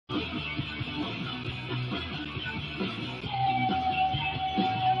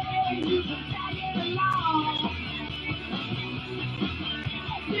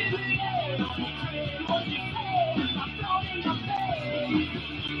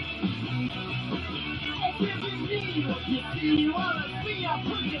You see, you wanna see, I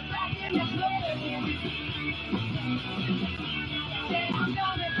put you back in the place. Say I'm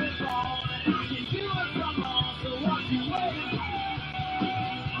done it before, and I can do it some more, so what you waiting for?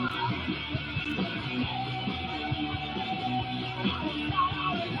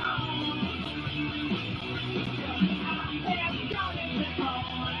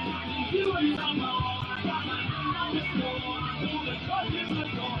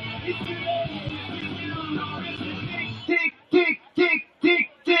 Tick, tick, tick, tick,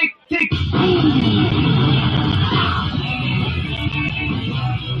 tick, tick.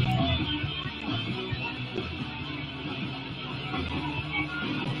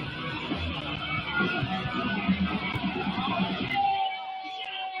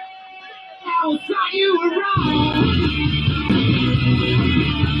 I will thought you were wrong.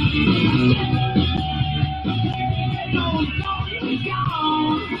 No, you're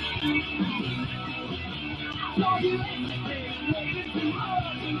gone. I told you everything, waited too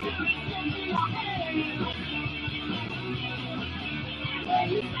much until it gets to your head. When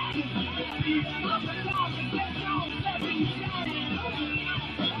you said it, baby, up and down, you kept on stepping down.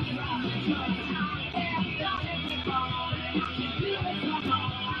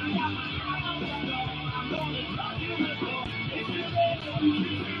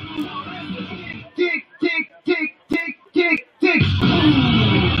 Tick, tick, tick, tick, tick, tick.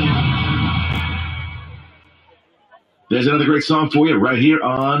 There's another great song for you right here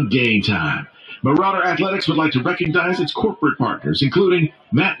on Game Time. Marauder Athletics would like to recognize its corporate partners, including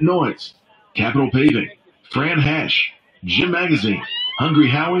Matt Noyes, Capital Paving, Fran Hash, Jim Magazine, Hungry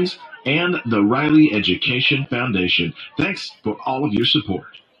Howie's, and the Riley Education Foundation. Thanks for all of your support.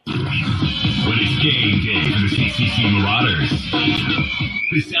 When it's game day for the CCC Marauders,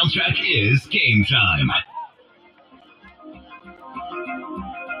 the soundtrack is Game Time.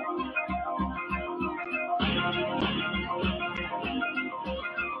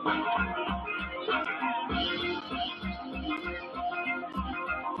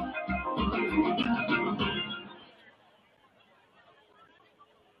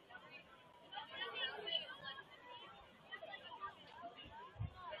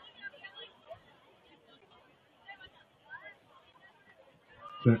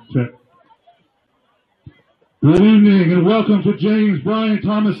 Check, check. Good evening and welcome to James Bryant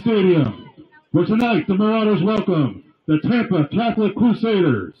Thomas Stadium, where tonight the Marauders welcome the Tampa Catholic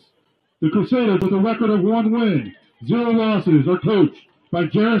Crusaders. The Crusaders, with a record of 1 win, 0 losses, are coached by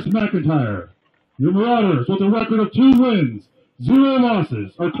Jarris McIntyre. The Marauders, with a record of 2 wins, 0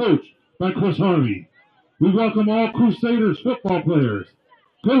 losses, are coached by Chris Harvey. We welcome all Crusaders football players,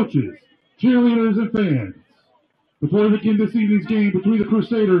 coaches, cheerleaders, and fans. Before we begin this evening's game between the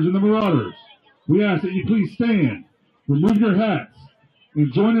Crusaders and the Marauders, we ask that you please stand, remove your hats,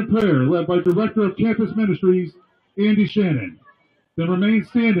 and join in prayer led by Director of Campus Ministries, Andy Shannon. Then remain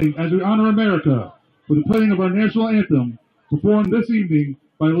standing as we honor America with the playing of our national anthem performed this evening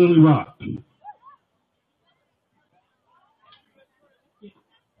by Lily Rock.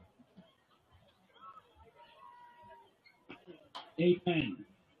 Amen.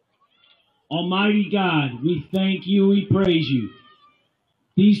 Almighty God, we thank you, we praise you.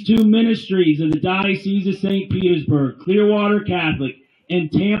 These 2 ministries of the Diocese of St. Petersburg, Clearwater Catholic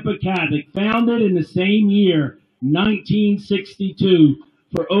and Tampa Catholic, founded in the same year, 1962,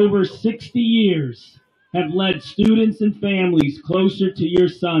 for over 60 years, have led students and families closer to your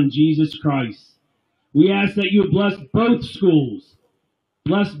Son, Jesus Christ. We ask that you bless both schools,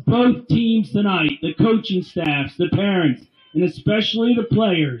 bless both teams tonight, the coaching staffs, the parents, and especially the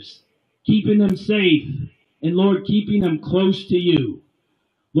players, keeping them safe, and Lord, keeping them close to you.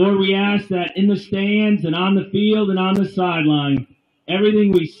 Lord, we ask that in the stands and on the field and on the sideline,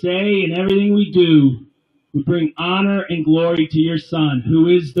 everything we say and everything we do would bring honor and glory to your Son, who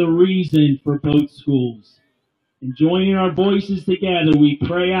is the reason for both schools. And joining our voices together, we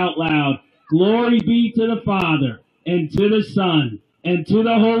pray out loud, glory be to the Father, and to the Son, and to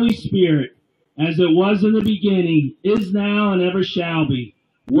the Holy Spirit, as it was in the beginning, is now, and ever shall be,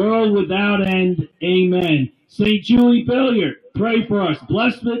 world without end. Amen. St. Julie Billiard, pray for us.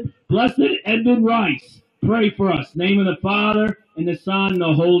 Blessed Edmund Rice, pray for us. Name of the Father, and the Son, and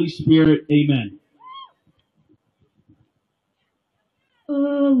the Holy Spirit. Amen.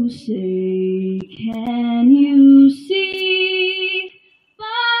 Oh, say, can you see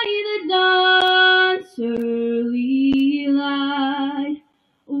by the dawn's early light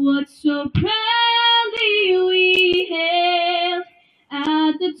what so proudly we hailed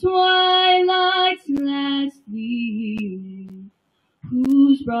at the twilight's last gleaming,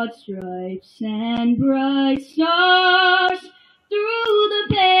 whose broad stripes and bright stars through the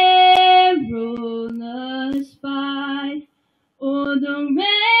perilous fight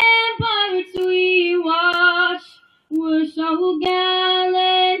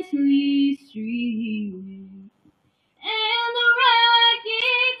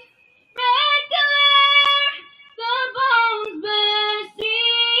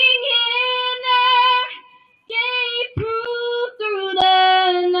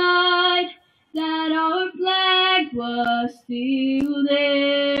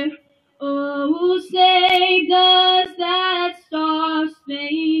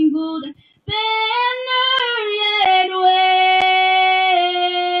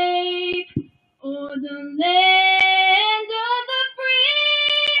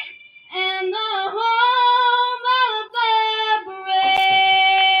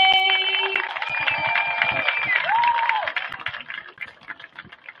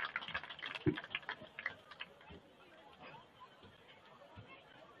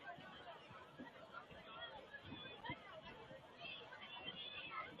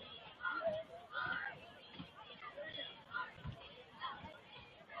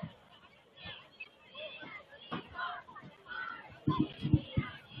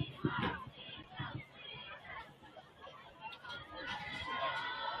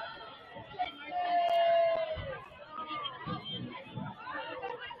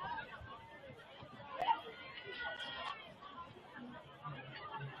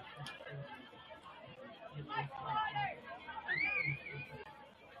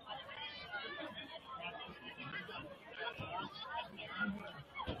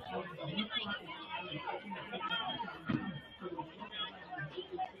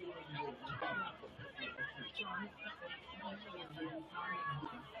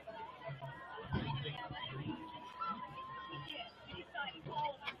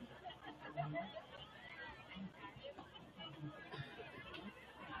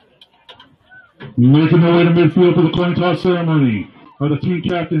Making their way to midfield for the coin toss ceremony are the team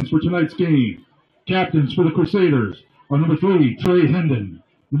captains for tonight's game. Captains for the Crusaders are number 3, Trey Hendon,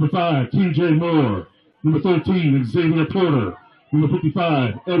 number 5, TJ Moore, number 13, Xavier Porter, number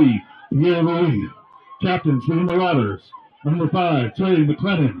 55, Eddie Pierre-Louis. Captains for the Marauders are number 5, Trey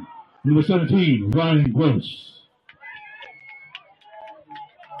McLennan, number 17, Ryan Gross.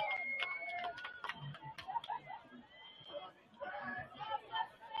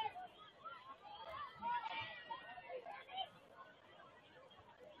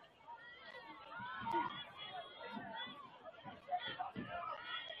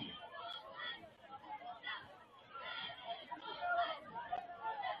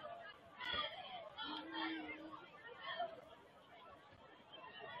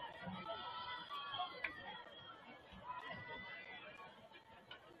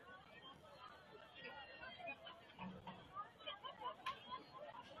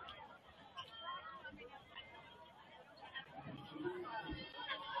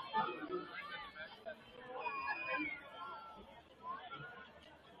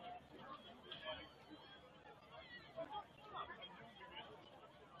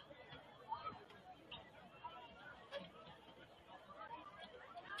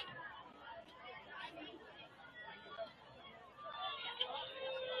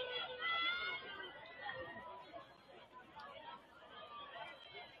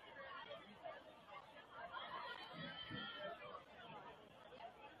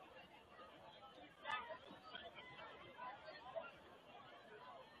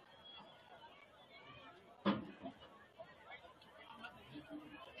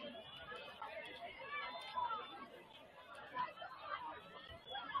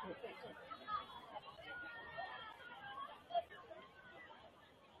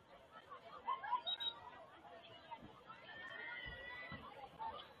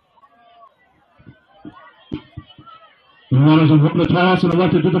 The Marauders have won the toss and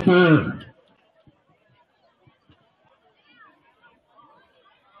elected to defer.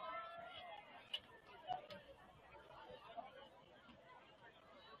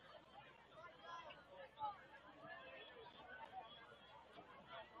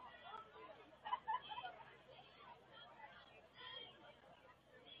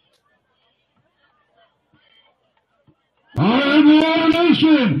 All right, Marauder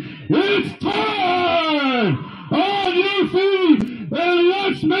Nation, it's time! On your feet, and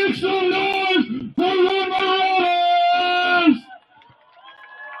let's make some noise for the Marauders!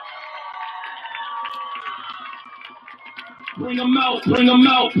 Bring them out, bring them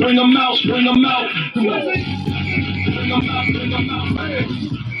out, bring them out, bring them out. Come on. Bring them out, bring them out, hey.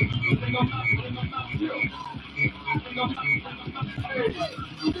 Bring them out, bring them out, yo. Bring them out, hey.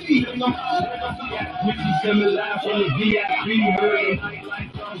 Bring them out. Mickey coming live from the VIP. Heard the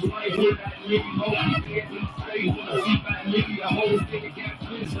nightlife comes right here. Mickey Moe, he can't stay. Wanna see by Mickey, the whole thing got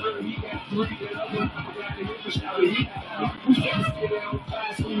this. Heard he got 3. That other got the infrastructure. He got 3. Get out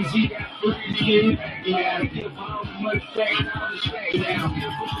fast, soon as he got 3. Get back now. Give all the money back now. The shake now.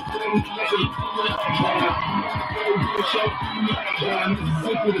 Push the thing, let it come back now. Go show you back down.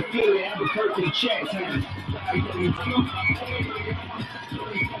 Mississippi to Philly, Albuquerque to check time.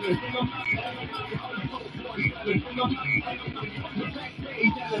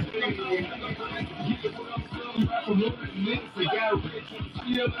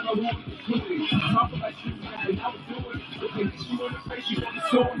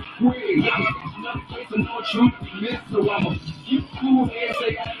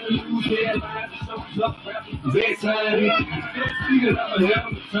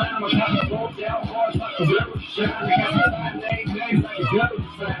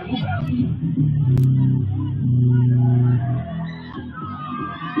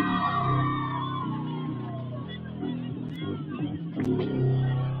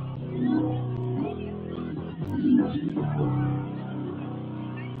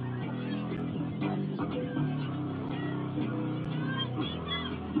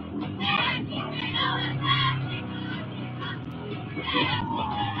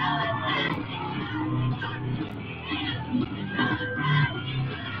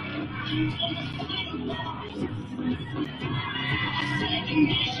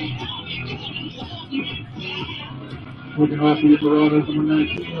 Looking off the Marauders, number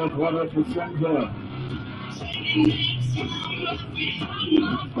 19, Eduardo Pacenza.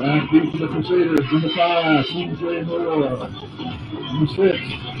 Back deep to the Crusaders, number 5, TJ Moore. Number 6,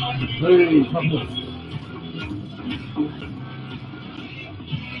 Ray Humble.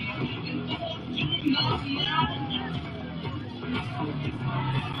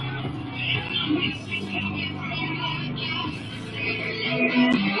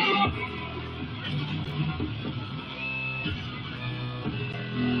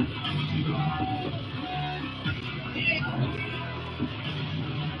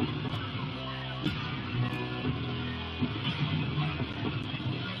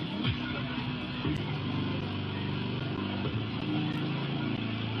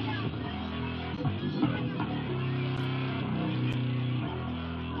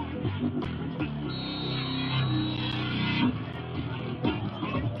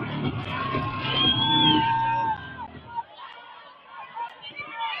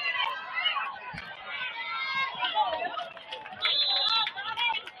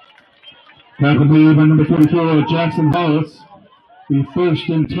 Tackle made by number 44, Jackson Hollis. The 1st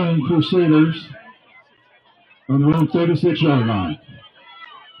and 10 Crusaders on their own 36-yard line.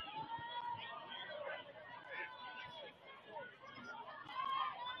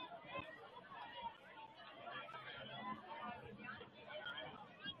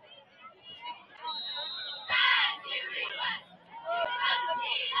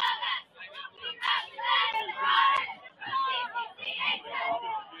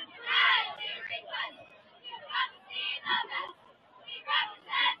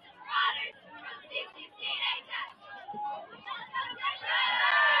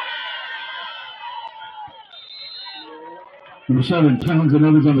 Number 7, Townsend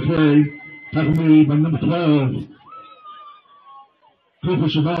Evans on the carry. Tackle made by number 12, Cooper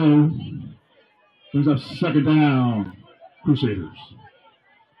Chabot. Brings up 2nd down, Crusaders.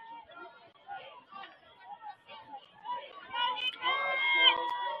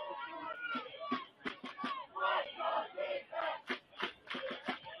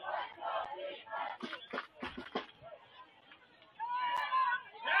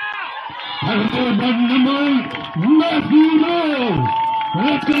 Tackle made by number 8, Matthew Mills.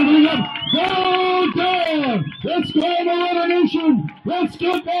 That's going to bring up third down. Let's go, Marauder Nation. Let's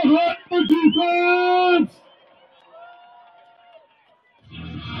get the hot for defense.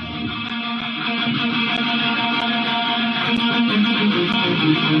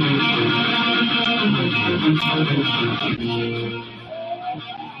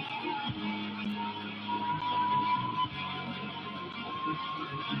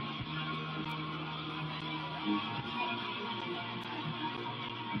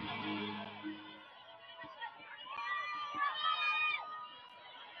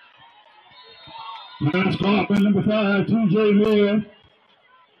 Pass caught by number 5, TJ Moore.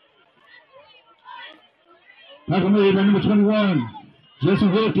 Tackle made by number 21, Jesse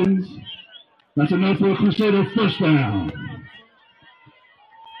Wilkins. That's enough for a Crusader 1st down.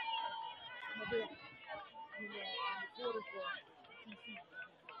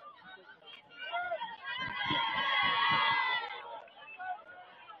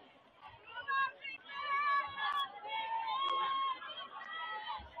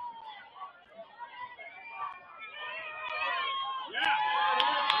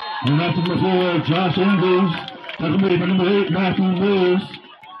 And that's number 4, Josh Andrews. Tackle made by number 8, Matthew Mills.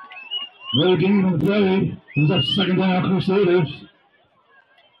 No gain on the play. Comes up 2nd down, Crusaders.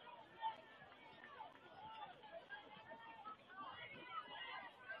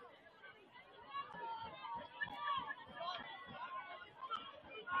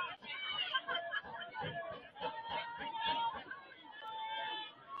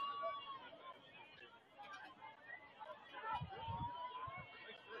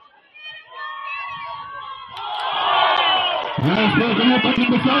 Pass broken up by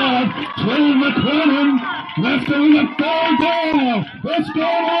number 5, Trey McClellan. That's going up 3rd down. Let's go,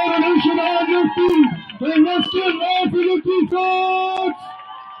 Marauder Nation, on your feet. And let's get ready for the defense.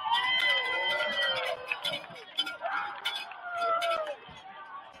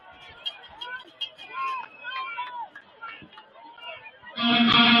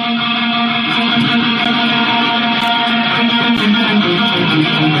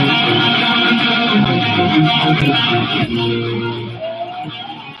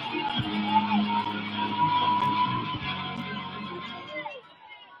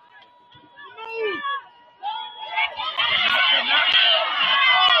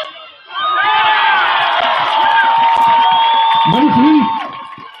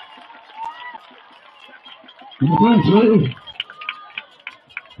 Number 23,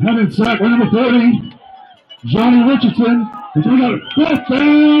 headed sack by number 30, Johnny Richardson. And we got a 4th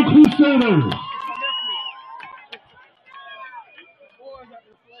down, Crusaders.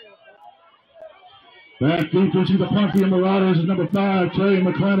 Back deep into the punt for the Marauders is number 5, Trey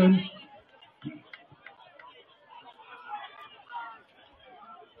McClellan.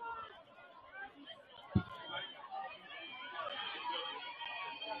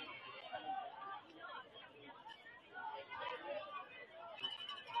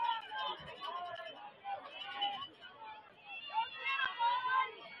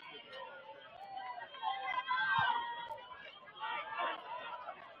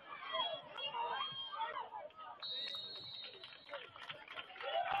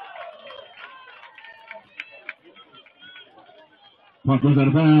 Punt goes out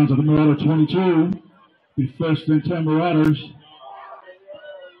of bounds at the Marauder 22. The 1st and 10 Marauders.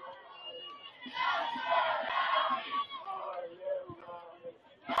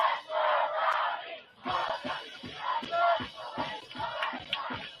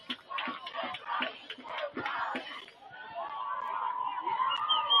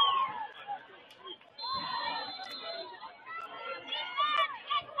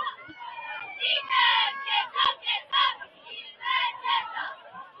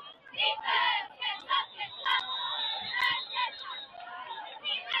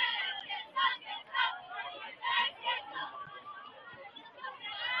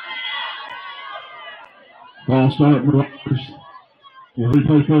 Ball start, Marauders. Will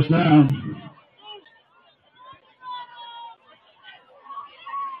replay first down.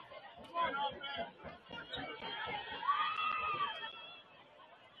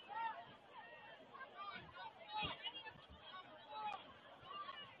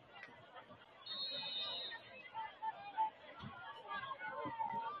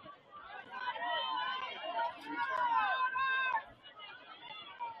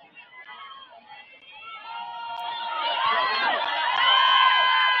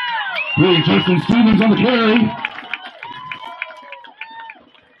 Justin Stevens on the carry.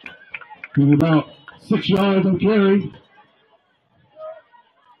 He's about 6 yards on the carry.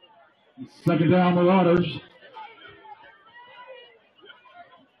 Second down, Marauders.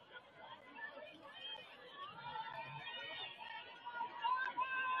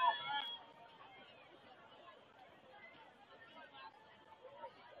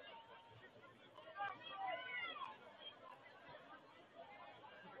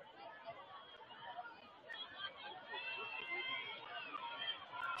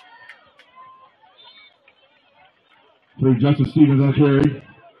 Justin Stevens on carry.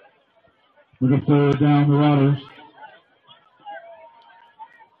 With a third down, Marauders.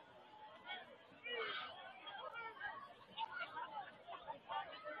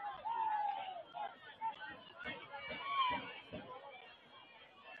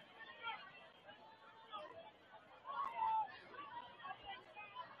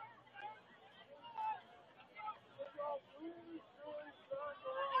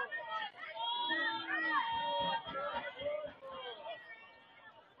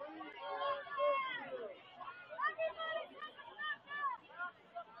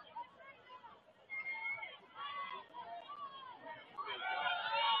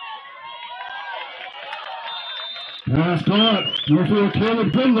 Pass caught. Northfield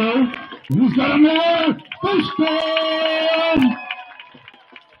Caleb Bindlow. He's got a man. Touchdown!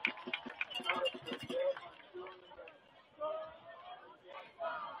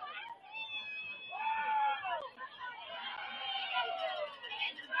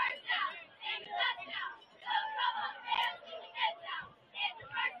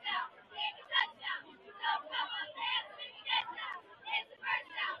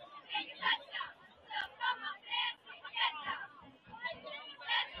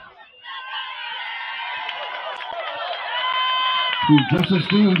 Justin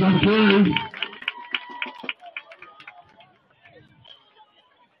Stevens on the carry.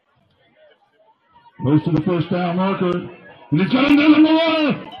 Goes to the first down marker. And he's got another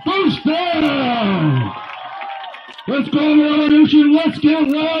Marauder. First down! Let's go, Marauder Nation. Let's get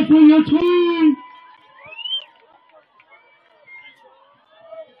loud for your team.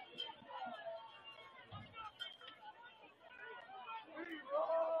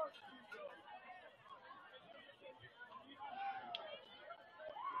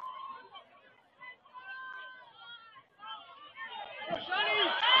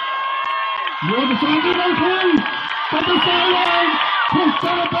 You're the sideline, please. At the sideline. Pushed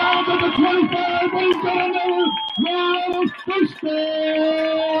out of bounds at the 25. But he's got another Marauder first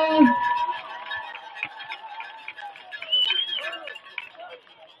down.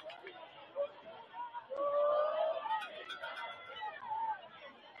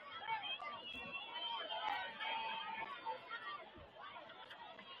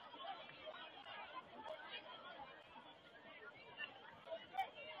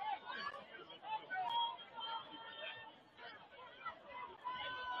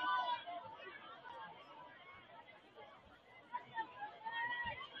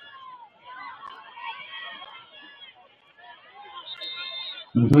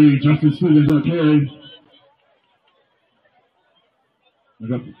 Number 3, Justin Stevens on carry. We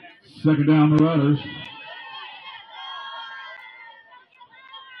got second down, Marauders.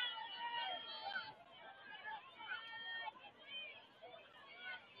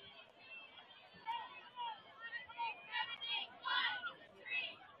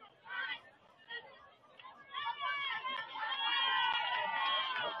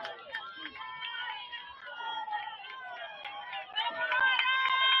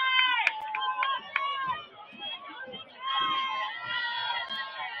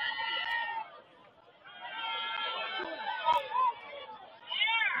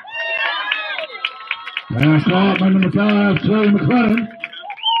 Pass off by number 5, Trey McClellan.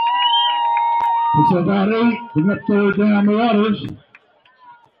 It's about 8. We got third down, Marauders.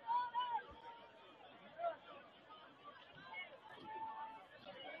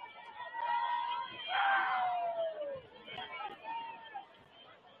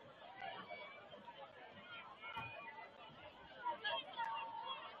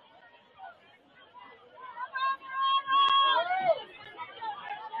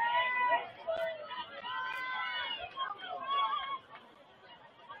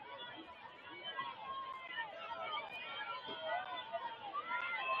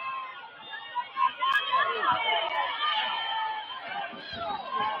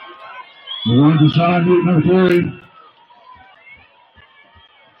 One to Sean Newton, number 3.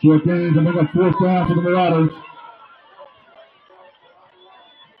 Short gains and make a 4th down for the Marauders.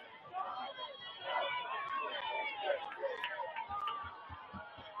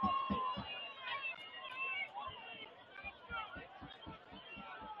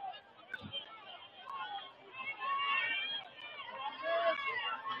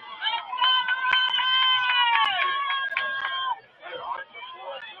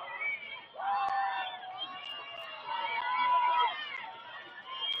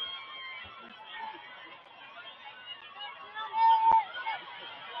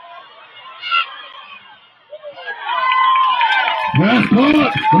 Pass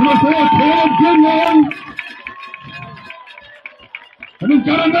caught. Number 4, Caleb Goodwin. And he's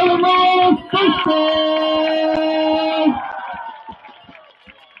got another move. First ball.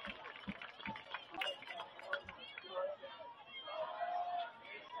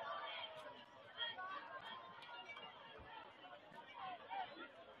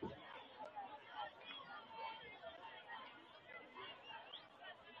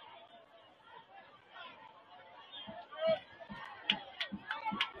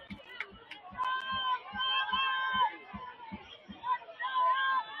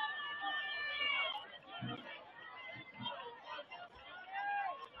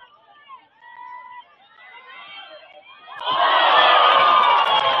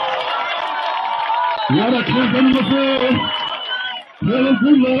 What a kick on the field. Caleb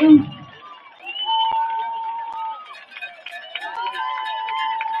Goodwin.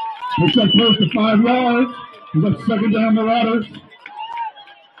 Looks like close to 5 yards. He's got 2nd down Marauders.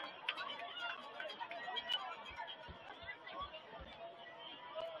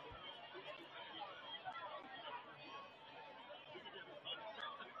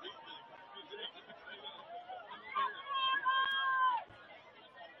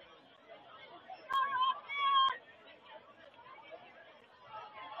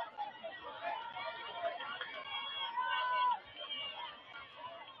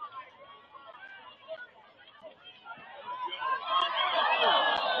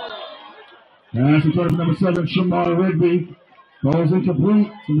 Pass to target number 7, Shamar Rigby. Ball's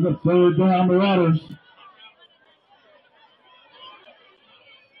incomplete. So we've got 3rd down Marauders.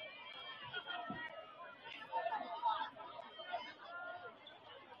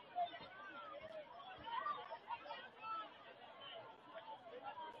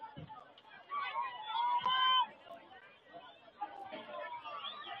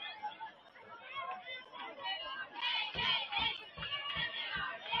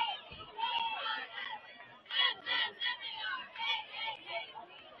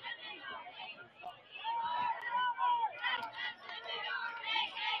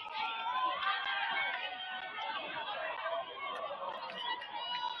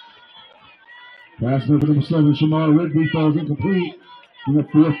 Pass over number 7, Shamar Rigby, falls incomplete. We got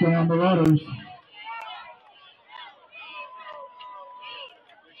 4th down Marauders.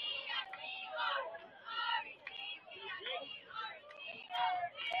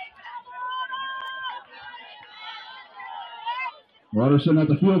 Marauders sitting at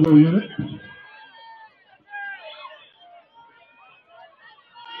the field goal unit.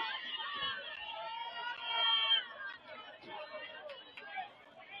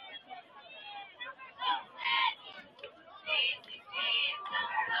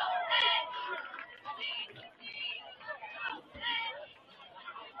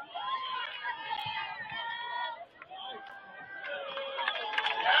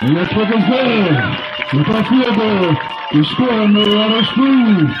 And that's what is good. With our field goal, we score on Marauders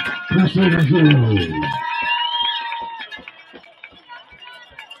 3, Crusaders 0.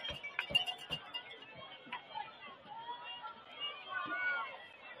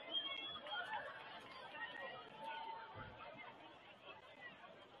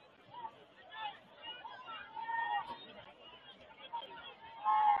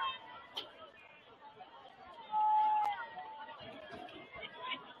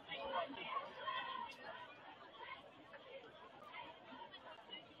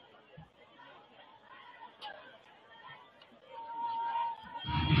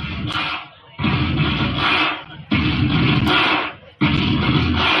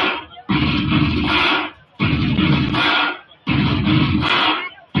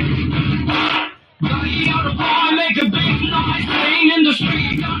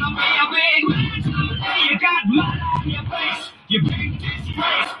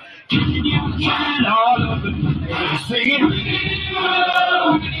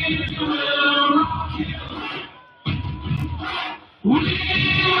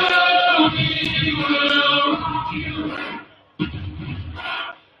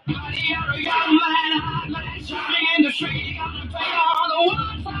 street, you got to pay all the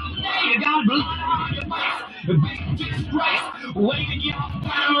one someday. You got blood on your face, a big disgrace, waving your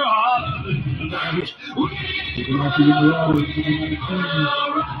power all over the luggage. Kicking off the Marauders,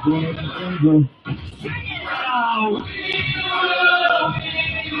 going up the single. Sing it out.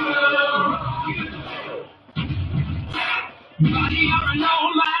 Buddy, you're an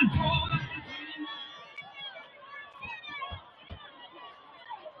old man.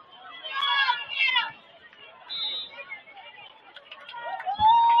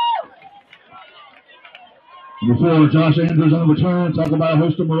 Before Josh Andrews on the return, talk about a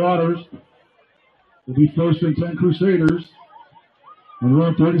host of Marauders. Will be first and 10 Crusaders on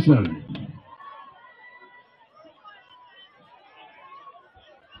row 37.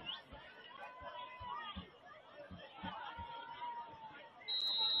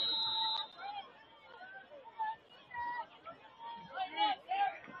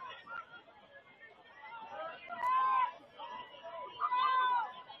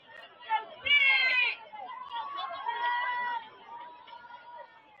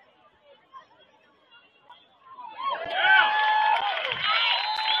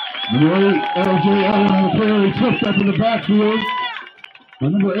 Number 8, LJ Allen on the carry, tripped up in the backfield. By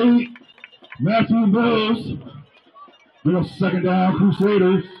number 8, Matthew Burrows. Little second down,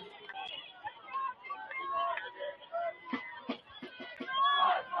 Crusaders.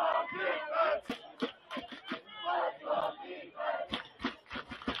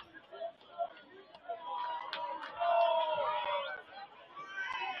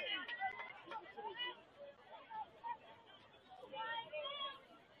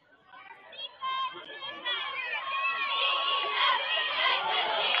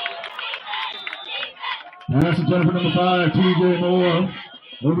 Pass intended for number 5, TJ Moore.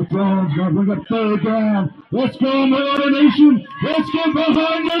 Overthrown, going to bring up third down. Let's go, Marauder Nation. Let's get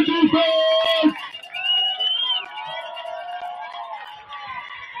behind the defense.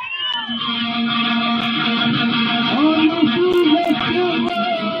 On the field, let's get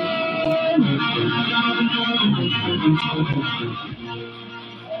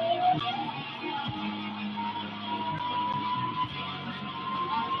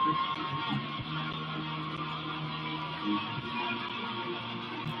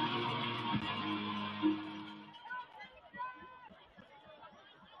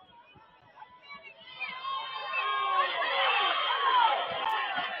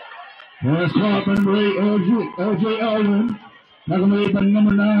Pass caught by number 8, LJ Alvin. Tackle made by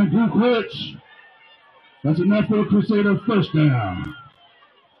number 9, Duke Rich. That's enough for a Crusader first down.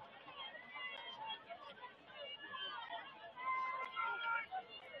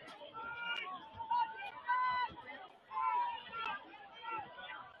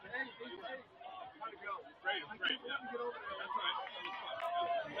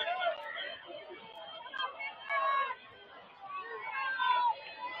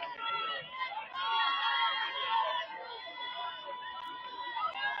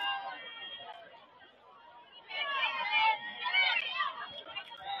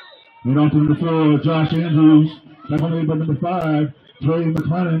 Made on to number 4, Josh Andrews. Tackle made by number 5, Trey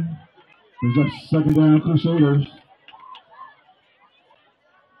McLennan. Brings up second down, Crusaders.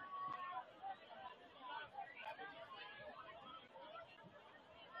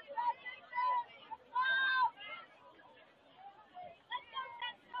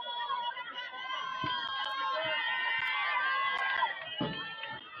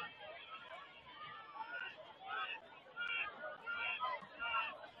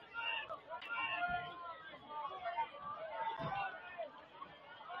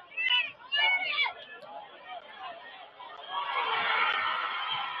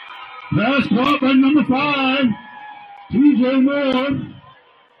 Pass caught by number 5, TJ Moore.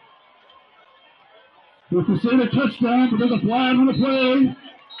 The Crusader touchdown, but there's a flag on the play.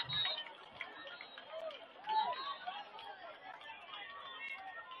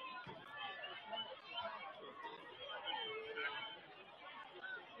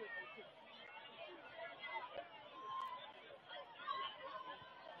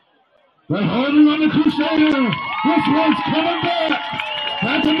 They're holding on the Crusader. This one's coming back.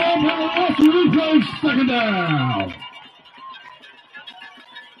 That's enough for the Varsity replay, second down. Hey,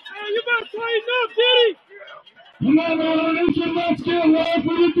 you better tighten up, Diddy. Come on, Marauder Nation, let's get one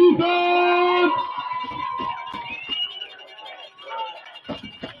for the defense.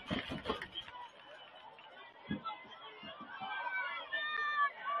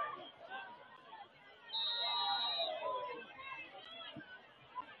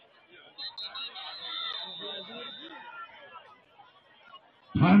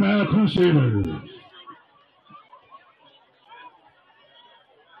 Timeout, Crusaders.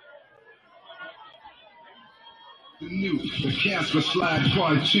 2, the Casper Slide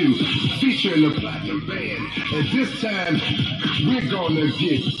Part 2, featuring the Platinum Band. And this time, we're gonna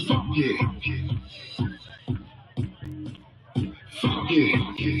get funky.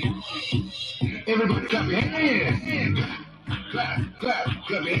 Funky. Everybody clap your hands. Clap, clap,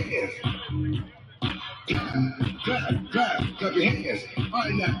 clap your hands. Clap, clap, clap your hands. All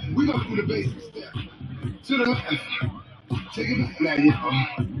right, now, we're gonna do the basic step. To the left. Take it back now, y'all.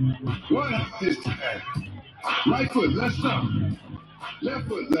 One hop this time. Right foot, let's stop. Left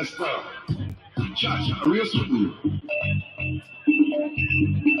foot, let's stop. Cha-cha, real smooth.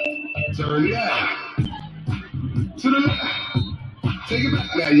 Turn it out. To the left. Take it back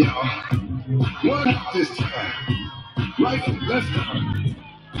now, y'all. One hop this time. Right foot, let's stop.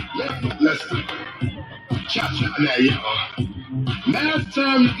 Left foot, let's stop. Cha-cha now, y'all. Now it's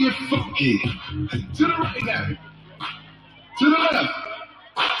time to get funky. To the right now. To the left.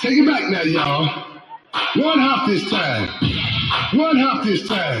 Take it back now, y'all. One hop this time. One hop this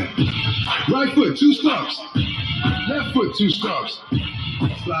time. Right foot, 2 stumps. Left foot, 2 stumps.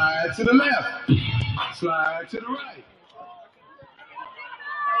 Slide to the left. Slide to the right.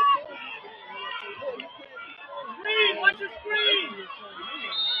 Screen, watch your screen.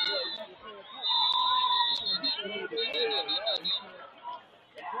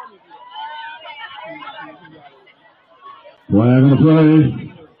 Flag on the play.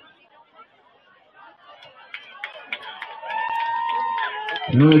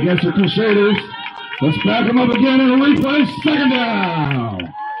 Here against the Crusaders. Let's back them up again in a replay. Second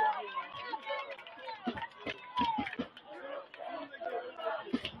down.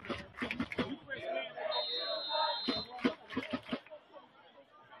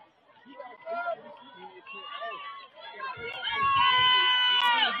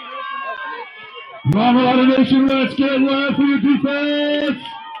 Marmalade Nation, let's get live for your defense.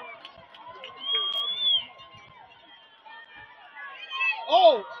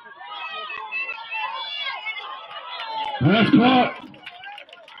 Oh! Pass caught.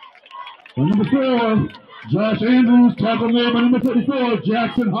 By number 4, Josh Andrews, tackle made by number 34,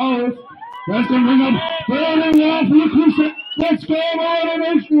 Jackson Hollis. That's going to bring up 3rd and 1 for the Crusaders. Let's go,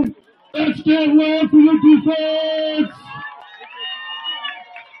 Marmalade Nation. Let's get live for your defense.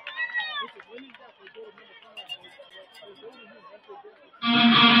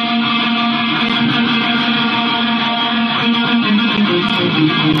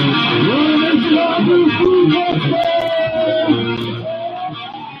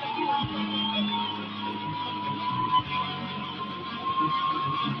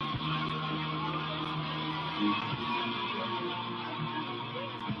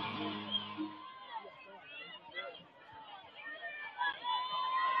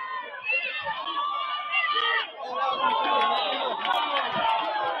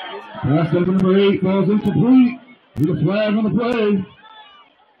 Pass number 8 falls incomplete. With a flag on the play.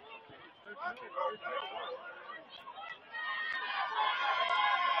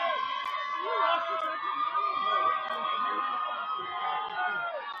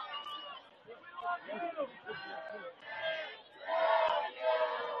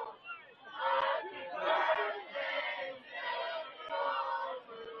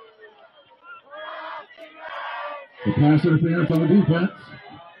 The pass interference on the defense.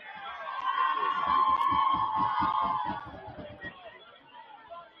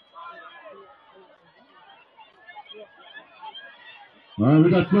 All right,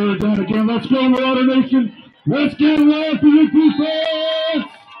 we got 3rd down again. Let's go, Marauder Nation. Let's get live for your defense.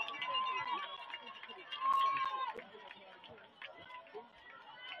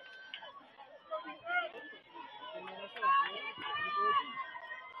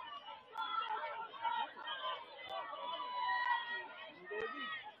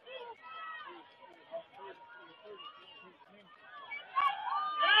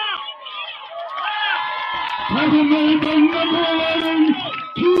 Tackle made by number 11,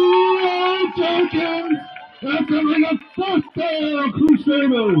 Kilo Jenkins. That's coming up 1st down,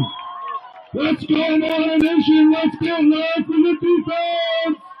 Crusaders. Let's go, Marauder Nation. Let's get live for your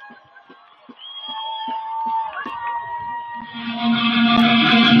defense.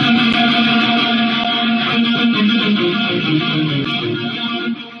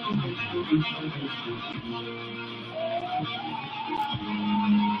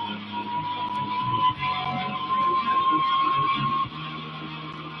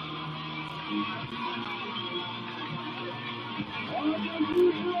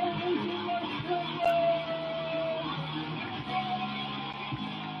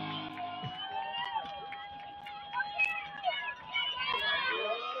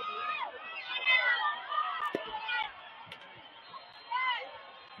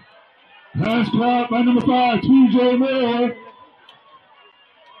 Pass caught by number 5, TJ Moore.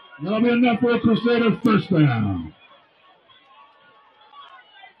 That'll be enough for a Crusader first down.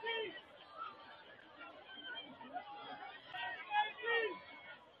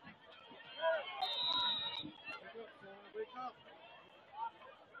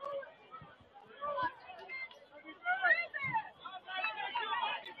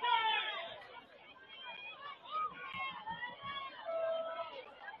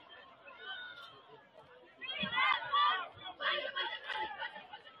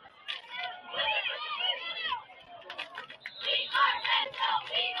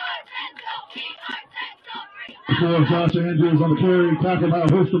 Before Josh Andrews on the carry, tackled by a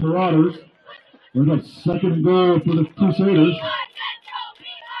host of Marauders. Brings up second and goal for the Crusaders.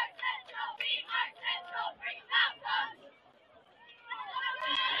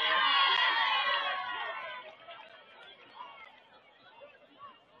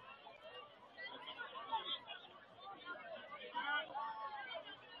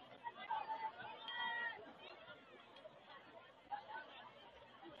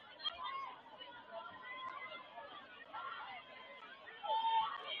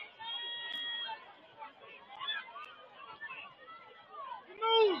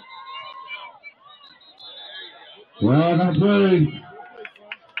 Well, gonna play.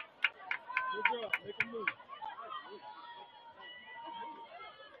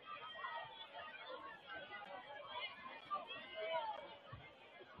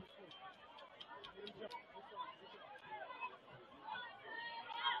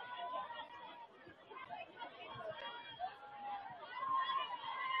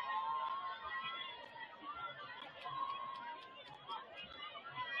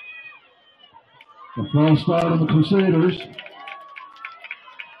 A false start on the Crusaders.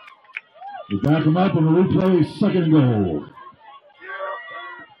 We back them up on the replay, second and goal.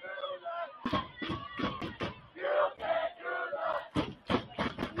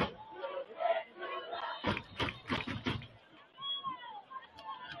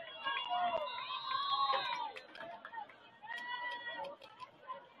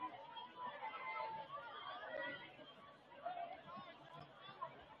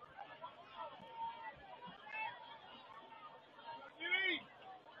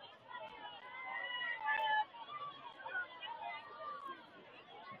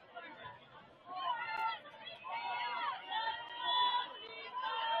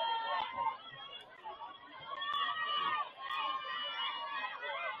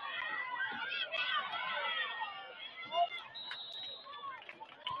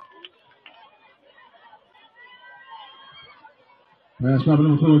 Pass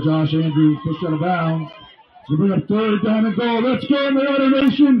coming in for Josh Andrews, pushed out of bounds. To bring up third down and goal. Let's go, Marauder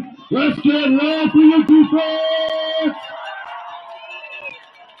Nation. Let's get loud for your defense.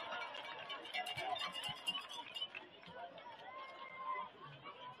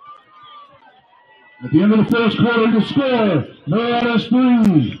 At the end of the first quarter, the score, Marauders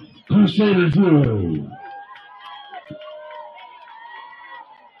 3, Crusaders 0.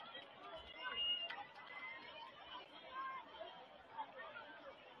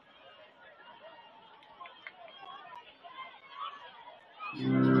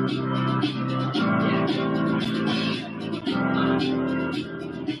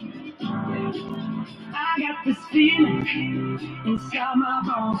 I got this feeling inside my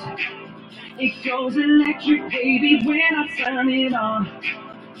bones. It goes electric, baby, when I turn it on.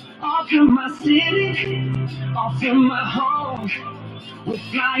 Off from my city, off from my home. We're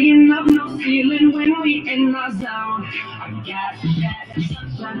flying up, no ceiling when we in our zone. I got that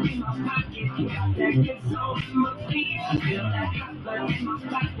sunshine in my pocket, got that good soul in my feet. I feel that hot blood in my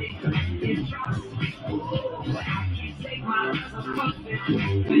body, it drops. Ooh, I can't take my eyes off of it.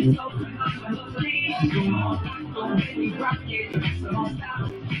 It's so phenomenally. Come on, go baby, rock it, so don't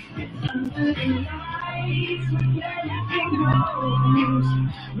stop. Under the lights, everything goes.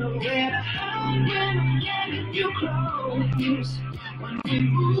 Nowhere to hide when I'm getting you close. When we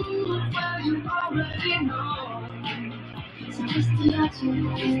move, well, you already know. So just to let you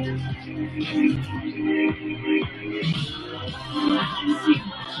know, I can see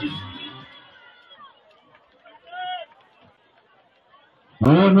what you.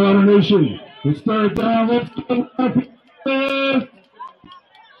 All right, Marauder Nation. It's third down. Let's go.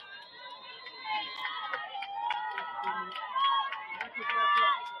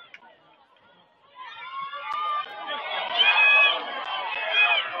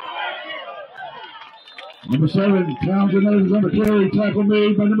 Number 7, Townsend is on the carry. Tackle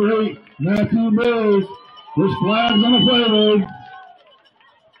made by number 8, Matthew Mills. There's flags on the playboard.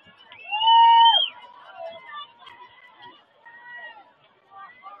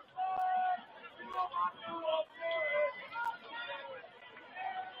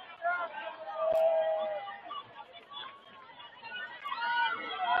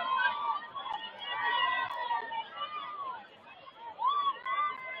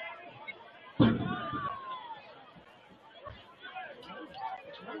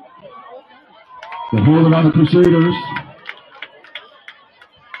 They're holding on the Crusaders.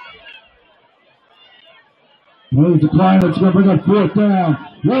 No decline. It's going to bring up fourth down.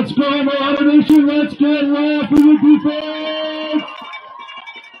 Let's go, Marauder Nation. Let's get ready for your defense.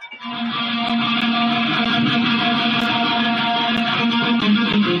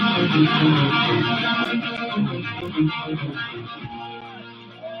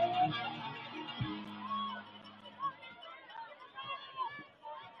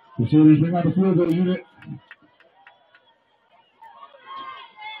 Crusaders bring out the field goal unit.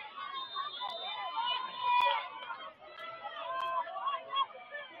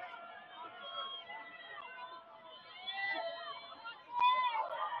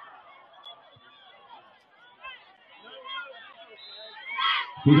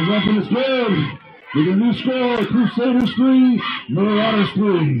 With the weapon is good. With a new score, Crusaders 3, Marauders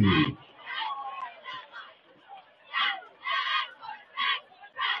 3.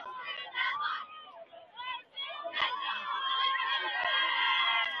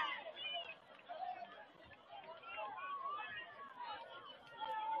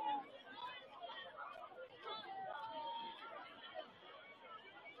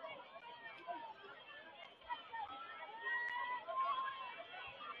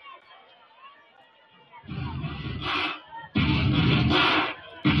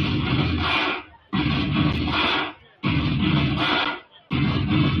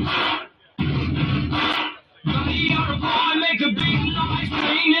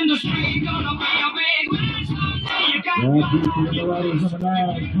 Marauders number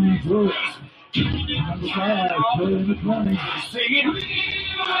 9, Cruz Brooks. Number 5, play in the 20. Singing, we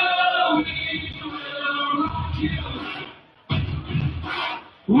will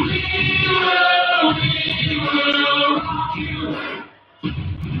rock you.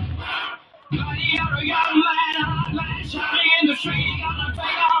 Buddy, you're a young man, hot man, shining in the street. Gonna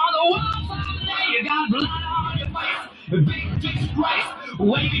take on the world someday. You got blood on your face, a big disgrace,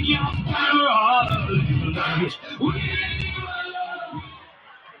 waving your banner all over the place. We will.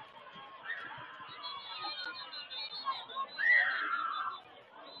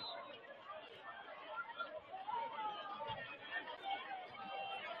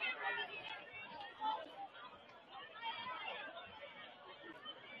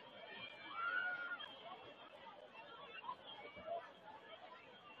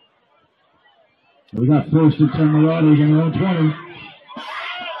 We got first and 10 Marauders on their own 20.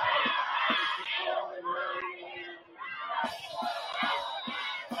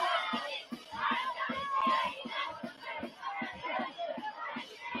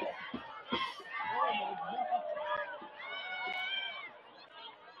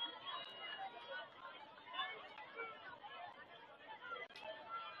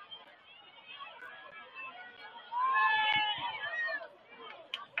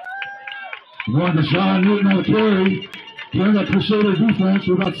 Going to Sean Newton on the carry. Carrying that Crusader defense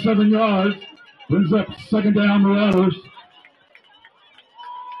for about 7 yards. Brings up second down Marauders.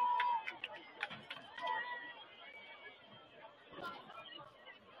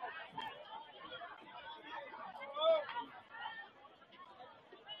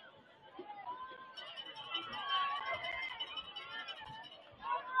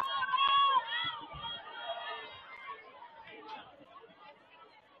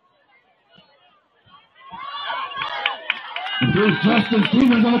 And here's Justin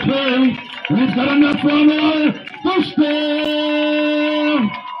Stevens on the carry. And he's got enough for a Marauder. First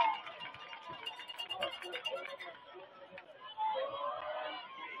down!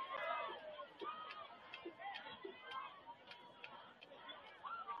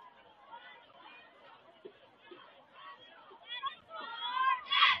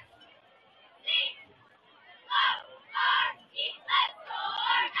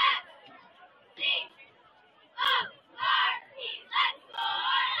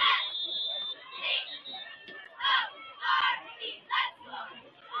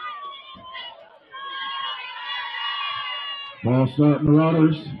 Ball start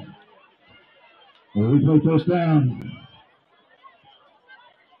Marauders. We play first down.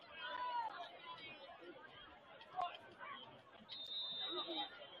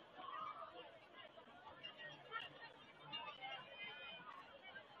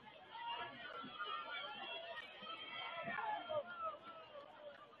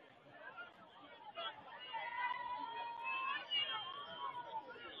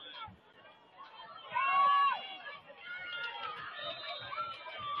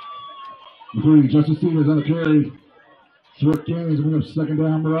 Including Justin Stevens on the carry. Short gains, we have second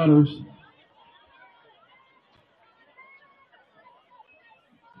down Marauders.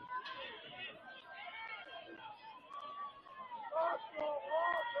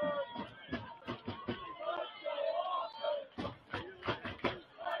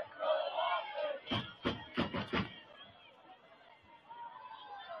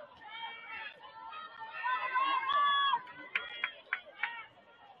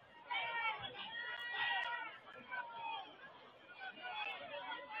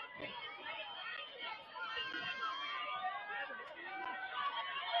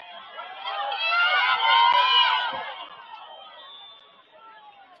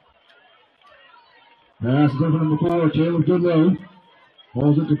 Pass is over number 4, Caleb Goodlow.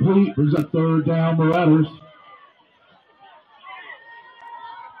 Ball's incomplete, brings up third down, Marauders.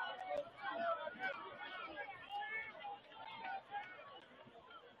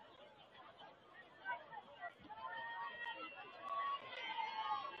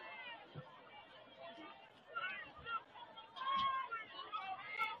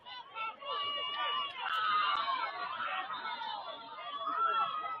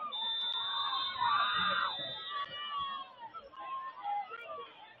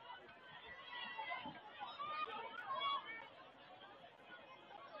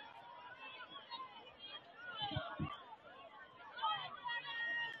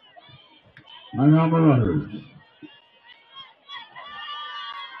 Timeout, Marauders.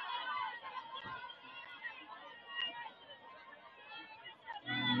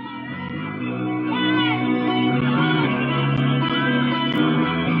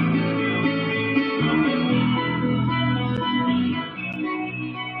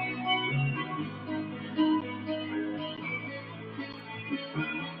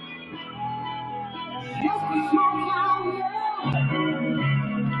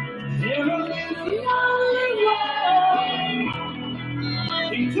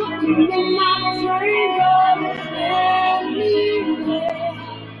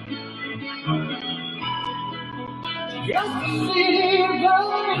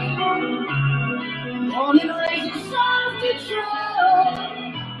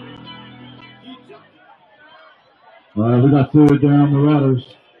 All right, we got third down, Marauders.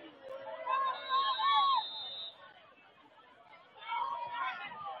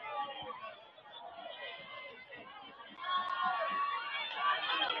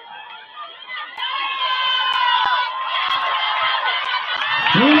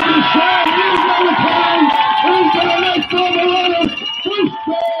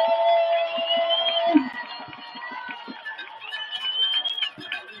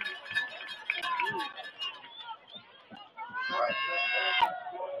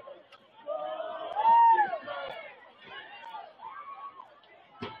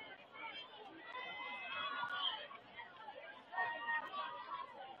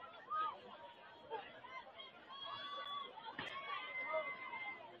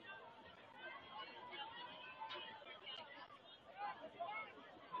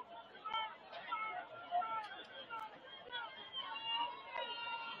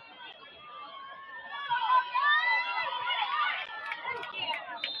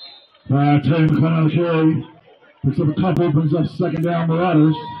 Terry McClellan on the carry. Picks up a couple, brings up second down,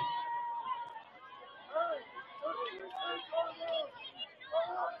 Marauders.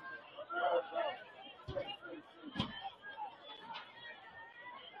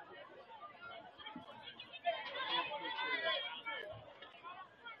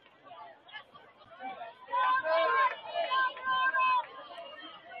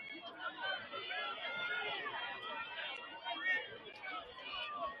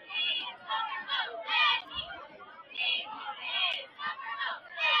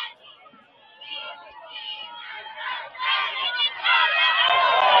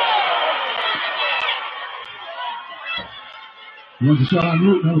 Wants a shot on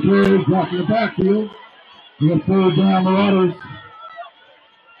Newton on the carry, dropped in the backfield. We got third down, Marauders.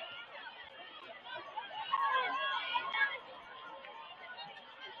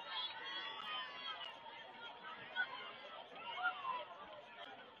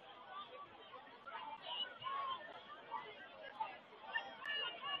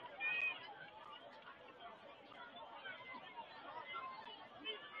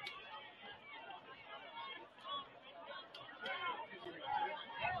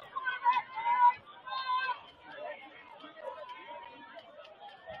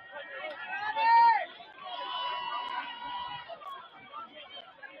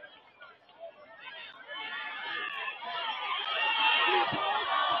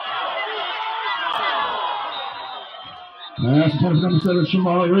 Pass attempt number 7,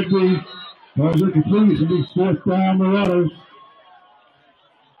 Shamar Rigby. Ball's incomplete. It's a big fourth down, Marauders.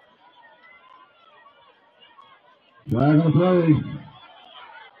 Flag on the play.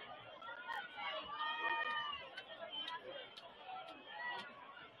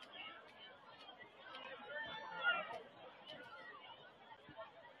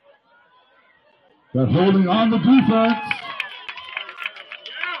 Got holding on the defense.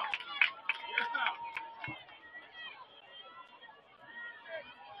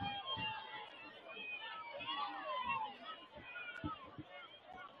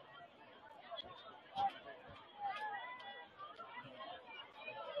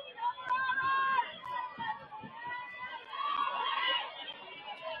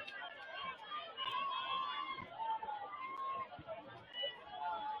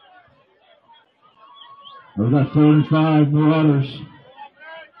 We've got 35 Marauders.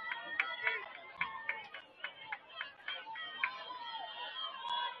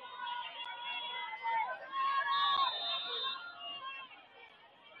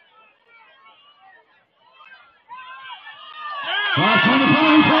 Pass on the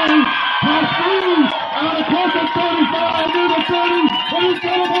play, pass through, out across the 35, near the 30, and he's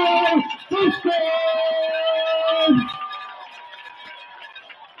got a ball, he scores!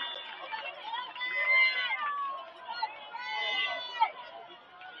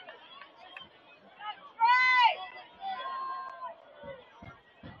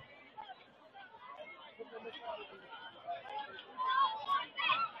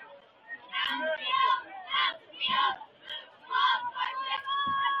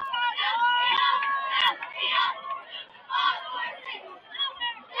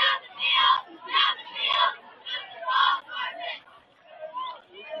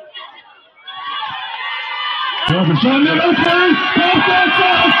 Sean Miller, pass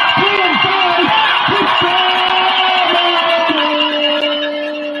outside, 25,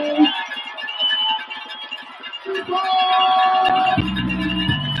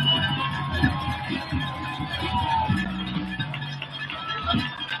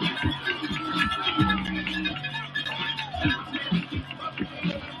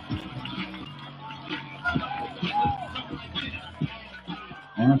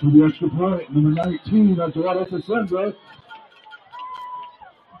 on to the extra point, number 19, that's Eduardo Cassandra.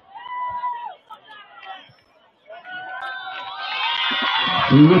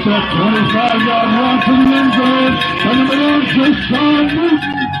 He was that 25-yard run to the end zone, and number 1, Sean Newton.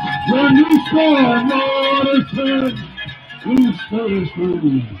 When you score, no other 10, he stays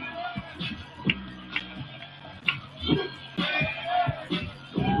through.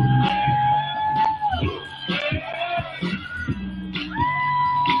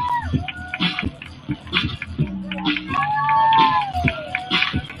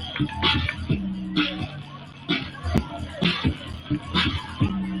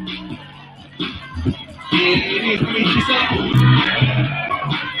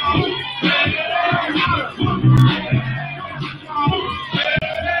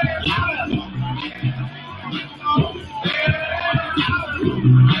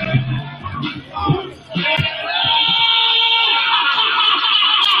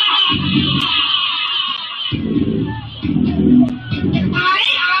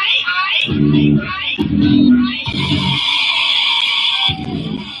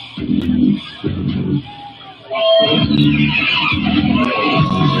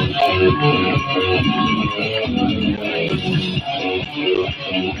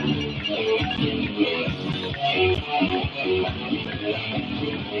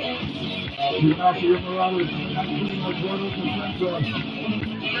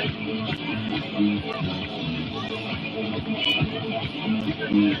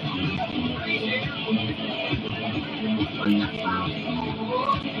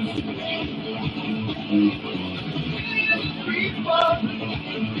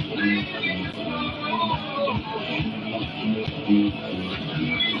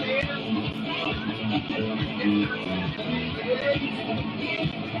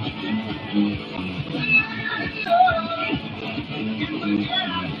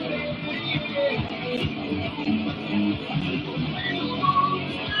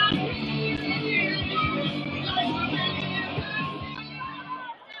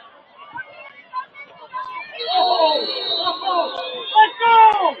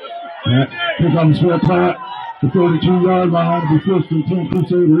 Pick on the square part, the 32-yard line, the first and 10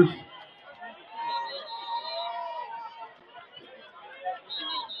 Crusaders.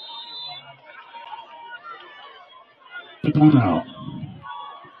 Pick on out.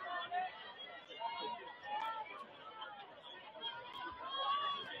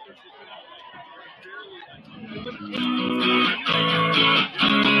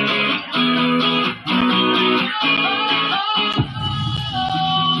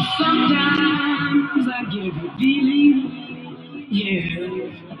 Sometimes I get a feeling, yeah.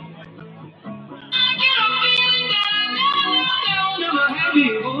 I get a feeling that I'll never have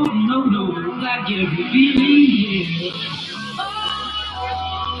it. Oh, no, I get a feeling, yeah.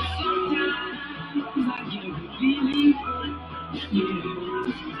 Oh, sometimes I get a feeling,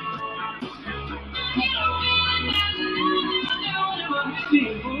 yeah. I get a feeling that I'll never have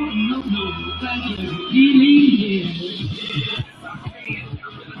it. Oh, no, I get a feeling, yeah.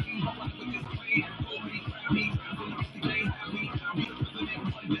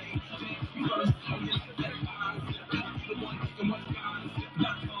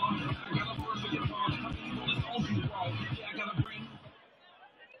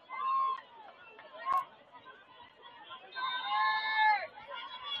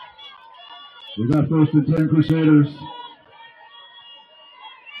 We got 1st and 10 Crusaders.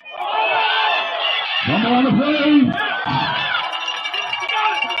 One more on the play.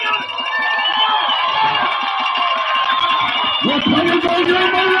 What's coming by your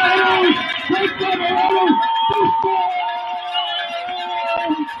Morados? Take the Morados. They score!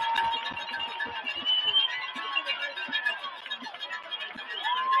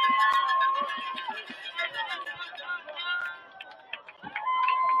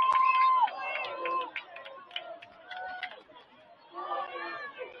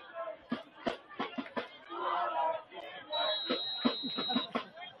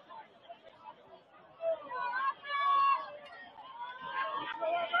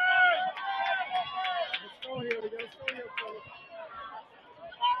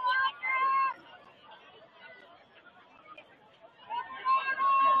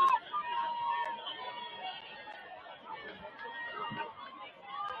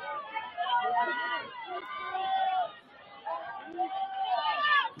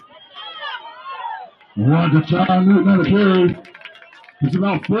 One to John Newton on the carry. It's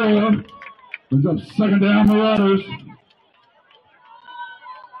about 4. Brings up 2nd down, Marauders.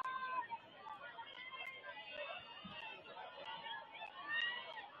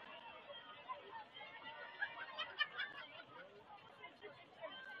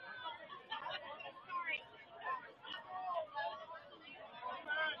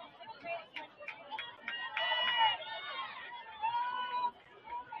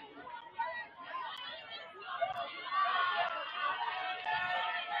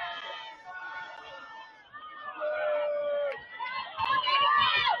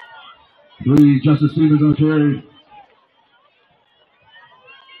 Three, Justice Stevens on the carry.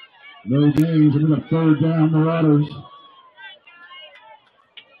 No gains, and then a 3rd down, Marauders.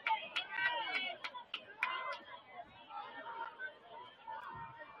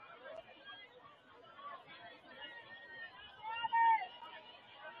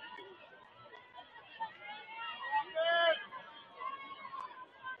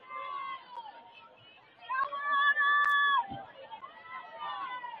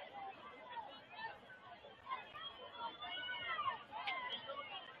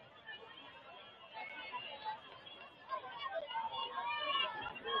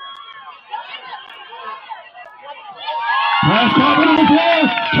 Pass caught on the floor.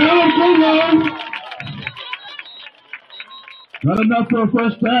 Caleb Goodlow. Not enough for a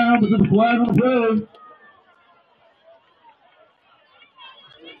 1st down, but there's a flag on the play.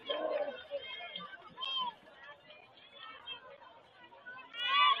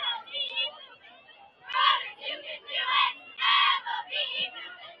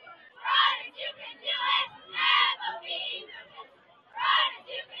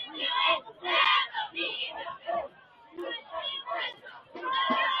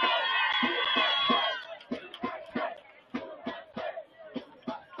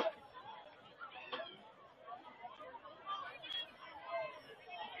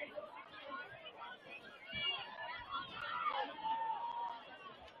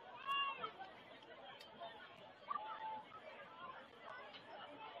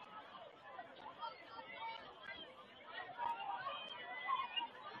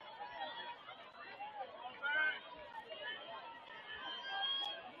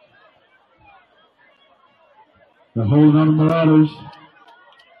 They're holding on the Marauders.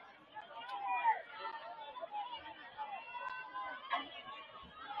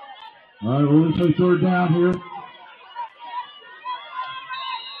 All right, we're going to take 3rd down here.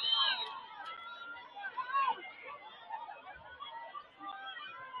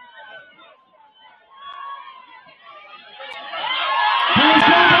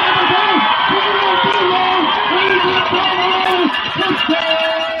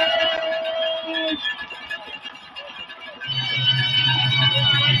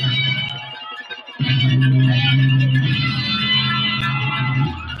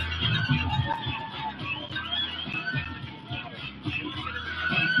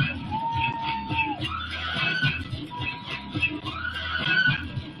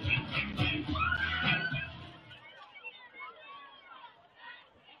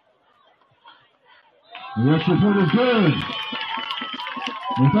 The extra point is good.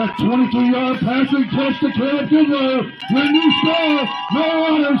 With that 23-yard passing catch to Caleb Goodlow, when you score,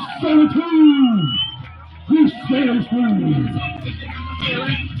 Marauders 17. Crusaders 3.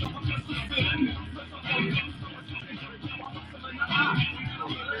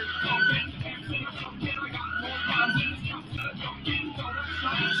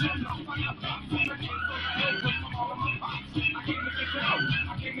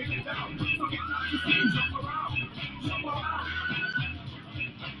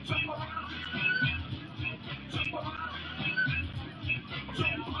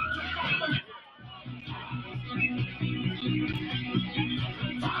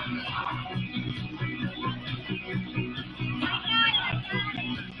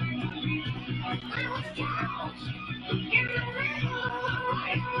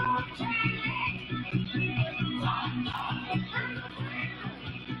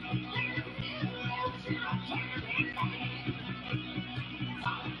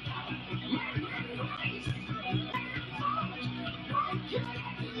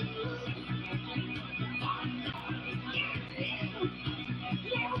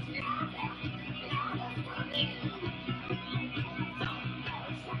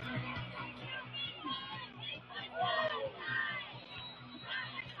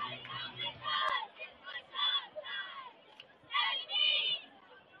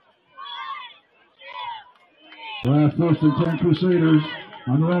 We'll have 1st and 10 Crusaders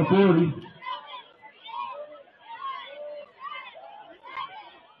on their own 40.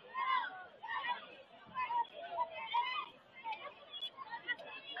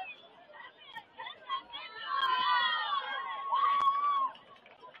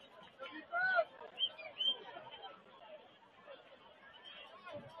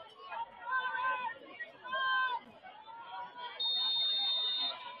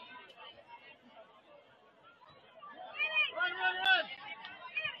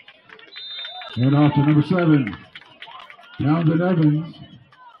 And off to number 7, Townsend Evans.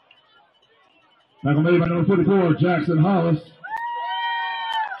 Tackle made by number 44, Jackson Hollis.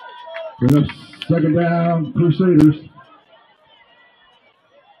 Bring up 2nd down, Crusaders.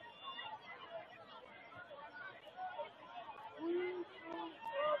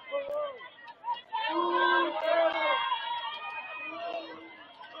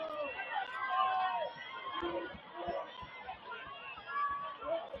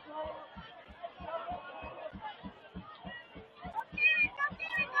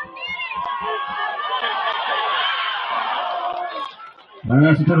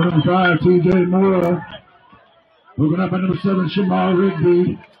 That's the number 5, TJ Moore. Looking up at number 7, Shamar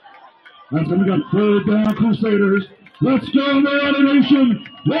Rigby. That's going to be a 3rd down, Crusaders. Let's go, Marauder Nation!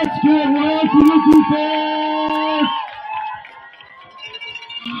 Let's get wild for the defense!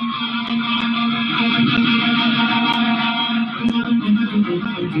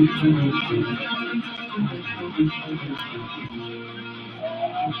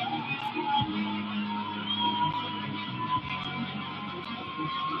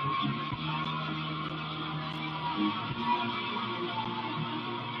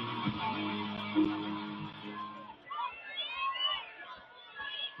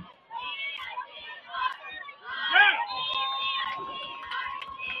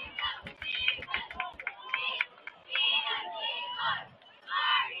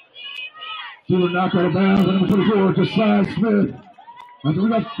 Stewart knocked out of bounds on number 24, Josiah Smith. And so we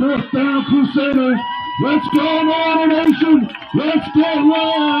got 4th down, Crusaders. Let's go, Marauder Nation! Let's get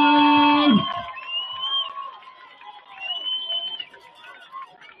wild!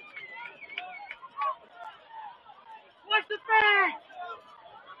 What's the thing?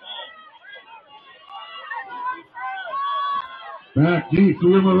 Back deep for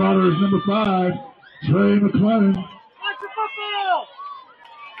your Marauders, number 5, Trey McClellan. Watch the football!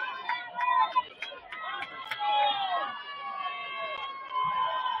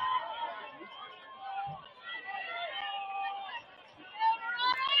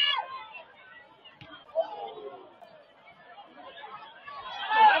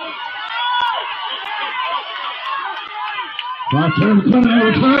 Trey McClellan will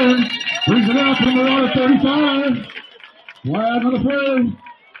return. Brings it out to the Marauder 35. Wide on the play.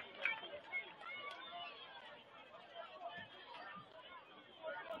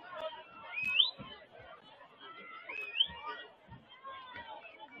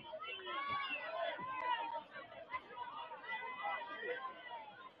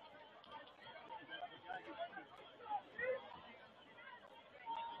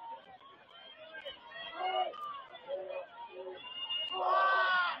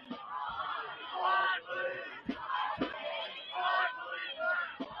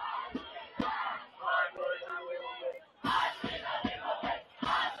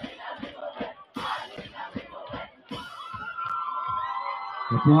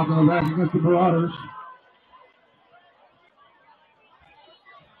 The clock on the back against the Marauders.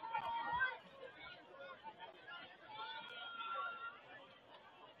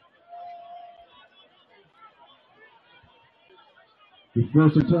 The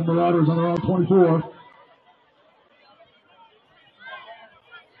 1st and 10 Marauders on their own 24.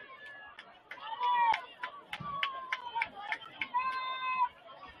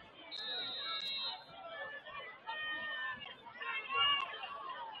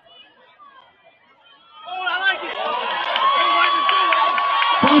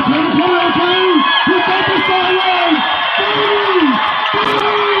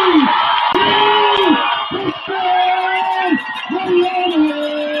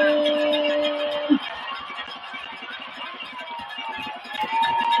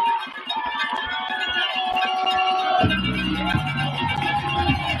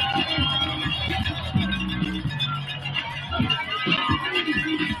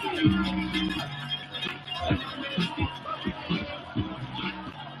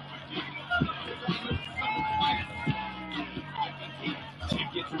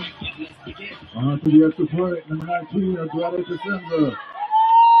 On to the extra point, number 19, Eduardo Cassandra.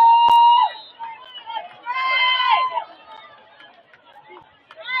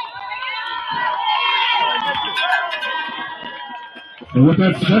 And with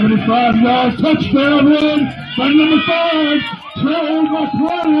that 75-yard touchdown run by number 5, Trey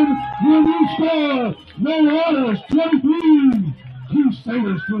McClellan, will you score? Marauders 23,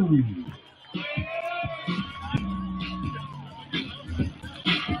 Crusaders 3.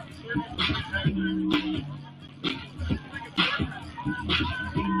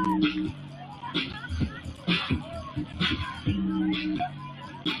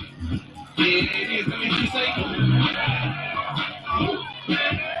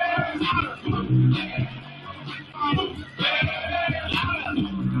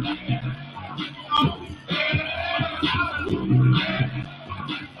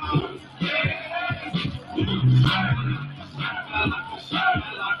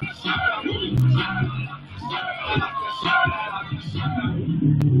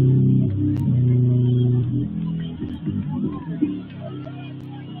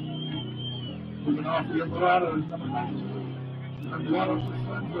 Moving off the Marauders, number 19, Eduardo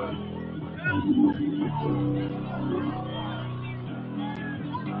Sesenta.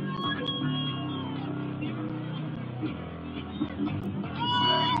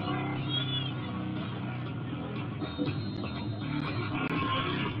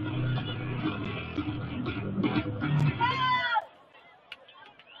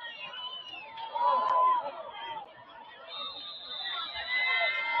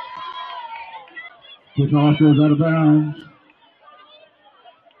 Kickoff goes out of bounds.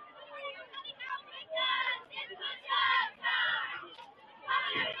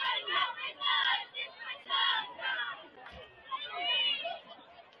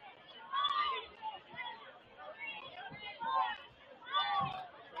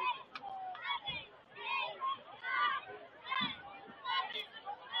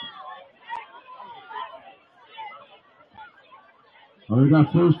 We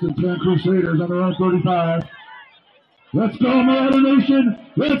got 1st and 10 Crusaders on their own 35. Let's go, Marauder Nation.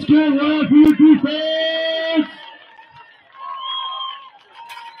 Let's get right for your defense.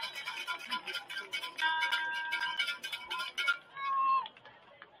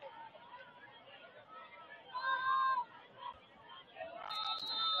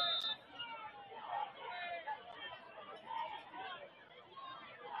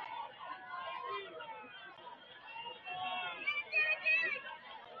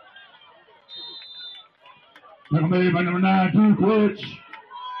 Tackle made by number 9, Duke Rich.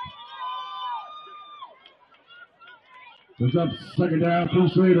 Goes up 2nd down,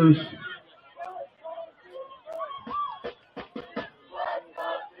 Crusaders.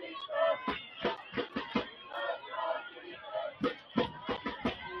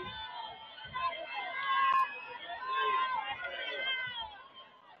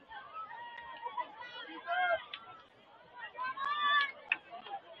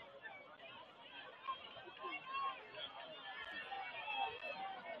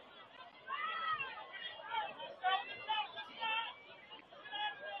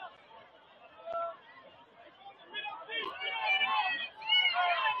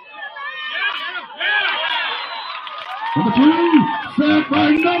 Number 3, sacked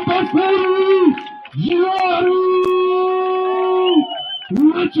by number 30, Johnny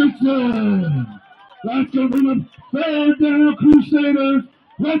Richardson. That's going to bring up 3rd down, Crusaders.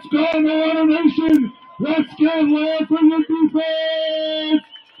 Let's go, Marauder Nation. Let's get loud for your defense.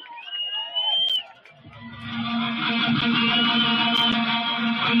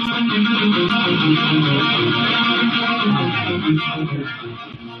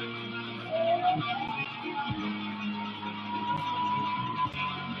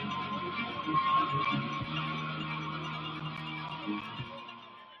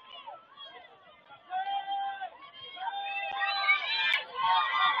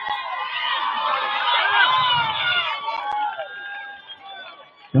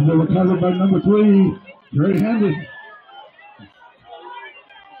 And they were covered by number 3, Trey Henderson.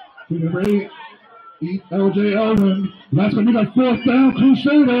 Number 8, L.J. Elvin. That's going to be the 4th down,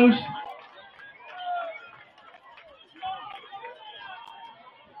 Crusaders.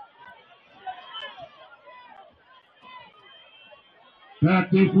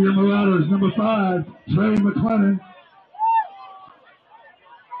 Back deep for your Marauders, number 5, Trey McClellan.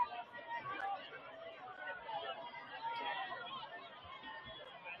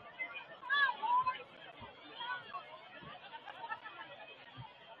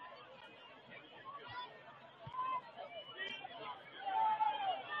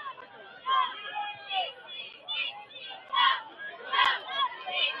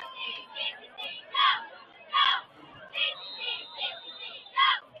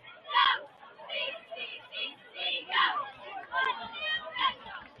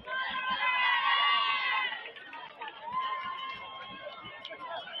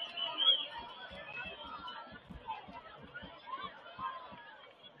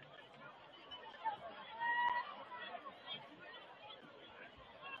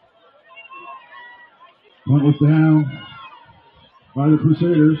 Punt was down by the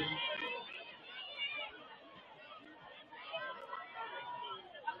Crusaders.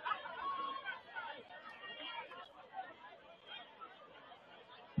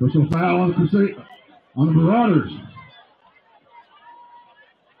 Personal foul on the on the Marauders.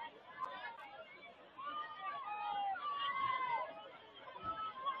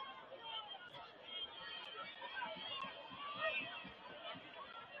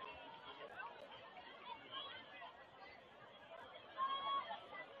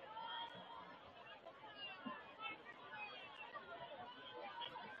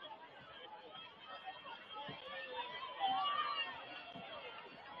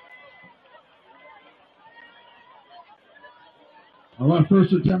 I want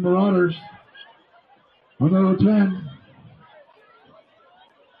first and 10 Marauders. On number 10.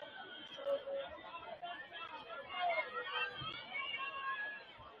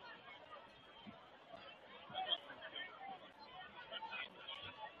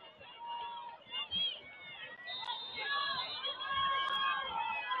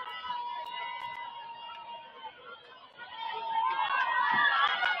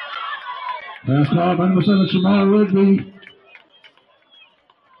 Pass call by number 7, Shamar Rigby.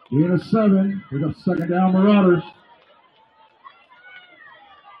 Gain of 7. We got second down Marauders.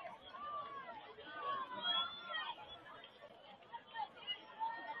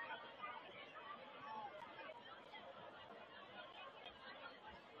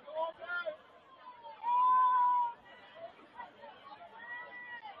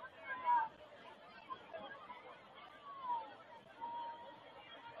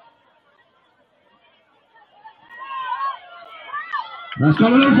 That's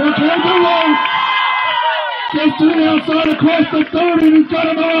coming in for Tampa. Gets to the outside across the 30, and he's got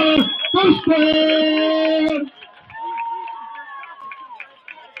him on. First down.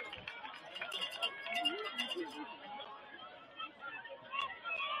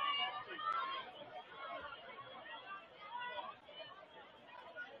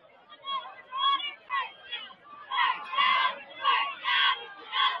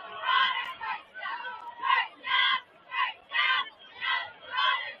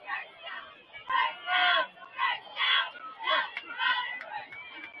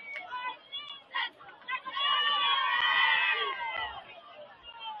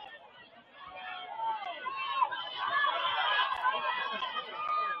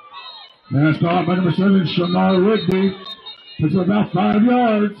 Pass caught by number 7, Shamar Rigby. It's about 5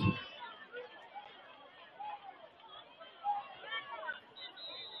 yards.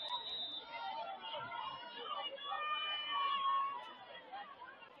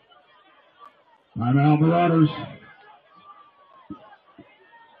 Timeout Marauders.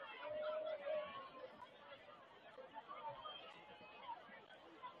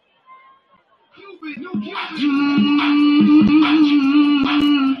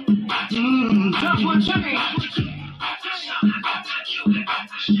 That's what changed.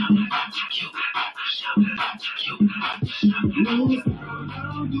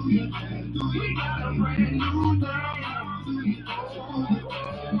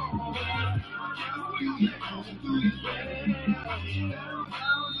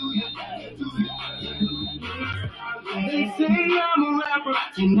 They say I'm a rapper,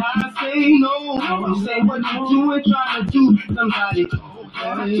 and I say no. You say what you do and try to do somebody.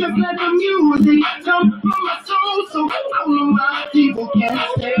 Just let the music come from my soul, so I don't know why people can't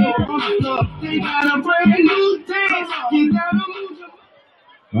stay on the floor. They got a brand new dance. You gotta move your...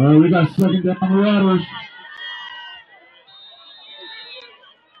 All right, we got second down Marauders.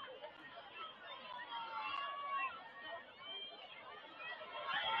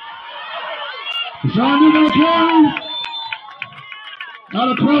 Sean, you gonna carry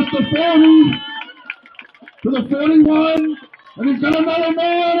out across the 40 to the 41, and he's got another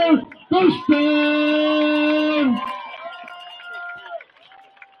man. First down.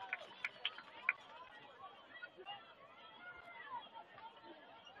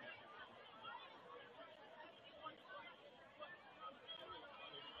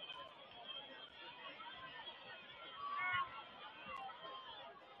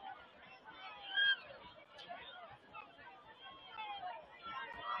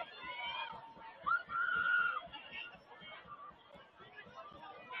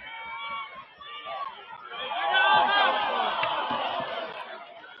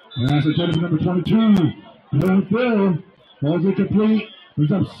 Pass attempt number 22. Don't throw. Balls incomplete.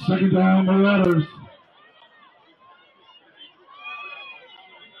 Brings up second down Marauders.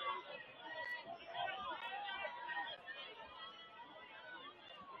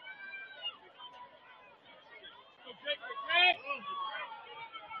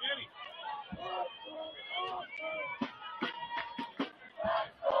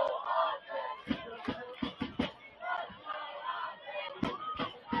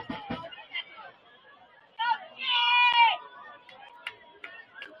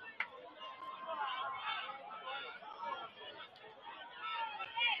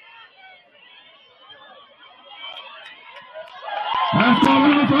 Pass ball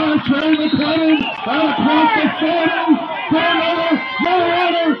on the side, Trey McClellan, out across the 40, turnover, no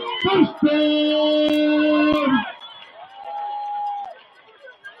runner, touchdown!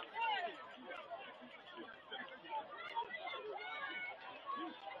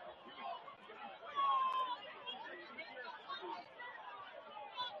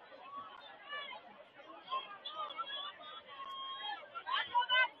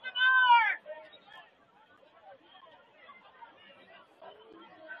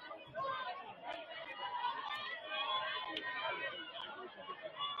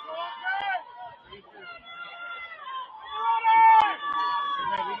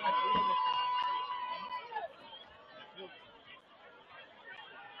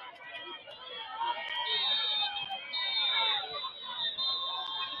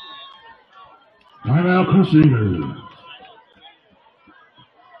 Timeout Crusaders.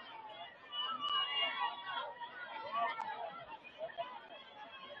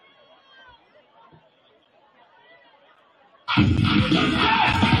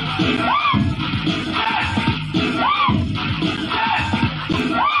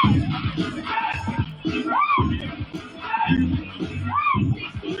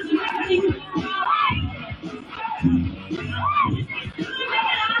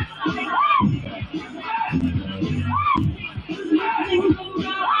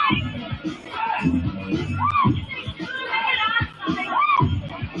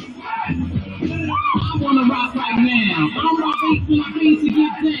 I wanna rock right now. I'm rocking when I need to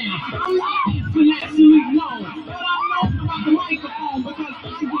get down. I'm not internationally known, but I'm known to rock the microphone because I get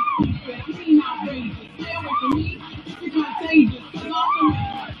stupid. I'm being outrageous. Stay away from me. You're contagious. Cause I'm the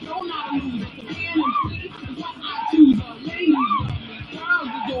man. Don't not lose. The man MC is what I choose. The ladies love me. Girls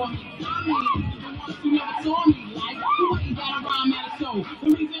adore me. I mean, the ones who never saw me. Like, who ain't got a rhyme at a show? The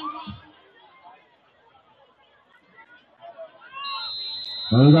reason why.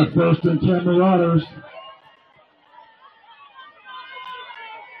 We got first and 10 Marauders.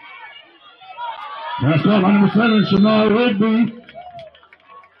 Pass off on number 7, Shamar Rigby.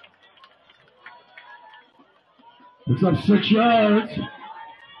 Picks up 6 yards.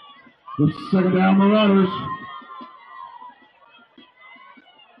 With second down Marauders.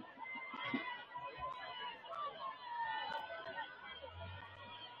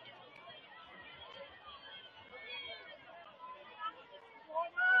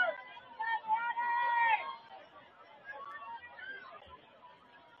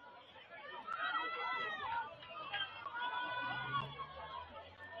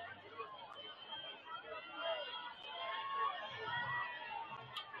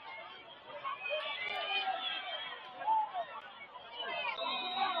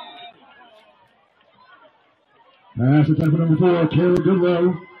 Pass attempt for number 4, Taylor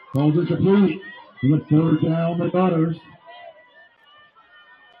Goodlow. Calls it complete. With third down Marauders.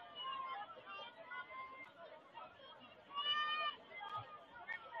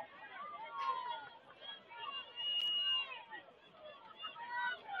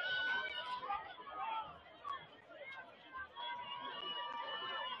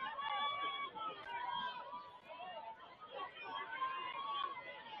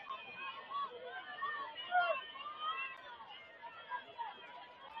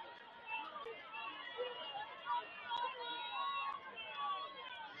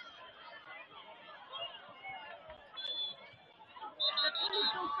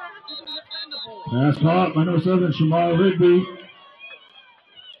 Pass caught by number 7, Shamar Rigby.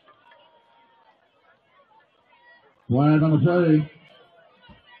 Flag on the play.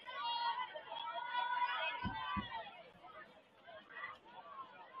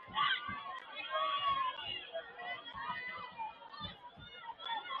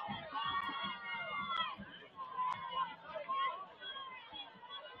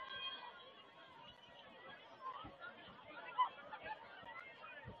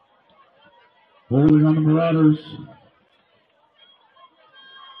 Holding on the Marauders.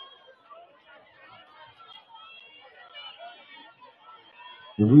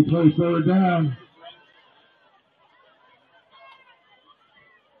 The replay third down.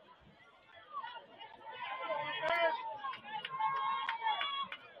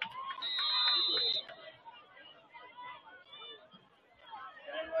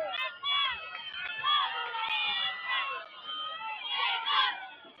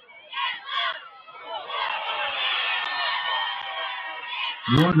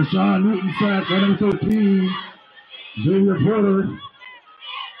 One Deshaun Newton sack by number 13. Xavier Porter.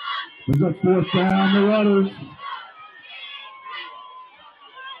 Brings up fourth down, Marauders.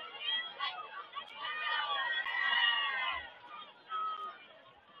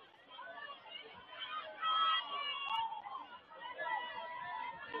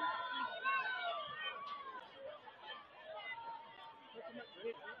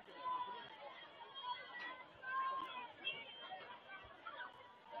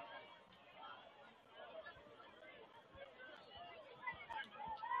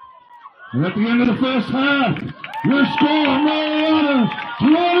 And at the end of the first half, your score, Mariana's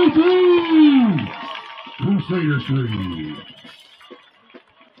 23, Crusaders 3.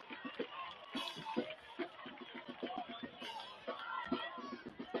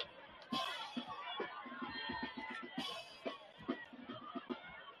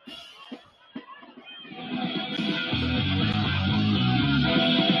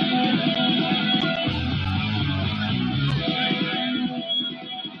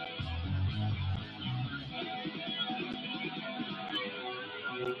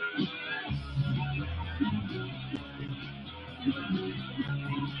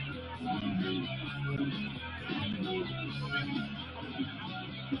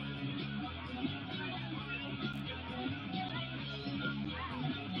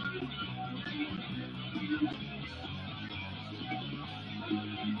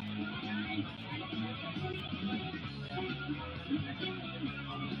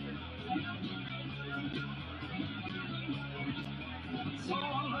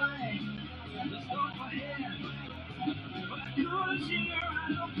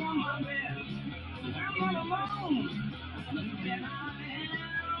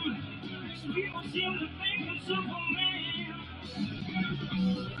 People seem to think I'm Superman.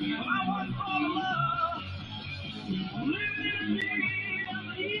 I want for love. Living in the need of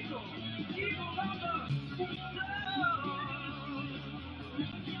the eagle. Eagle of the love.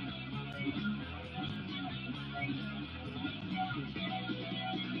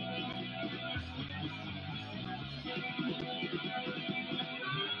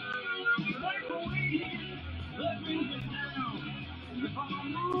 Like a wind, let me get down. If I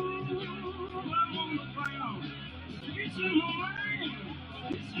move, I'm on the ground. It's in my mind,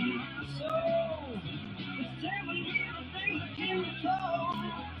 it's in my soul. It's telling me the things I can't be told.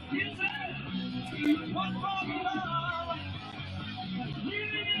 It says, what for the love?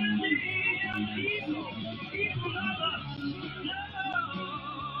 Living in the need of the eagle of the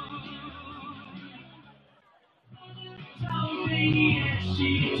love. Told me, yes, she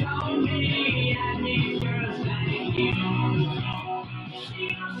told me, I need girls like you.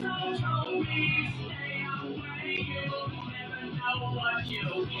 She also told me, stay away, you'll never know what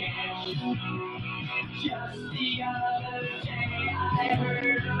you'll catch. Just the other day, I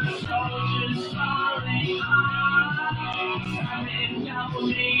heard a soldier's falling heart. Some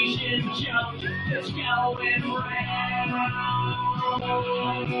Indonesian joke that's going round.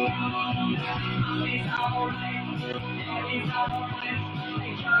 It's alright. It's alright,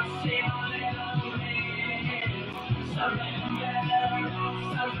 they just say a little bit. Surrender,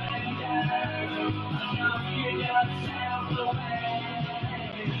 enough you yourself away.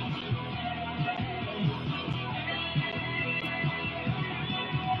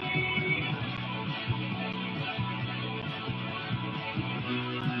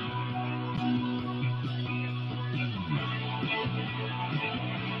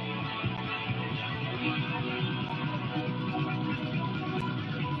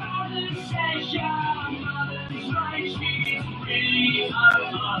 Says your mother's right, she's really on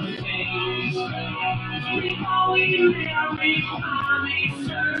other things. Before we married, mommy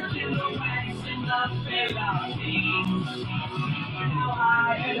served in the West in the Philippines. Now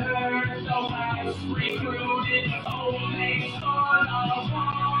I had heard the West recruited only for the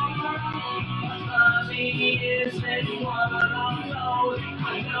war. But mommy isn't one of those.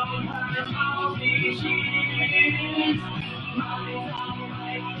 I've known her all these years. Mommy's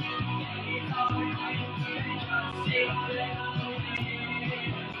alright.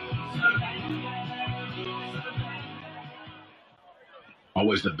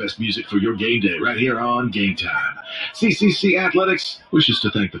 Always the best music for your game day right here on Game Time. CCC Athletics wishes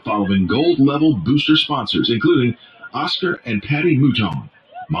to thank the following gold level booster sponsors, including Oscar and Patty Mouton,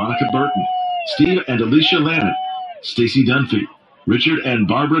 Monica Burton, Steve and Alicia Lannon, Stacy Dunphy, Richard and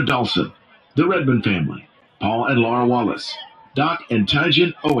Barbara Dawson, the Redmond family, Paul and Laura Wallace, Doc and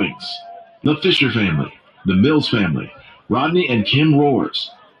Tyjan Owings, the Fisher family, the Mills family, Rodney and Kim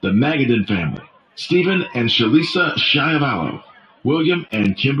Roars, the Magadan family, Stephen and Shalisa Shiavallo, William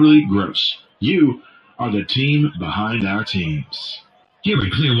and Kimberly Gross. You are the team behind our teams. Here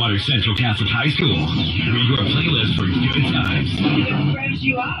at Clearwater Central Catholic High School, we're your playlist for good times. It fresh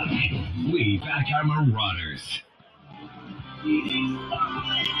you up. We back our Marauders.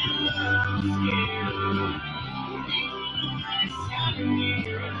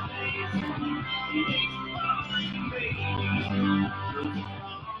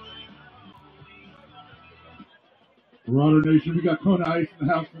 Marauder Nation, we got Kona Ice in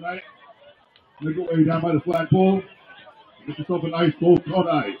the house tonight. Make your way down by the flagpole. Get yourself an ice cold Kona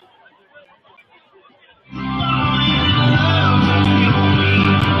Ice.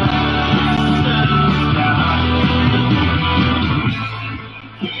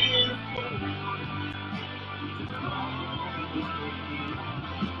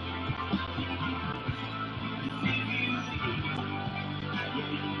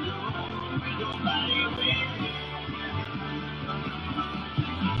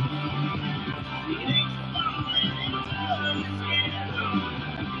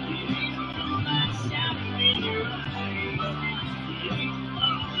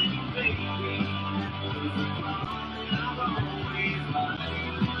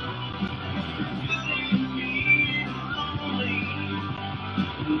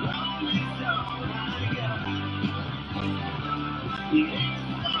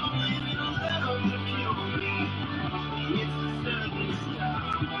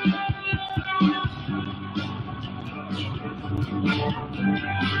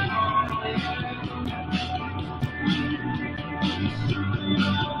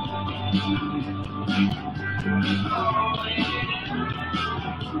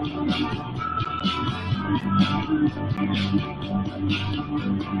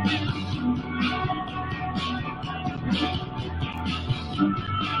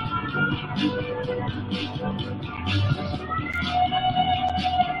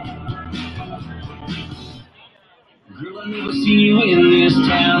 Girl, I never seen you in this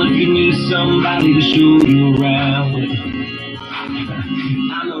town. If you need somebody to show you around,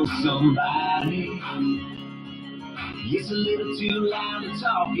 I know somebody. It's a little too loud to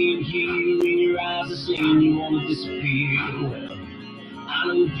talk in here, and your eyes are saying you want to disappear. Well, I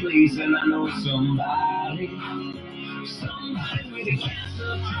know a place and I know somebody. Somebody with a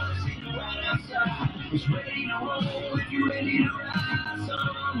cancer truck sitting right outside. It's ready to roll if you're ready to ride.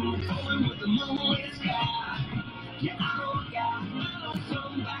 Someone going with the moonlit sky. Yeah, I know a guy, I know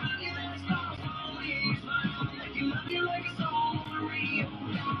somebody that's not always mine. They can love you like it's all on the radio.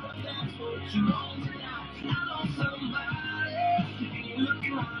 But that's what you want tonight. I know somebody, and you're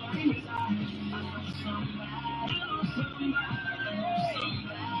looking right in his eyes. I know somebody, I know somebody,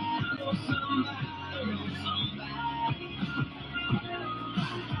 I know somebody, I know somebody.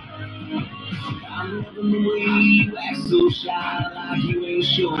 I never knew the way you act so shy, like you ain't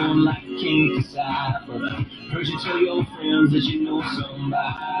sure, like you can't decide. But I heard you tell your friends that you know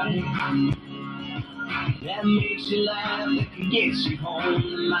somebody that makes you laugh, that can get you home,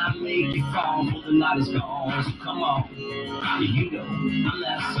 that might make you fall, but the night is gone. So come on, you know I'm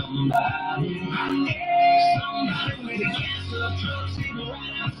that somebody. Somebody with a cancer truck sitting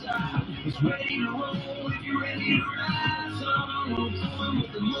right outside. It's ready to roll if you're ready to ride. Someone going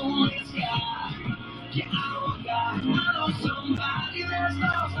with the moonlit sky. Yeah, I know a guy, I know somebody that's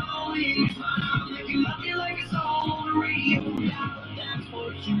lost all his mind. They can love you like it's all on the radio. Yeah, but that's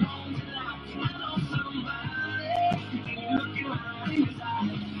what you want tonight. I know somebody, and you're looking right in his eyes.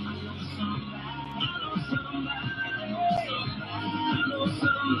 I know somebody, I know somebody, I know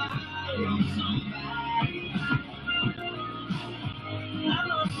somebody, I know somebody, I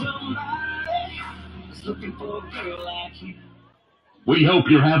know somebody that's looking for a girl like you. We hope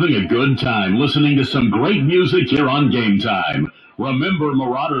you're having a good time listening to some great music here on Game Time. Remember,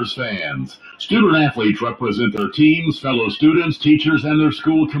 Marauders fans, student athletes represent their teams, fellow students, teachers, and their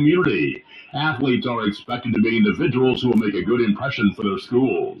school community. Athletes are expected to be individuals who will make a good impression for their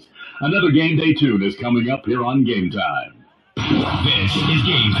schools. Another game day tune is coming up here on Game Time. This is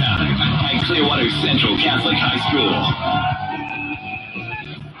Game Time at Clearwater Central Catholic High School.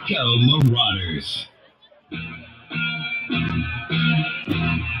 Go Marauders!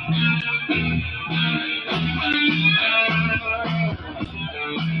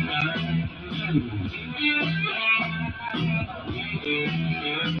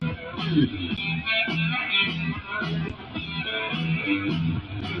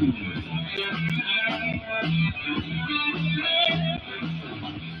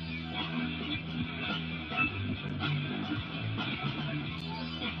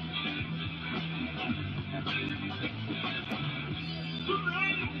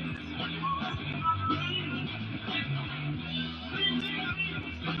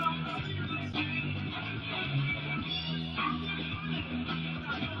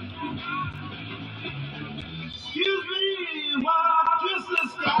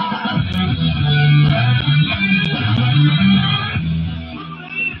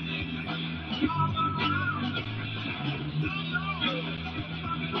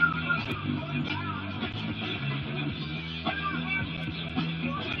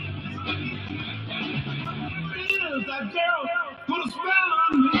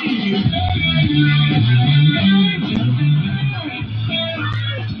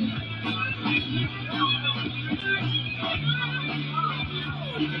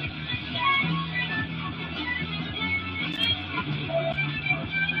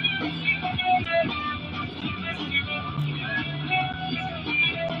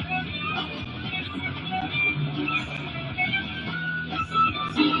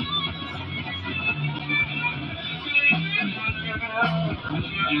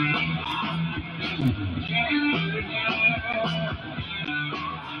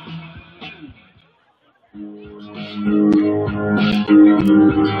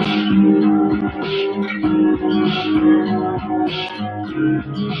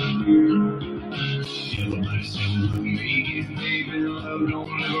 Everybody sing with me, get baby love,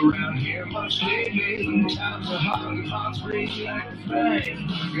 don't live around here much lately. Times are hard and hearts break like a flame.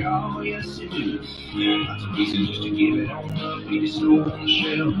 Oh, yes it do. Lots of reasons just to give it on up, be slow on the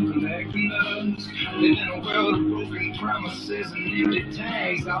shelf, collecting nuts. Live in a world of broken promises and empty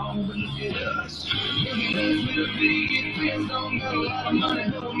tags, all but look at us. Looking at us with a big fence, don't got a lot of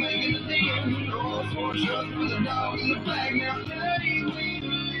money, but we're making a deal. Roll for a truck with a dog in the back, now 30 we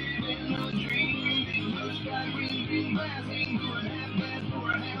live in a dream. Green grass, ain't doing half bad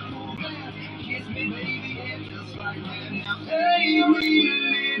for a half full glass. Kiss me, baby, and just like that. Now, hey, we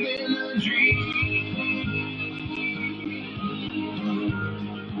live in a dream.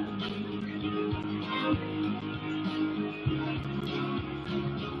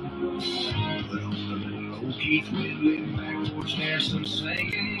 Put on a little old Keith Whitley, back porch there, some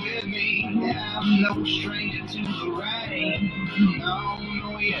singing with me. I'm no stranger to the rain.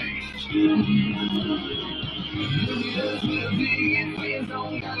 No, he ain't. Look at us with a big fence,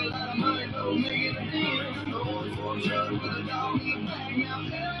 don't got a lot of money, but making a deal. Going for a truck with a dog in the back. Now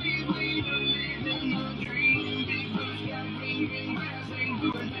tell you we believe in the dream. Big bush got green grass, ain't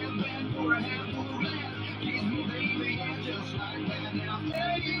doing half bad for a half full glass. Kiss me, baby, and just like that. Now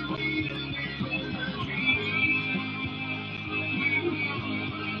tell you we believe in the dream.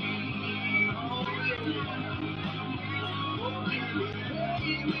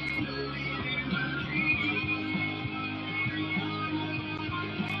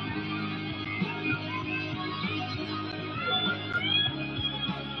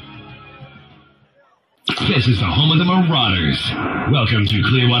 This is the home of the Marauders. Welcome to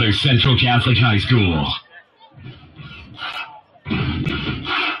Clearwater Central Catholic High School.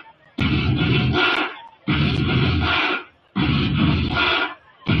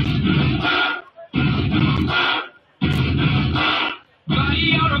 Buddy,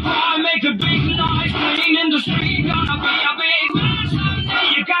 you're a boy, make a big noise, playing in the street, gonna be a big man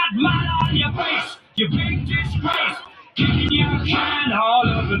someday. You got mud on your face, you big disgrace, kicking your can all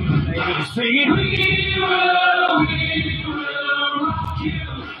over the place, singing, we will rock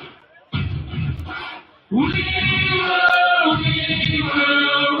you. We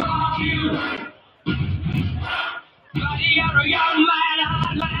will rock you. Buddy, you're a young man,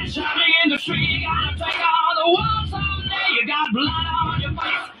 hot man, shouting in the street, you gotta take all the world someday. You got blood on your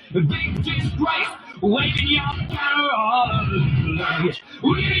face, a big disgrace, waving your banner all over the place.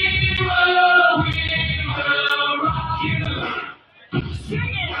 We will rock you. Sing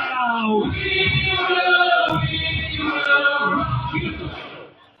it now. We will rock you.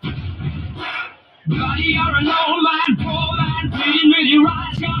 Buddy, you're an old man, poor man, pleading with your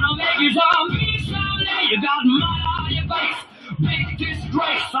eyes, gonna make you zombie someday. You got mud on your face, big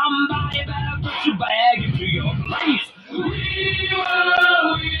disgrace, somebody better put your bag into your place. We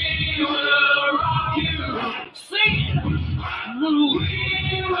will rock you. Sing it. We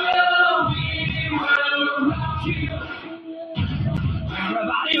will rock you.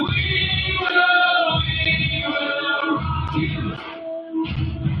 Everybody, we will rock you.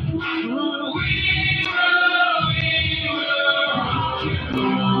 We will rock you.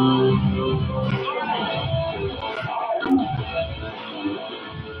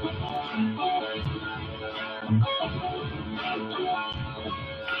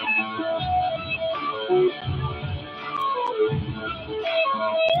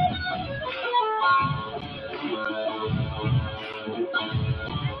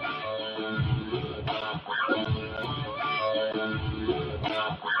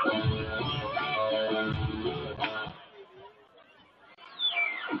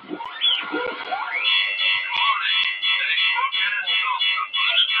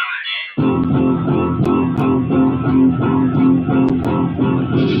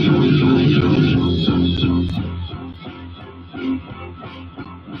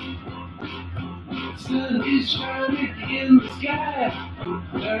 Sun is shining in the sky.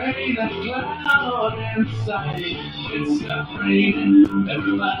 There ain't a cloud in sight. It's not raining.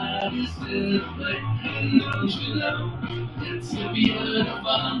 Everybody's celebrating. Don't you know? It's a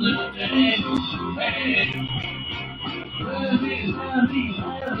beautiful little day. Hey, running down the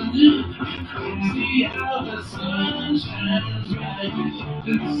avenue. See how the sun shines right.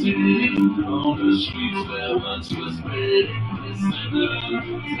 It's sitting on the streets where once was red. It's the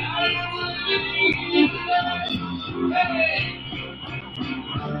sky living in the light. Hey.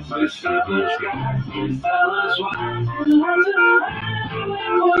 Fish up the sky, tell us why.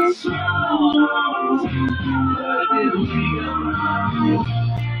 so long. Where did we go wrong?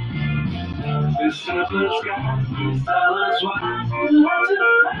 This simple sky, tell us why you had to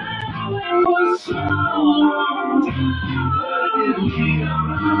run away for so long. Where did we go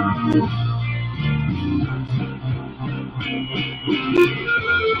wrong?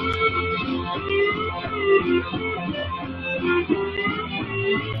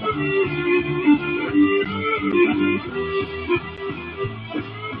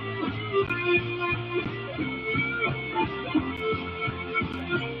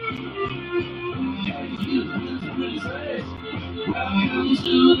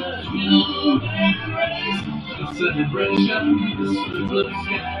 Celebration, the split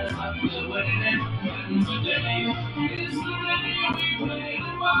skies I've been waiting, and today is the day we waited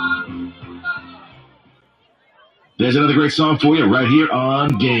for. There's another great song for you right here on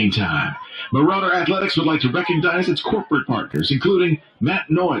Game Time. Marauder Athletics would like to recognize its corporate partners, including Matt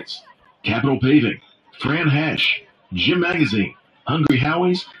Noyes, Capital Paving, Fran Hash, Gym Magazine, Hungry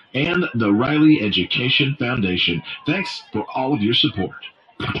Howie's, and the Riley Education Foundation. Thanks for all of your support.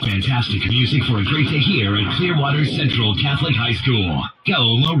 Fantastic music for a great day here at Clearwater Central Catholic High School.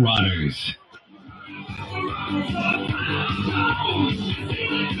 Go Marauders!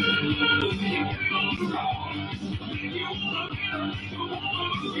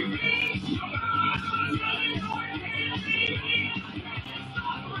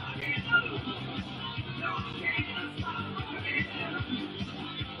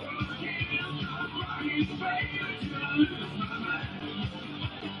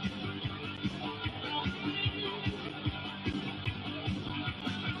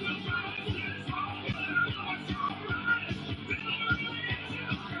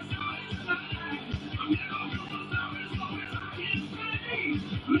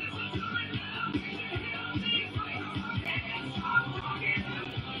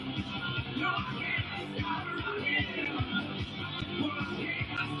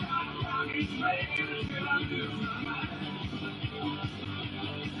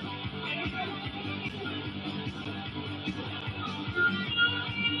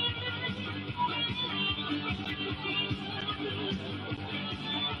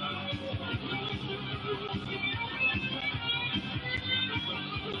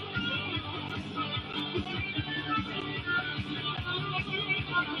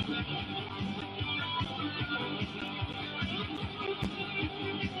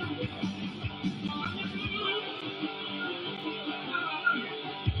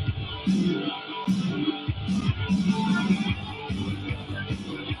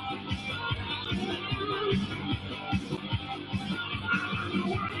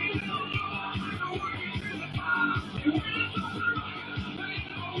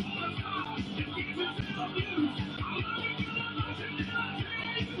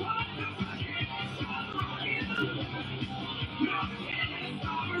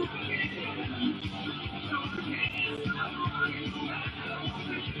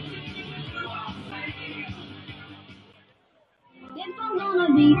 If I'm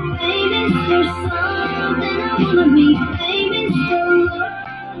gonna be famous for something, I wanna be famous for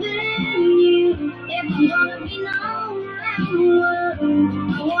loving you. If I'm gonna be known around the world,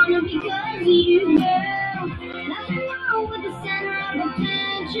 I wanna be 'cause of you, girl. Nothing wrong with the center of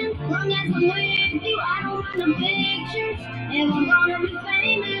attention. Long as I'm with you, I don't want the pictures. If I'm gonna be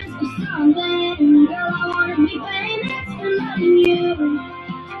famous for something, girl, I wanna be famous for loving you.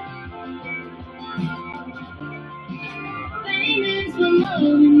 Famous for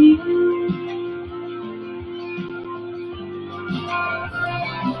loving you.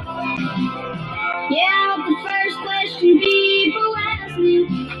 Yeah, the first question people ask me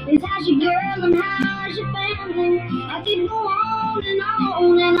is how's your girl and how's your family? I could go on and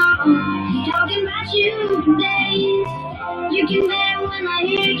on and on, talking about you for days. You can bet when I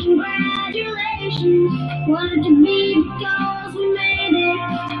hear congratulations, wanted to be because we made it.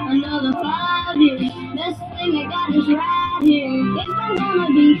 Another 5 years, best thing I got is right here. If I'm gonna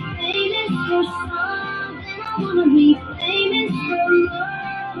be famous for something, I wanna be famous for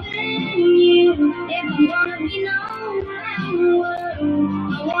loving you. If I'm gonna be known around the world,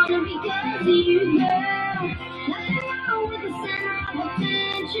 I wanna be 'cause of you, girl. Nothing wrong with the center of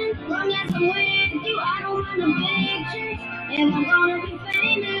attention. Long as I'm with you, I don't want the pictures. If I'm gonna be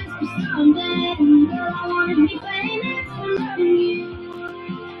famous for something, girl, I wanna be famous for loving you.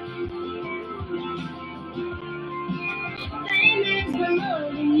 Famous for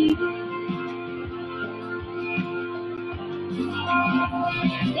loving you.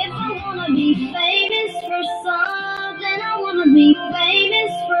 If I wanna be famous for something, I wanna be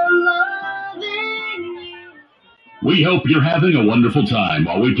famous for loving you. We hope you're having a wonderful time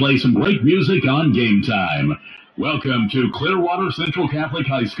while we play some great music on Game Time. Welcome to Clearwater Central Catholic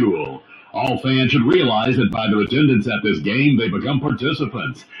High School. All fans should realize that by their attendance at this game, they become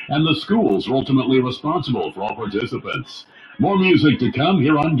participants, and the schools are ultimately responsible for all participants. More music to come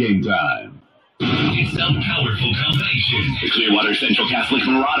here on Game Time. It's a powerful combination. The Clearwater Central Catholic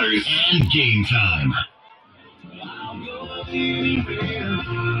Marauders and Game Time.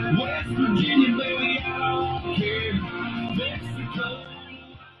 West Virginia, baby, I don't care. Mexico.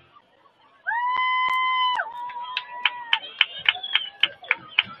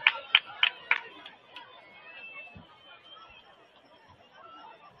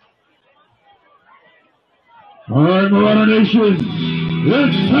 All right, Marauder Nation,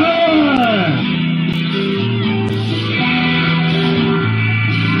 it's time!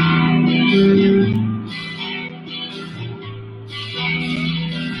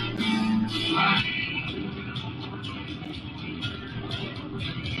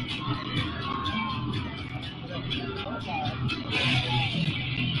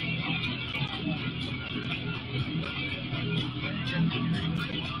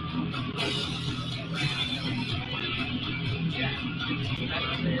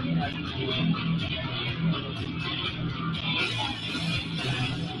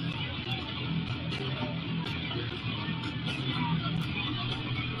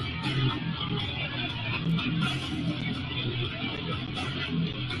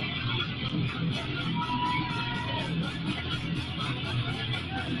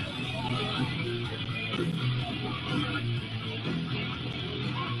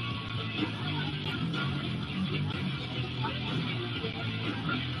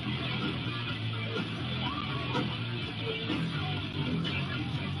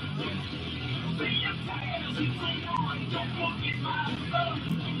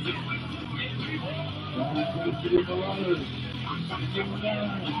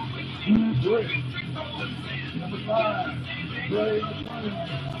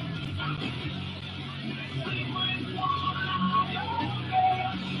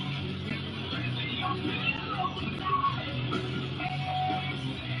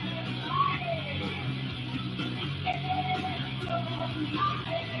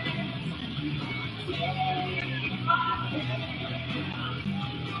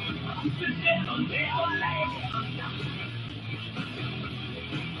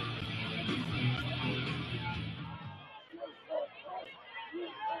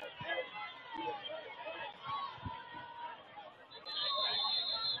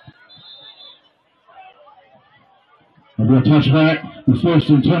 I'll be a touchback. The first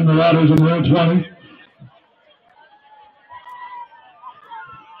and 10 Marauders in row 20.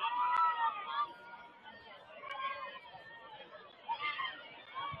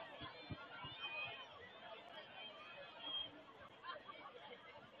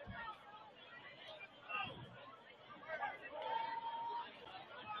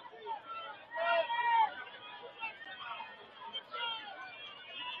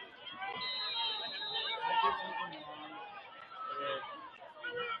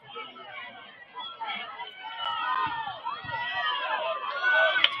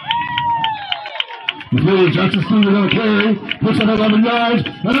 McLean, Jackson Stevens on the carry, puts up 11 yards,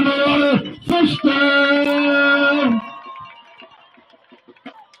 and a Marauder first down!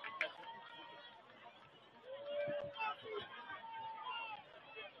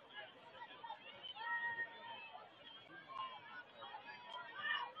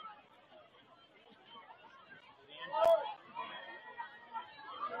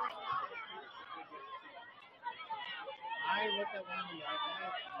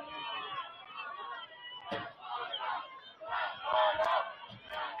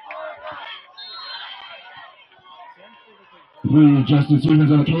 McLean, Justin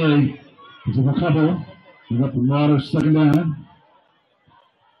Stevens on the carry, puts up a couple, we got the Marauders second down.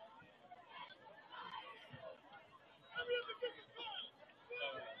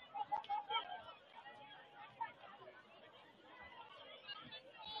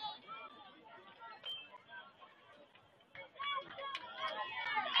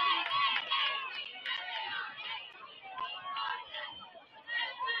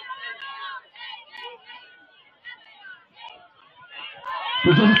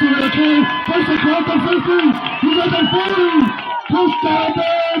 Puts up a 2 on the carry, takes a cross on 50, he's at the 40, touchdown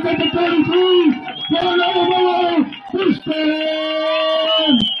Bears at the 33, going over Marauder, first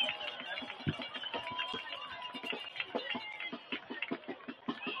down!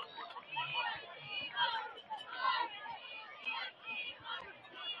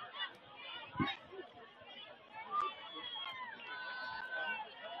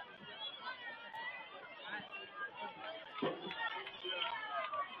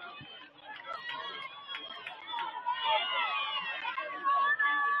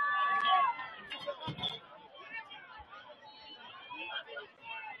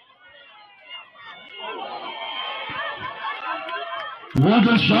 One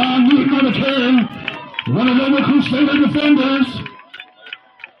to Sean Newton on the carry. One of them the Crusader defenders.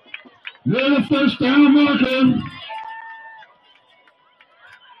 Near the first down marker.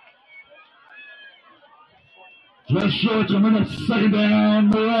 Just short to minute, second down,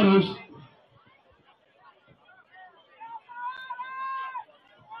 Marauders.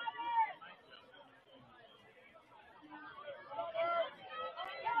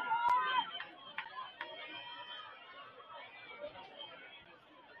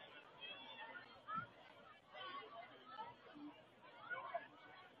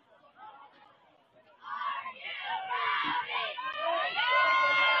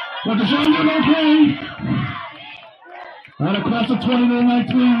 But the Sean Newton on carry. Right across the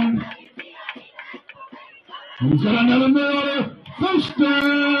 20-19. And he's got another Marauder. First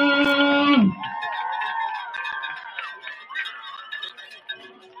down.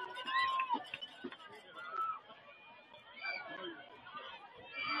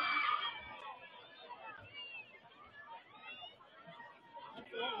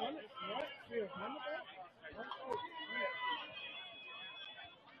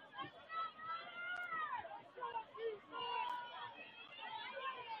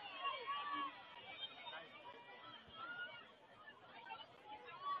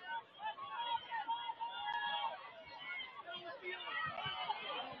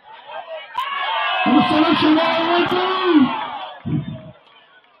 And the selection right through.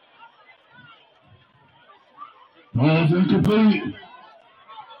 Ball's incomplete.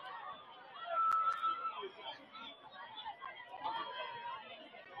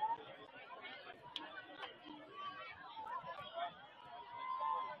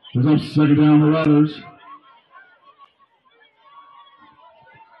 There's no second down Marauders.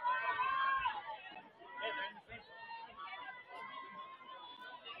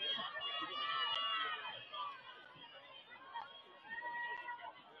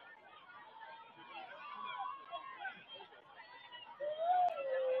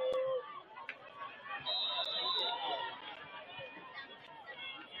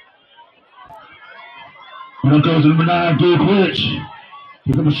 And it goes to number 9, Duke Rich.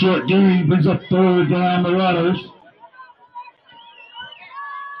 Gives him a short gain, brings up third down Marauders.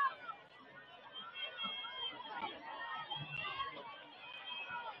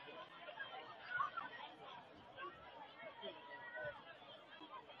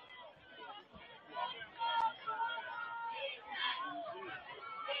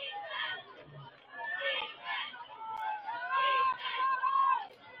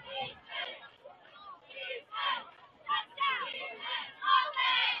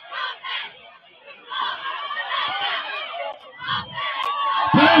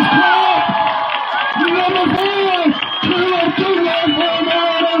 Pass caught! Number 4!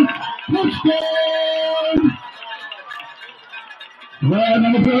 Touchdown! Right,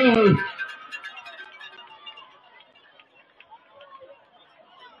 number 4.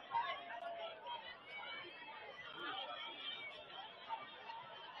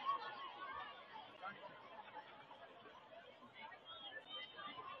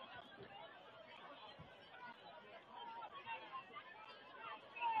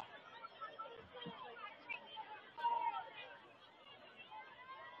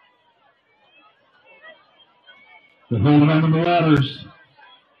 They're holding on the Marauders.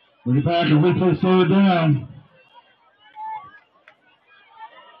 Bring it back and replay third down.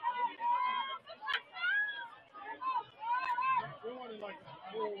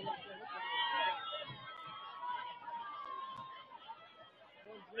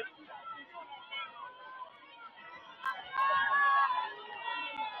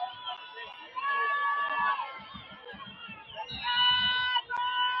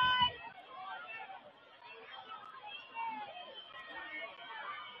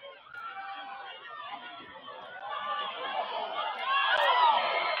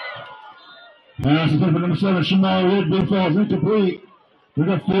 Pass is up for number 7, Shamal Woodby, falls incomplete. We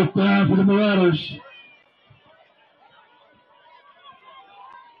got fourth down for the Marauders.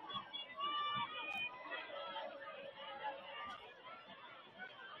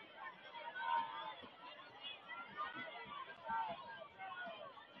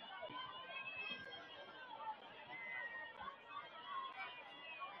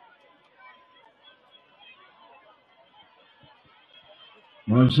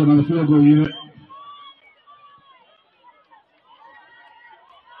 One set on the field goal unit.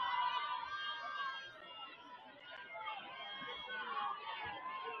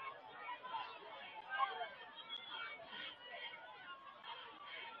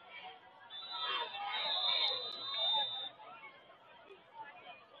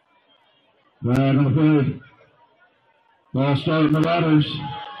 Right on the field. Ball start Marauders.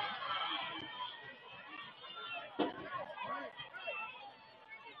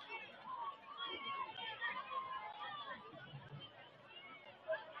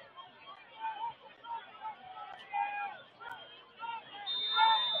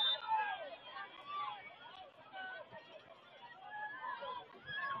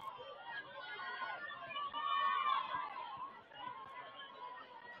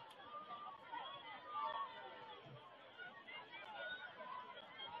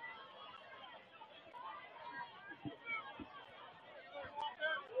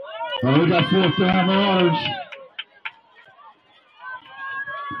 Oh, we got fourth down Marauders.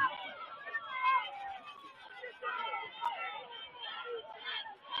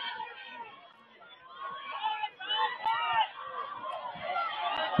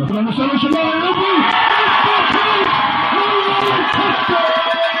 Nothing on the center, Shamar, open!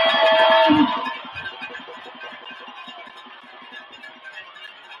 Touchdown!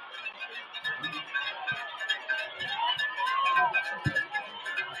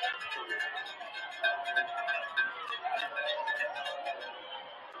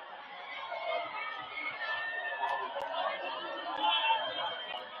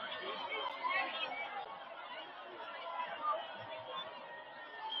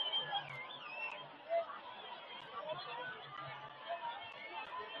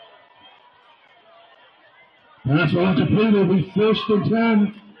 Pass all completed. We first and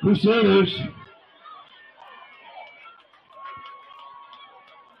 10 Crusaders.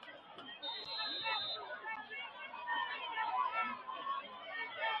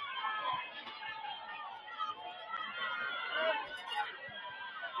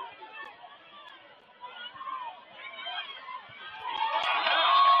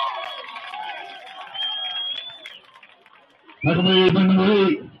 Tackle by number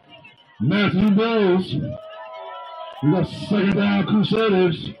 8, Matthew Bills. We got second down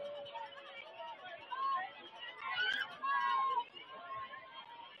Crusaders.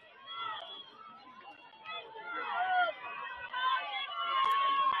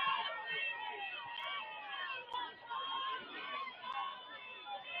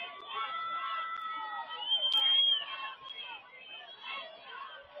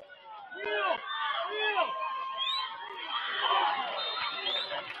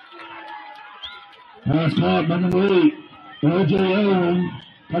 Pass caught by number 8, LJ Owen.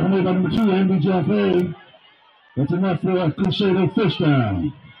 Tackle made by number 2, Andy Jaffe. That's enough for a Crusader first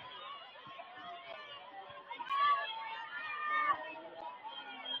down.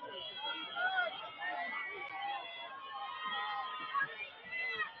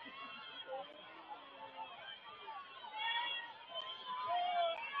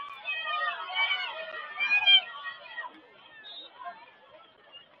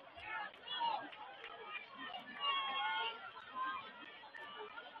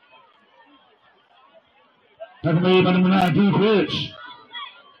 Tackle made by number 9, Duke Rich.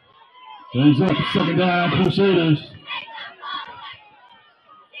 Brings up second down Crusaders.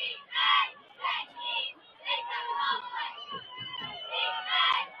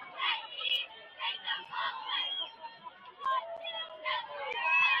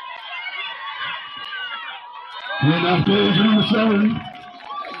 And off goes number 7.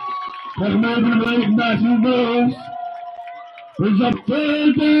 Tackle made by number 8, Matthew Mills. Brings up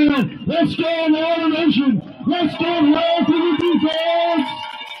third down. Let's go, Marauder Nation. Let's go, roll for the defense.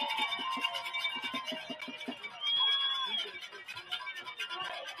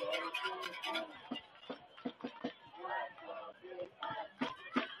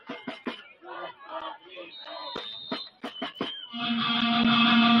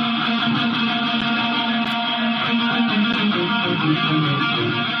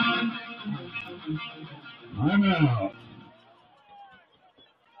 I'm out.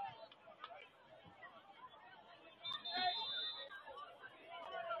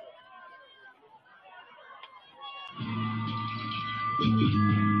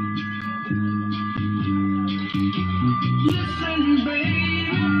 Listen,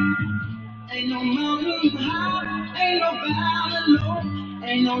 baby, ain't no mountain high, ain't no valley low,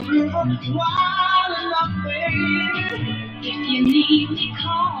 ain't no river wide enough, baby. If you need me,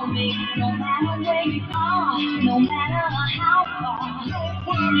 call me, no matter where you are, no matter how far. Don't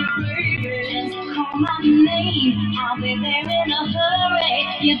worry, baby, just call my name, I'll be there in a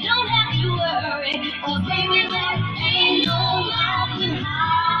hurry. You don't have to worry, oh baby, there ain't no mountain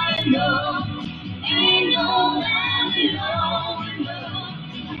high enough. Ain't no valley low enough,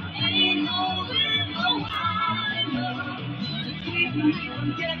 ain't no river wide enough to keep me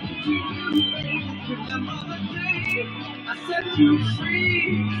from getting to you, baby. Remember the day I set you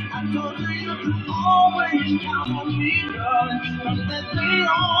free. I told you you could always count on me, darling. From that day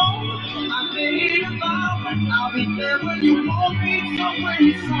on, I made a vow I'll be there when you want me, some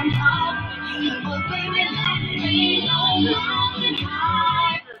way, somehow. But baby, now ain't no mountain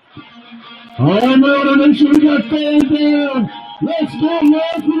high. All right, make sure we got fans down. Let's go, man,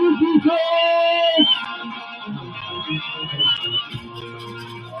 for the defense.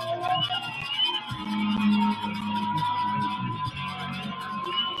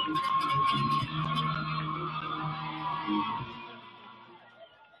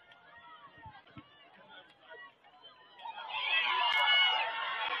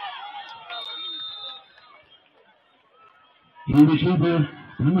 Here the keeper,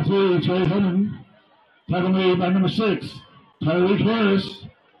 number 3, Trey Hennon. Tackle made by number 6, Tyreek Harris.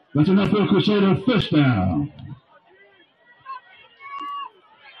 That's enough for a Crusader first down.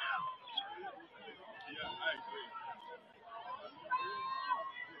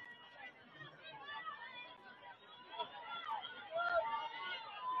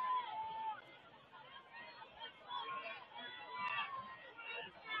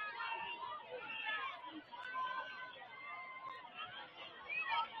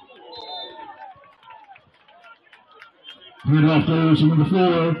 Handoff goes to number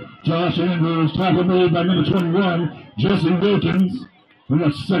 4, Josh Andrews. Tackle made by number 21, Jesse Wilkins. We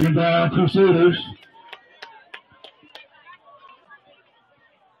got second down, Crusaders.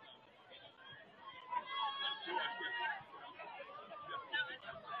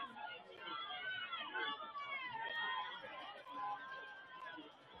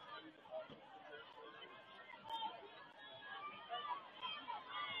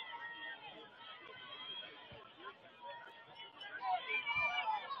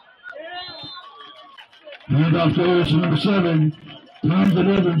 Handoff goes to number 7, Thompson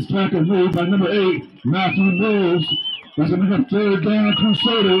Evans. Tackle made by number 8, Matthew Mills. That's another third down,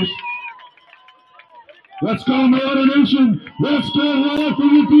 Crusaders. Let's go, Marauder Nation. Let's go, Lord, for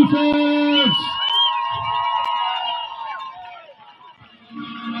your defense.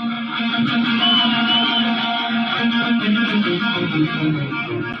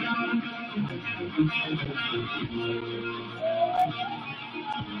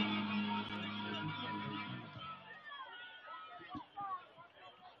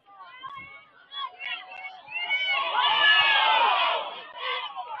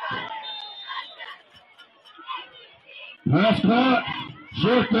 Pass caught.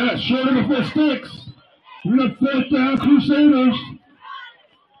 Short of the 4 sticks. We got fourth down, Crusaders.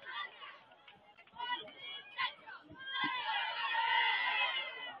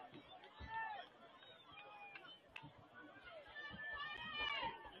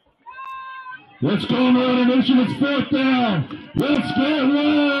 Let's go, Marauder Nation. It's fourth down. Let's get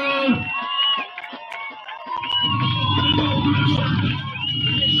one.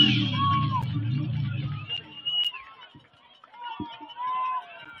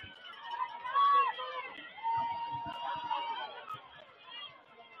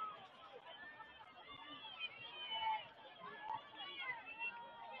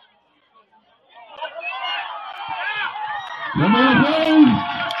 Come on, boys.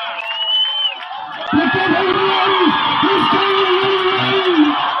 Look at him, boys. He's coming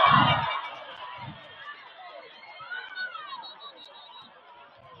away.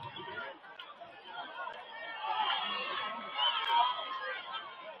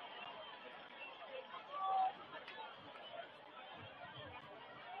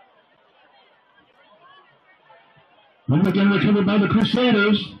 And again, recovered by the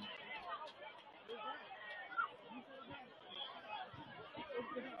Crusaders.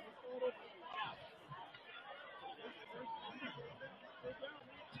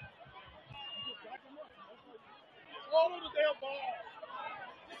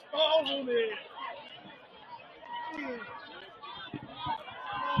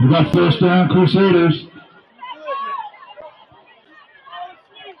 We got first down, Crusaders.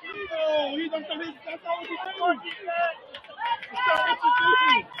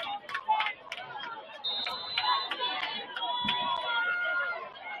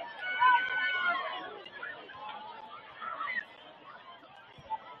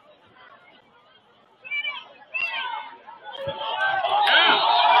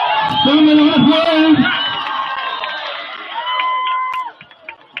 Coming halfway.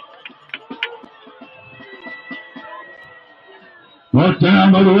 Marked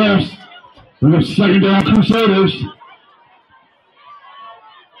down by the refs. We have second down, Crusaders.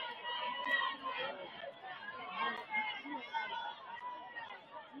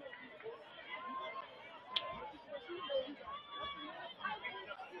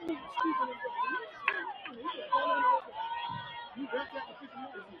 Pass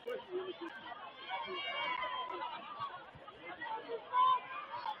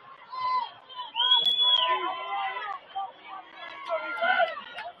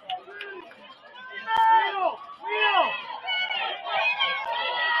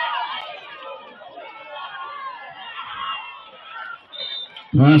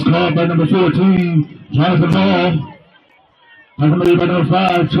caught by number 14, Jonathan Hall. Accompanied by number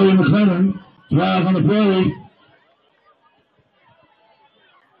 5, Tilly McLennan. Flag on the play.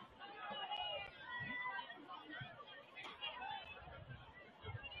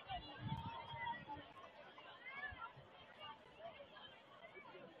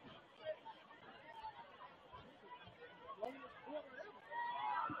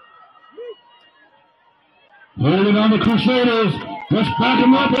 Holding on the Crusaders. Let's back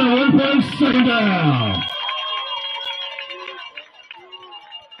them up on 1 point, second down.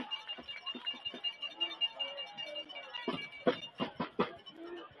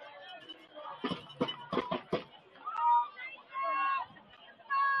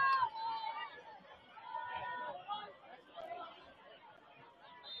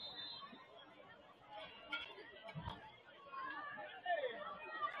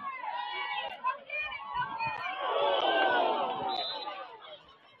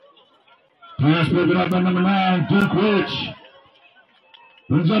 Pass broken up by number 9, Duke Rich.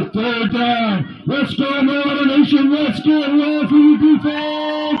 Brings up third down. Let's go, Marauder Nation. Let's get ready for your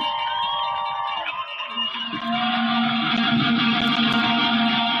defense.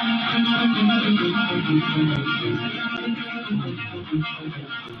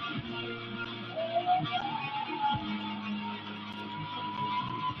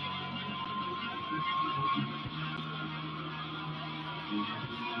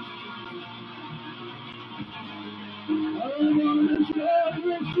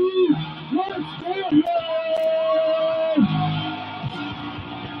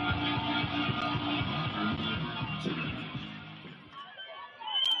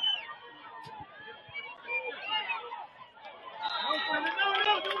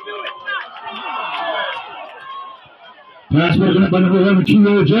 Pass broken up by number 11,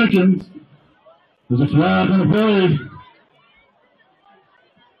 Kilo Jenkins. There's a flag on the play.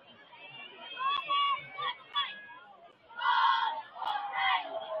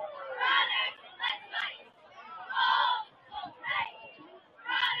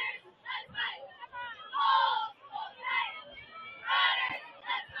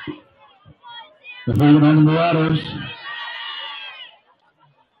 The holding on the Marauders.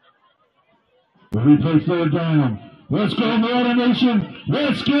 The replay third down. Let's go, Marauder Nation.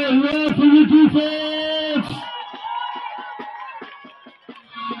 Let's get ready for your defense.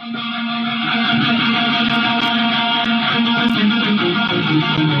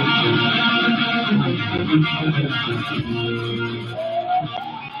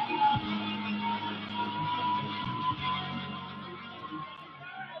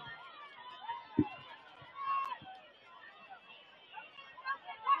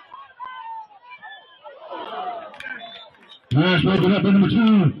 Pass broken up by number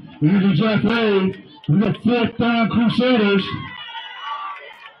 2. Using Jack Wade. We got 4th down Crusaders.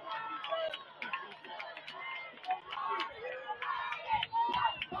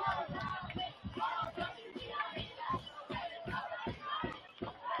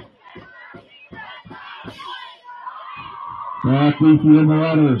 Back for the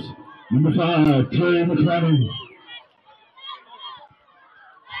Marauders. Number 5, Trey McLennan.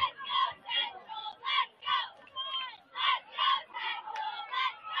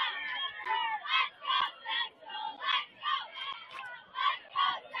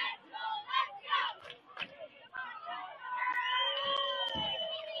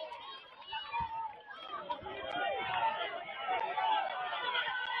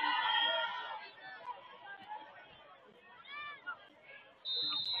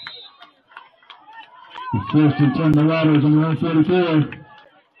 The 1st and 10 Marauders on the 134.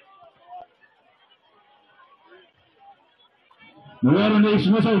 Marauder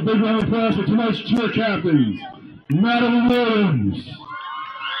Nation, let's have a big round of applause for tonight's cheer captains. Madeline Williams,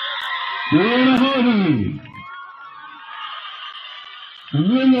 Brianna Harvey,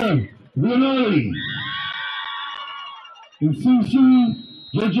 Amanda Rinaldi, and Cici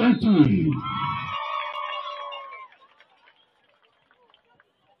Giorgenti.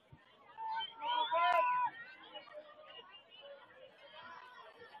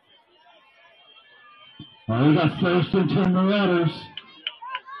 We got 1st and 10 Marauders.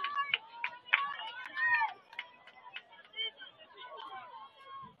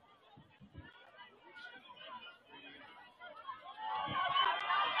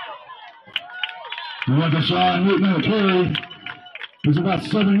 We want the Sean Newton and carry. It's about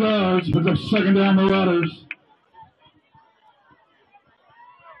 7 yards, but the second down Marauders.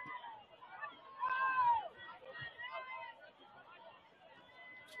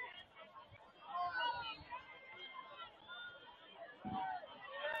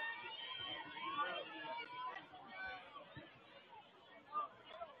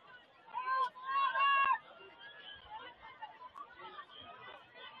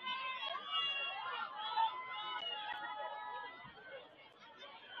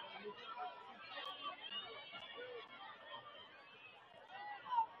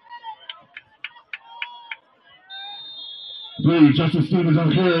 Three, Justin Stevens on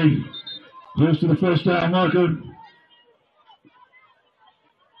the carry. Goes to the first down marker.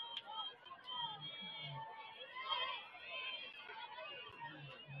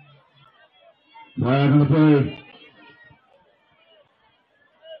 Flag on the play.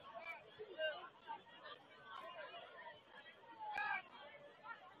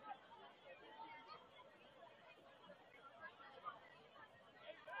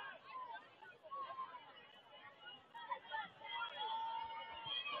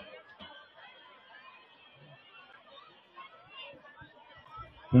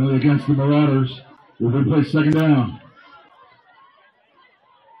 Penalty against the Marauders. We're going to play second down.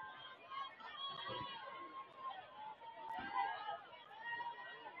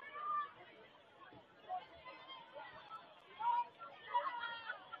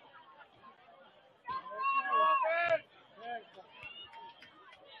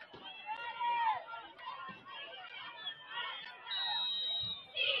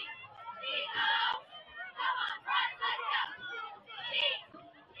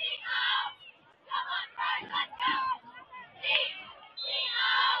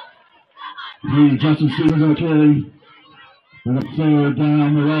 Three, Justin Stevens on the carry. And a third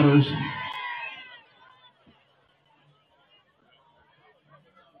down Marauders.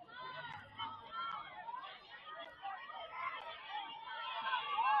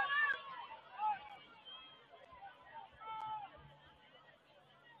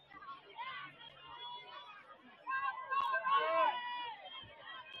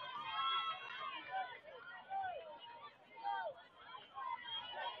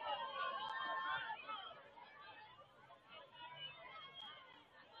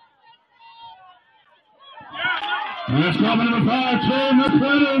 And it's coming to the 5, Trey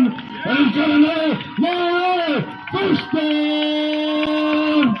McClellan, and he's got another first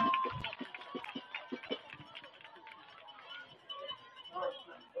down.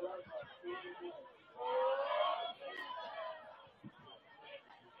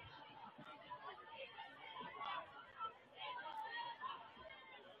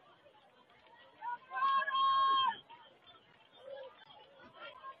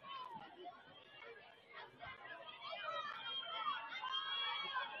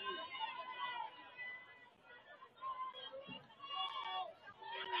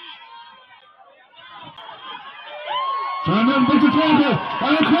 Trying to make the tackle,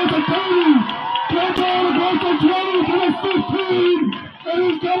 and across the 30, down across the 20 to the 15, and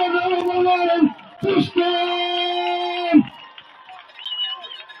he's got another one, first down.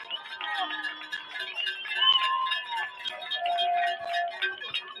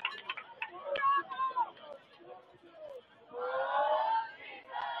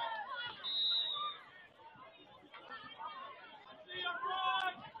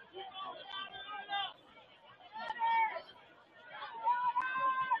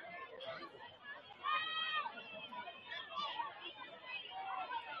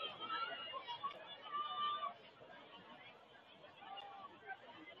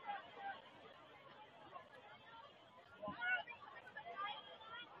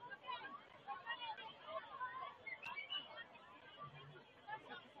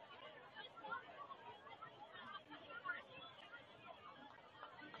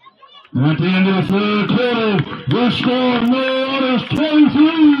 And at the end of the third quarter, the score, Marauders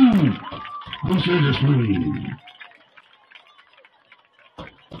 23, Crusaders 3.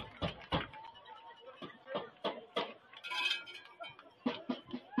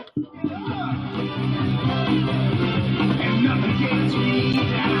 And nothing gets me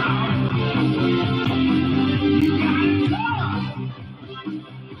down. You got it tough.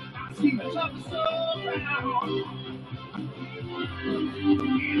 I've seen the toughest around.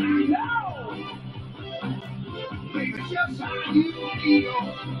 And I know, baby, just how you feel.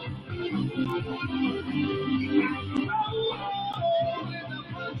 You got to roll in the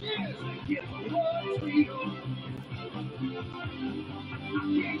punches and get the blood real. I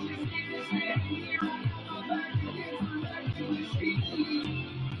can't just stand here and go back and get back to the street.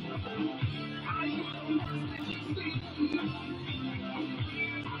 I am the worst that you see.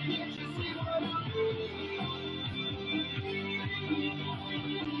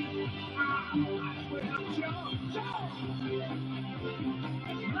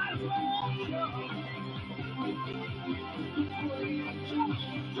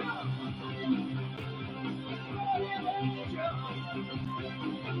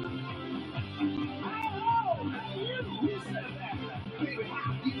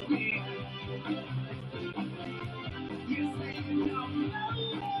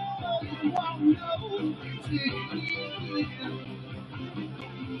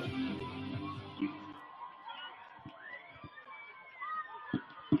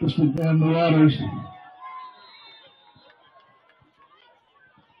 Just the damn Marauders.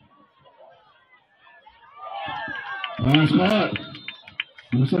 Last caught.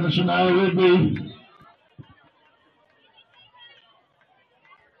 The center now would be.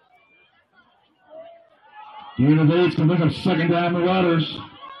 Gain of 8 can bring up second down Marauders.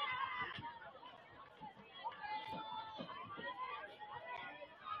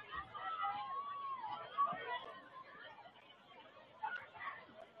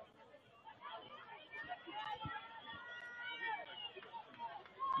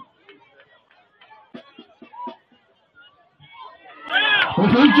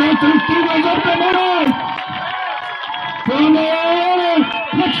 Okay, Johnson, two ways up the middle. From the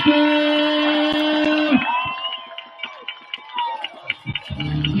touchdown.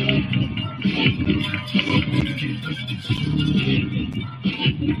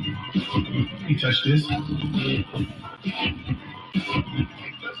 He touched this.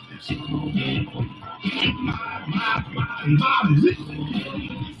 My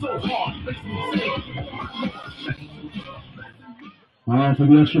position. So hard. For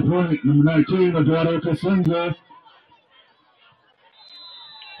the extra point, number 19, Eduardo Casenza.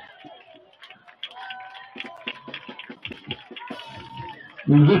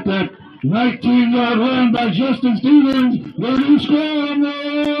 We hit that 19-yard run by Justin Stevens. We're going to score on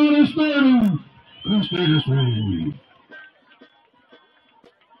the starting. Crusaders lead.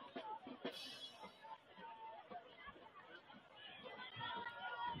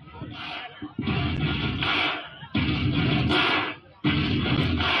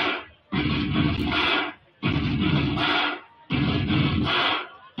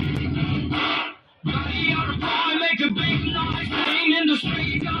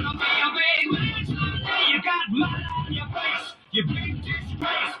 You big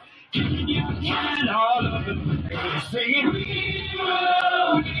disgrace, kicking your can all over the place, singing, we will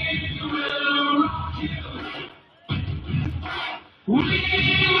rock you. We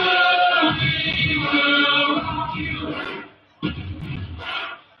will rock you.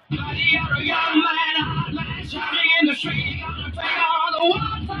 Buddy, you're a young man, hot man, shouting in the street, gonna take on the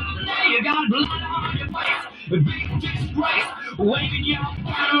world someday. You got blood on your face, a big disgrace, waving your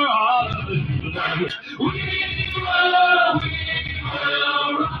banner all over the place. We will rock you.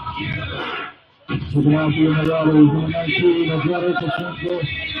 Looking out for the Marauders, number 19, Eduardo Casenza.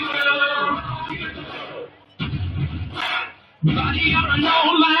 Buddy, you're an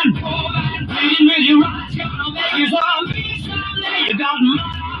old man, poor man, pleading with your rights, gonna make you zombie someday. You got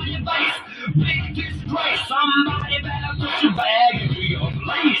mud on your face, big disgrace. Somebody better put your bag into your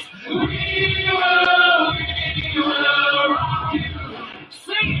place. We will rock you.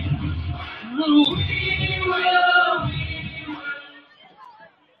 Sing it. We will.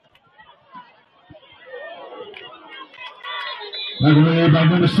 Recommended by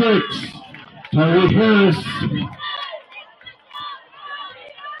number 6, Tyreek Harris.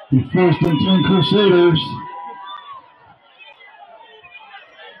 The first and 10 Crusaders.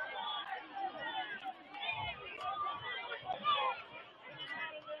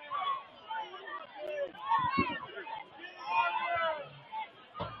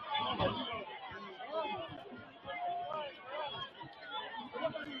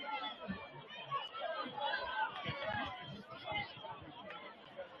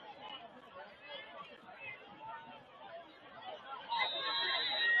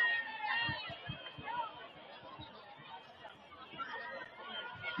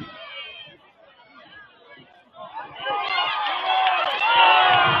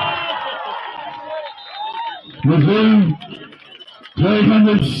 Within taking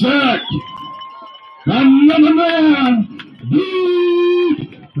the sack. Another man,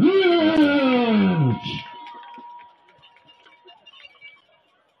 deep edge.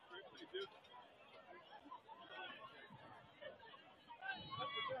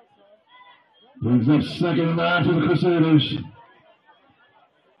 Brings up second and 9 for the Crusaders.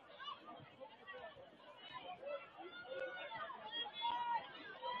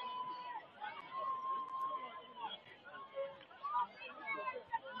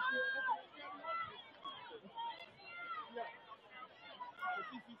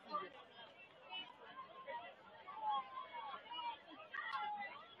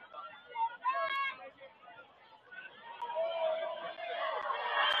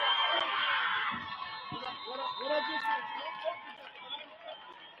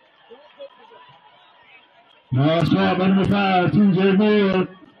 Now it's called by number 5, TJ Moore.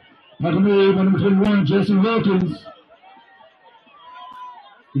 Recommended by number 21, Jesse Wilkins.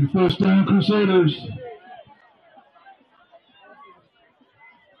 The first down Crusaders.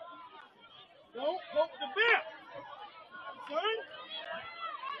 Don't poke the bear, son.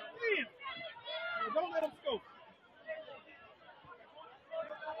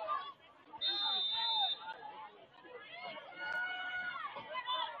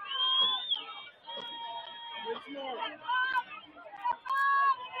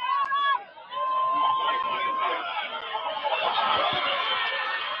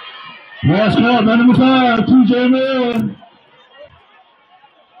 Last call, man number 5, TJ Miller.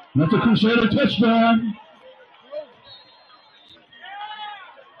 That's a Crusader touchdown.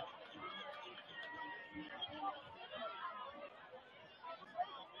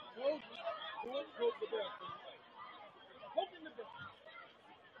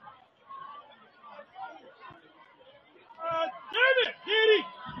 Damn it, Diddy!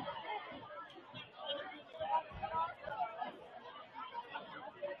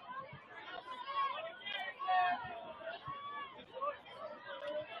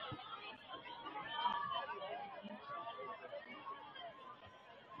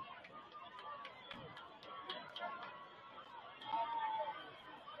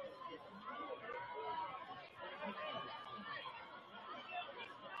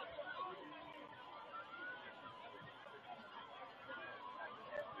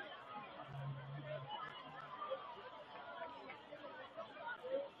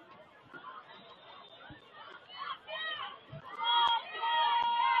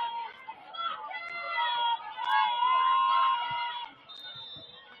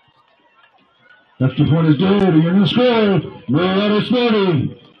 Extra point is good. And your new score, Colorado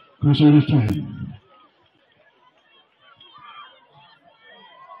 30, Crusaders 10.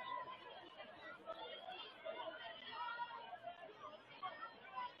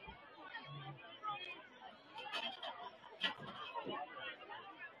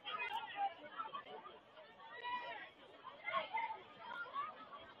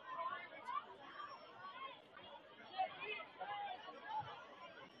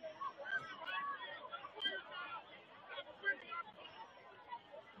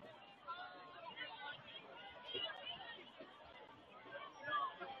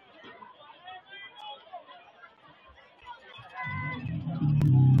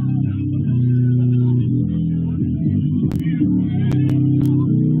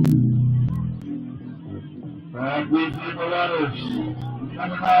 With the Marauders,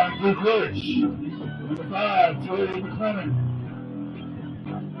 number 9, Luke Rich, number 5, Joey McClellan.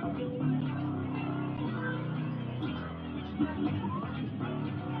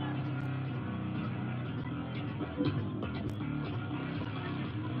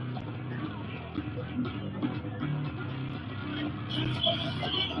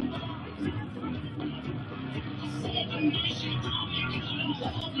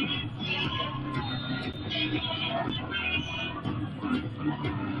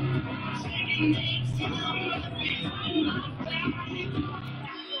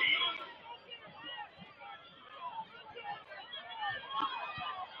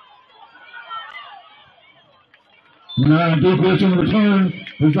 Duke Rich in return.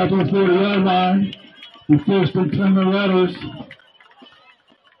 He's up to the 40-yard line. The first and 10 Marauders.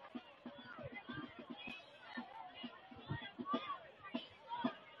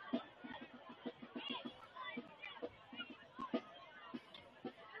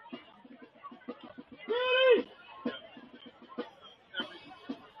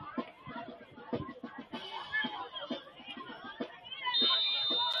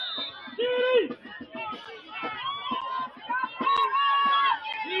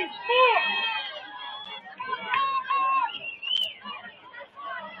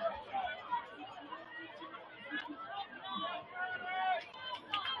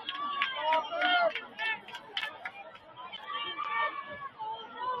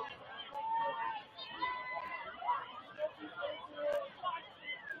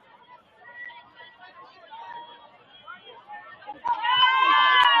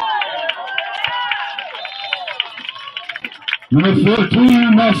 Number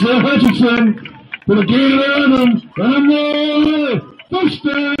 14, Marcel Hutchinson, for the gain of 11, and first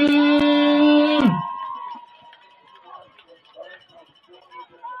down.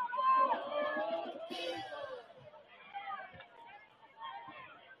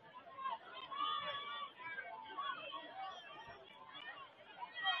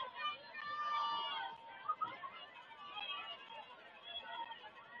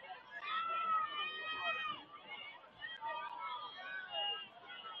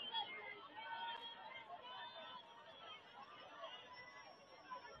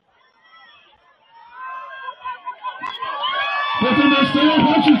 Looking Marcel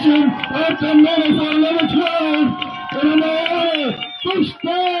Hutchinson at the middle for 11-12, and another first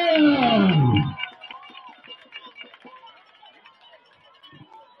down.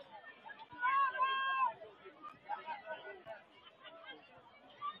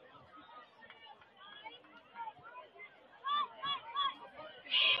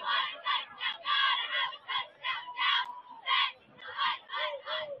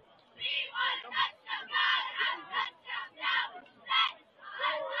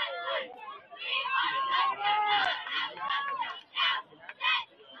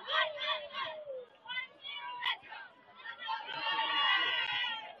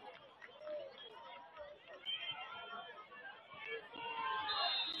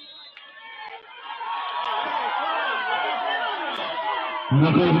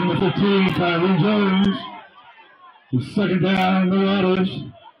 Now plays number 15, Kyrie Jones. The second down, Marauders.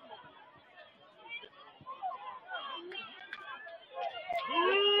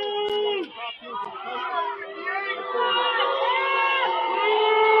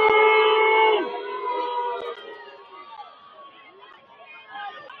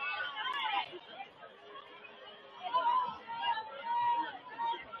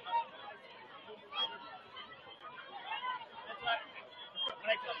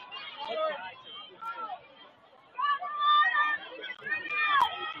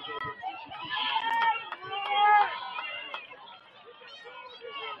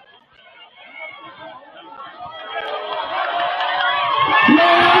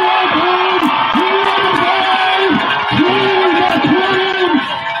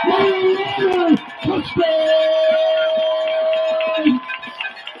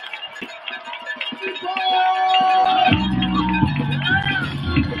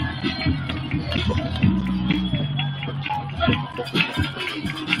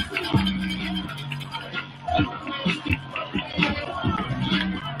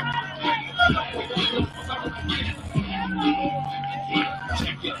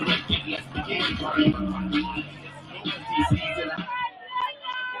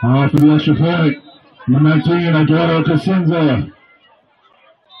 For the extra point, number 19, Eduardo Casenza.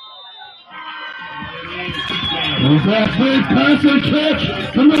 With that big pass and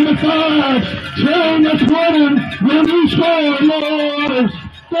catch to number 5, Trey McWilliams, when he scored, Marauders,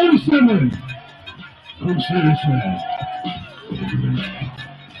 37. Crusaders fan.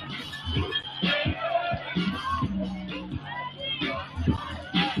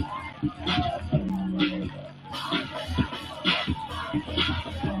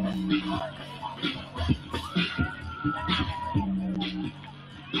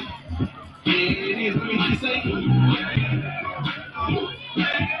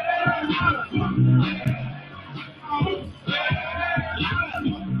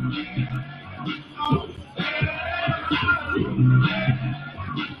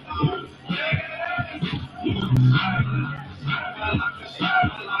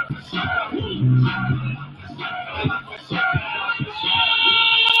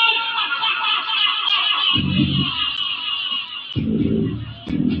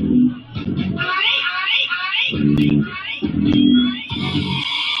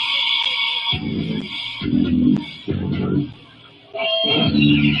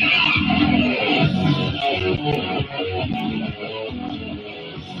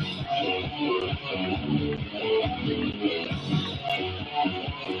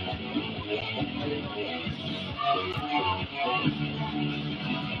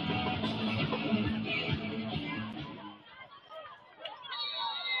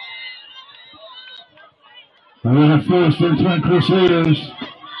 Another first and 10 Crusaders.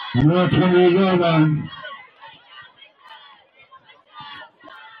 Another 28-yard line.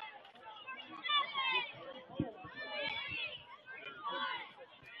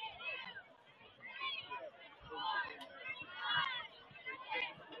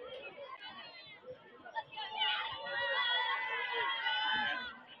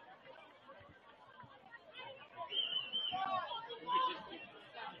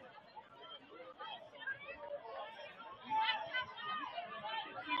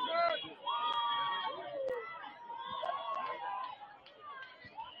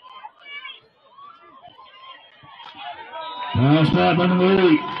 Pass back by number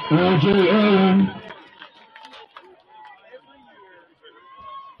 8, L.J. Allen.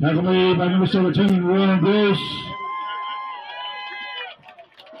 Tackle made by number 17, Ryan Gross.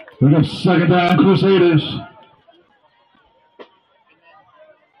 We got second down, Crusaders.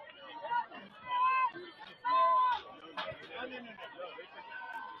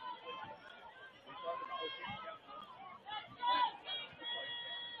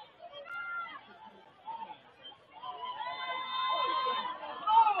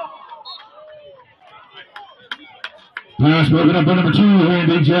 Pass broken up by number 2,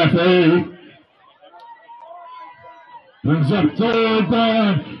 Randy Jaffe. Brings up third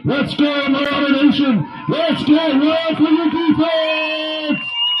down. Let's go, Marauder Nation. Let's go, roll for your defense.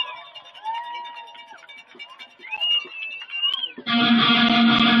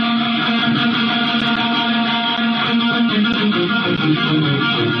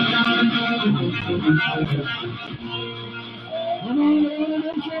 Come on, Marauder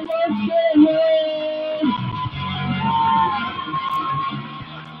Nation, let's go, Lord.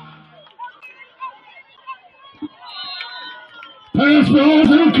 Pass ball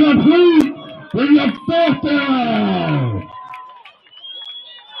is incomplete. Bring up fourth down.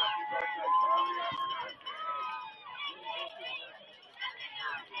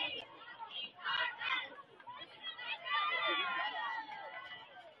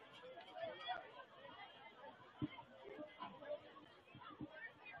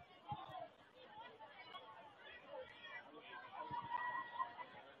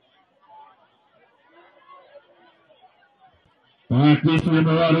 Back deep for the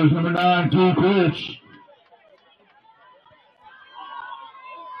Marauders, number 9, Drew Critch.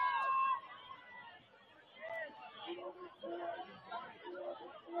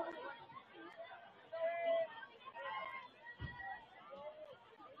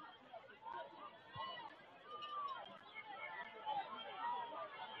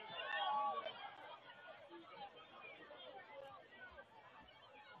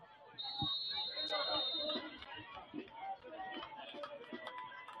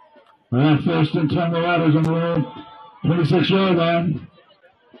 First and 10 Marauders on the road, 26-yard line.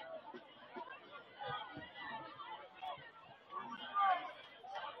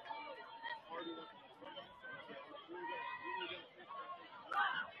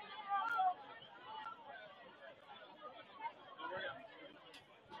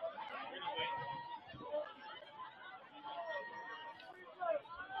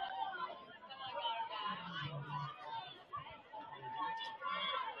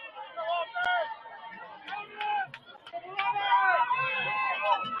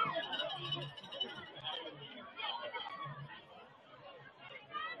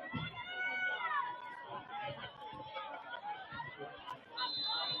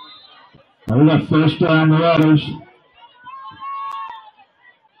 We got first down Marauders.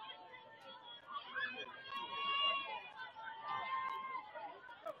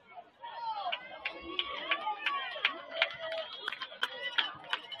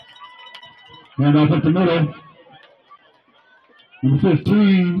 Hand off at the middle. Number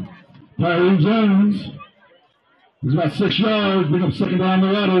 15, Tyree Jones. He's about 6 yards. Bring up second down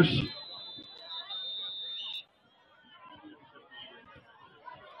Marauders.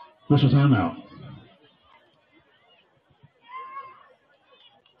 Official timeout.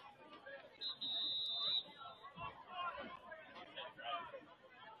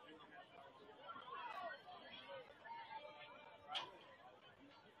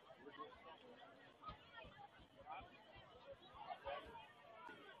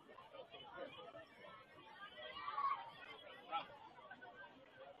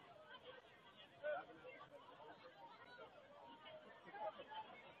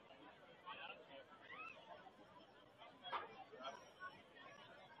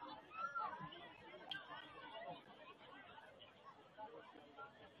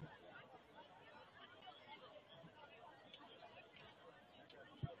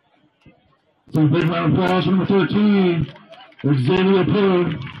 So big round of applause for number 13, Xavier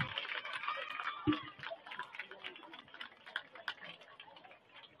Poole.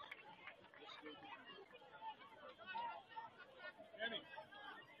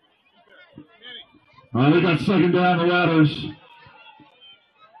 They got second down the Marauders.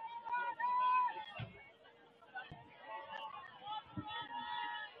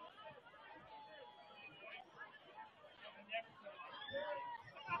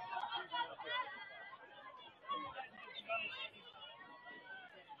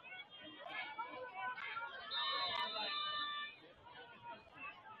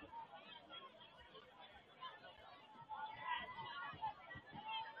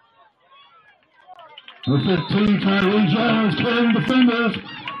 Number 15, Tyree Jones carrying defenders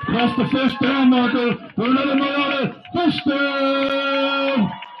across the first down marker for another Marauder. First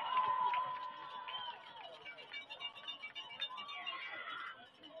down!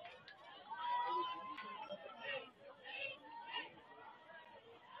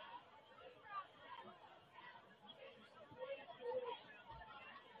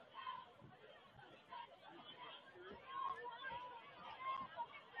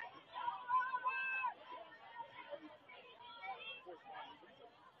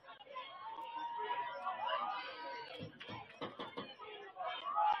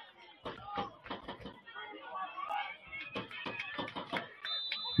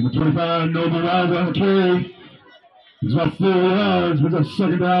 Number 25, Noble Rise on the carry. He's about 4 yards with a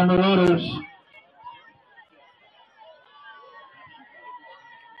second down Marauders.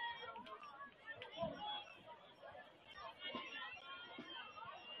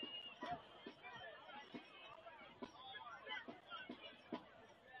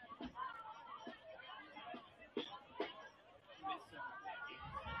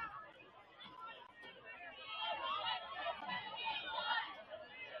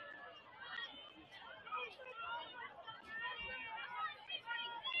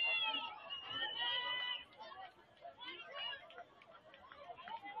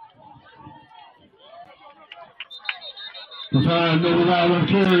 Number 5, Noble Rise on the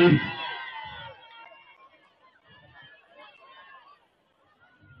carry.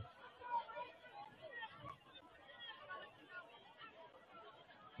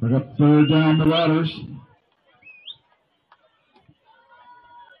 We got third down Marauders.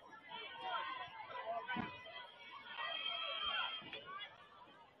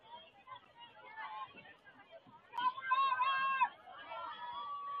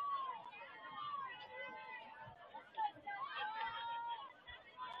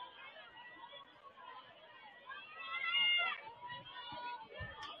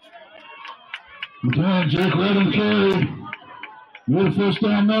 Again, Jake Redden carry. With first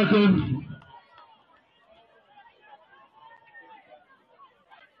down marker.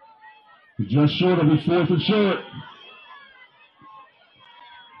 Just short of his 4th and short.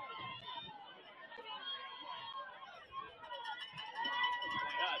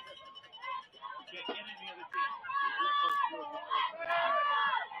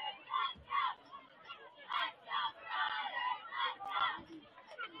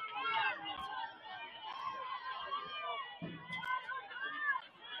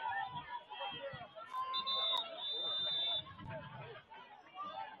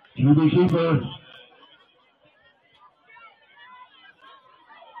 QB keeper.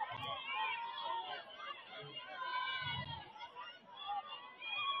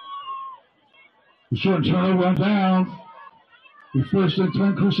 The short turnover on down. The 1st and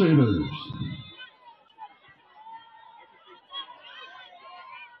 10 Crusaders.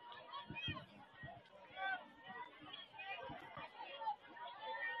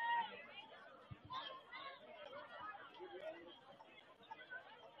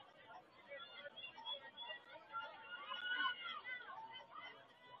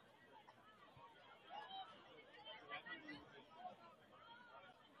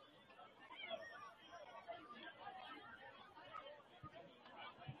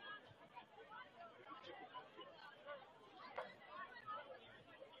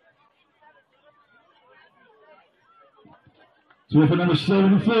 So for number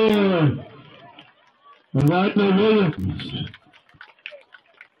 74, right there, Williams.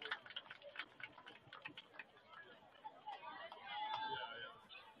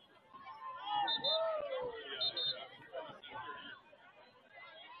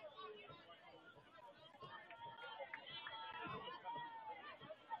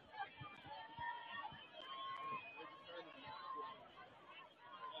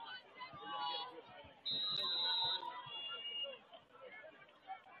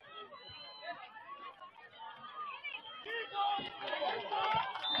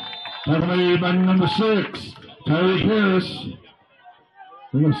 Accompanied by number 6, Tyreek Harris.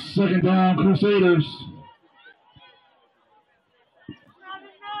 For the 2nd down, Crusaders.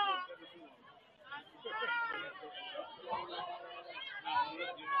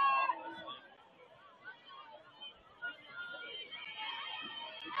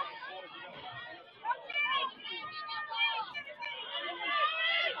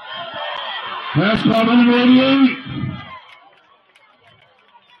 Pass call number 88.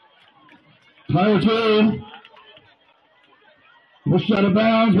 Tyler Taylor. Pushed out of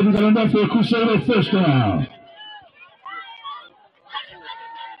bounds, but he's got enough for a Crusader 1st down.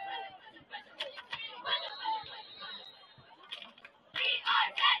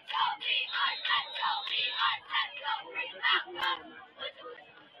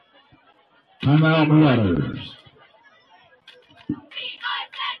 Timeout, Marauders.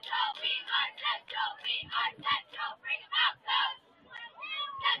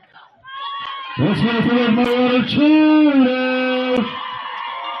 Let's go for the Marauder 2.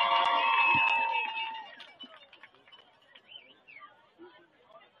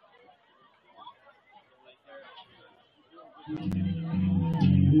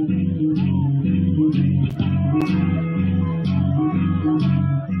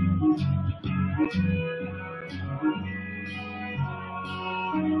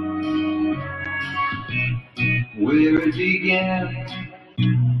 Where it began,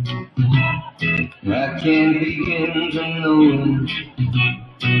 I can't begin to know,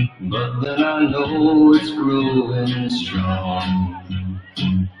 but then I know it's growing strong.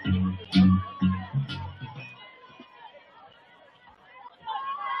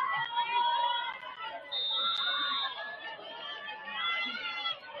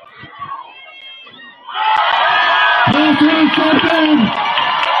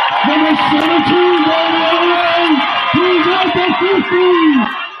 Number 17, going away. He's at the 50.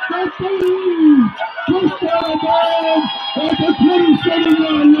 The 30. Just out of bounds at the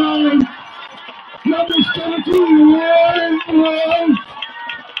 27-yard line. Number 17, Ryan Rose.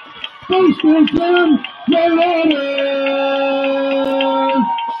 1st and 10, Clearwater.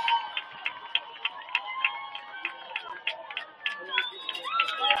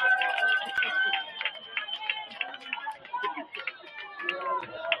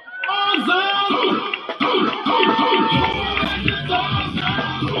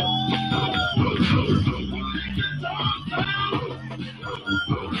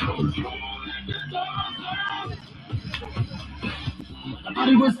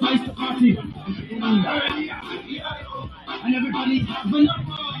 Everybody was nice to party. And everybody having a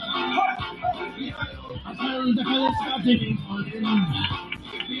fun. Until the colors started falling.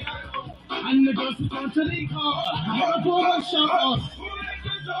 and the girls come to the car. I wanna pull my shot off.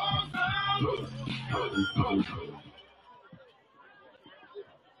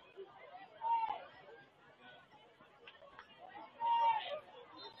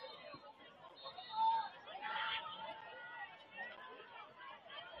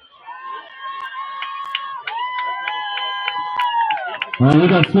 We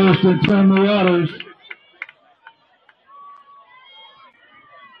got first and 10 Marauders.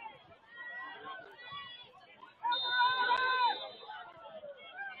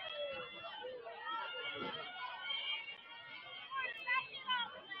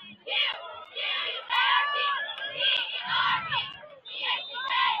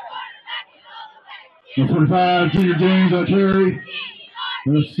 Number 45, Junior James on carry.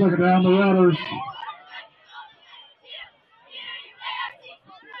 And a second down, Marauders.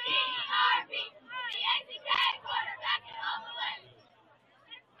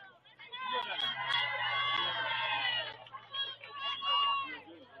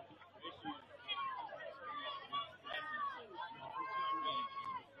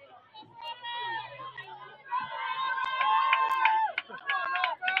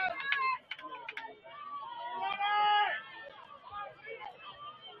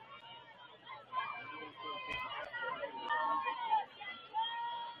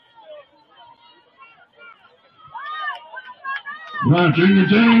 Now, Junior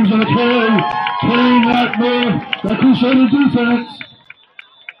James on the carry, carrying that Crusader defense.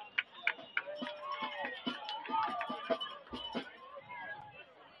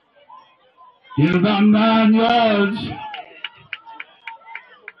 Get about 9 yards.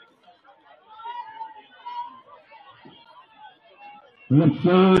 And a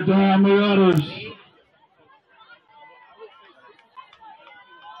third down, Marauders.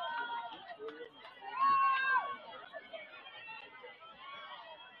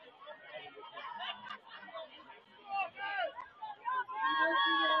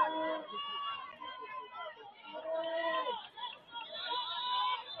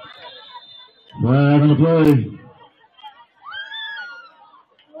 Flag on the play.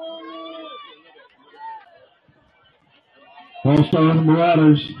 Ball start on the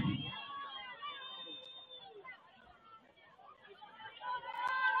Marauders.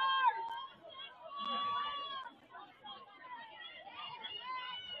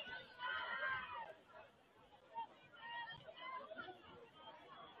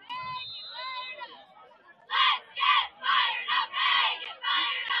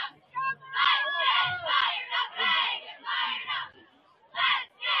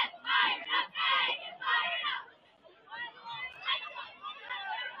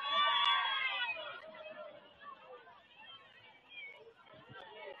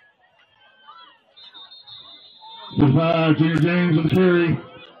 Junior James on the carry.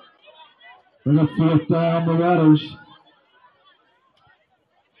 Bring up fourth down, Marauders.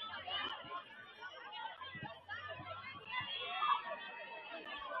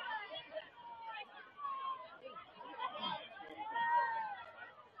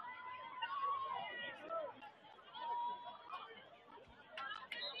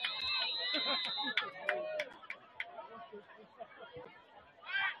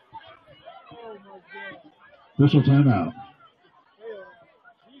 Official timeout.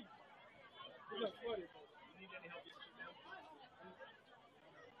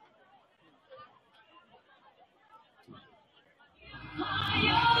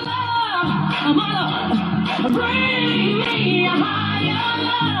 Bring me a higher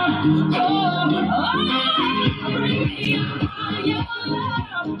love. Oh, bring me a higher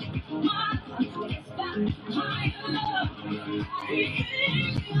love. Higher love.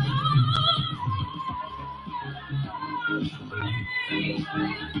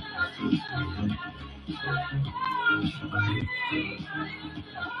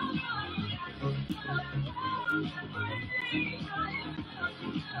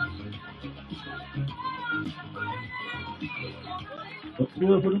 Let's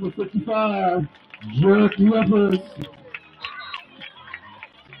go for number 55, Jerk Leopards.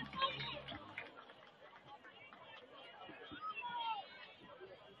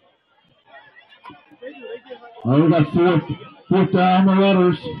 We got fourth down,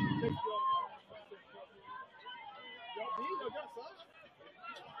 Marauders.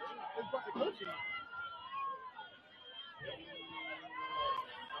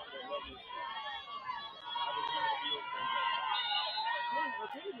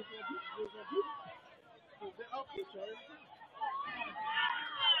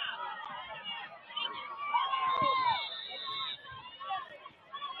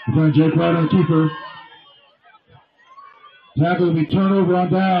 We're playing Jake White on the keeper. Tackle will be turnover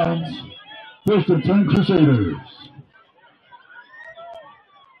on downs. First and 10 Crusaders.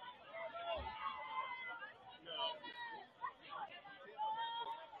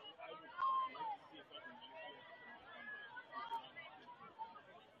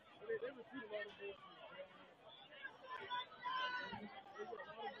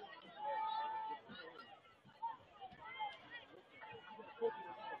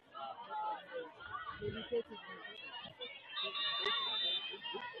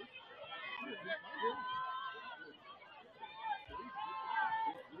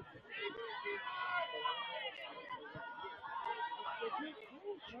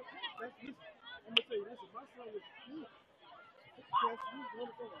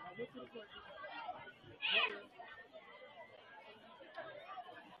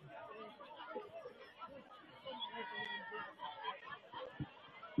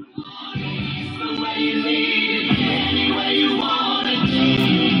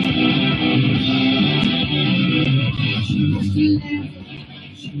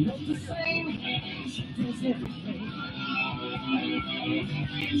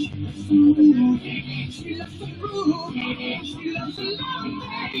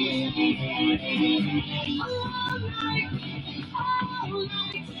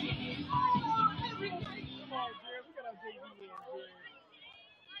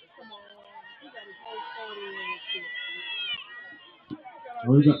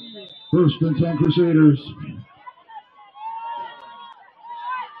 We got first and 10 Crusaders.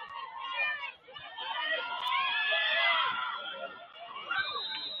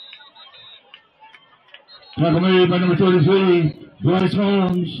 Tackle made by number 33, Bryce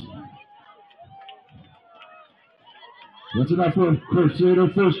Holmes. That's enough for Crusader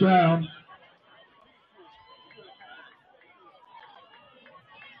first down.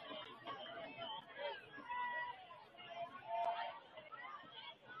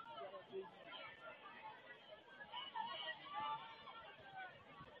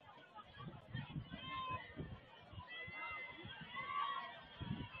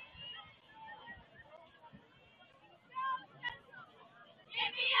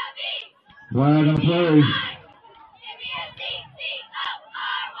 Flag on the play.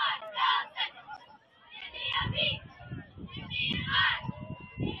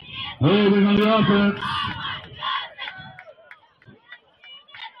 Holding on the offense.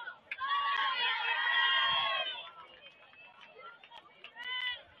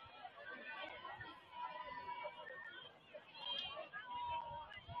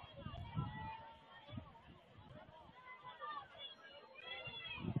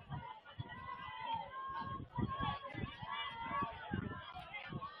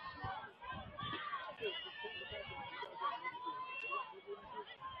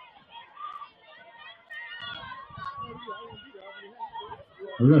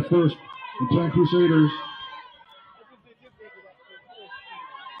 We got first and 10 Crusaders.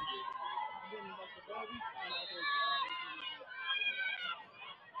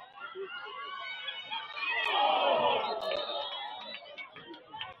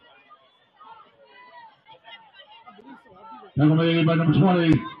 Tackle made by number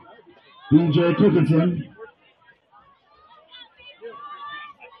 20, DJ Dickinson.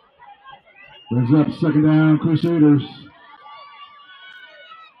 Brings up second down, Crusaders.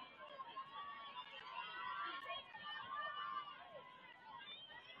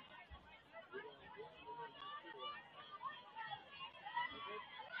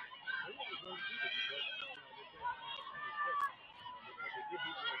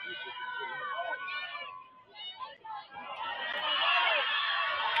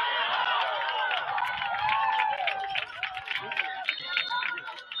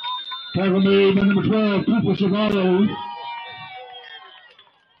 Tackle made by number 12, Cooper Salgado.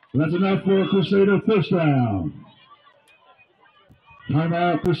 That's enough for a Crusader first down.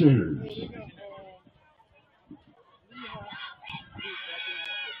 Timeout, Crusaders.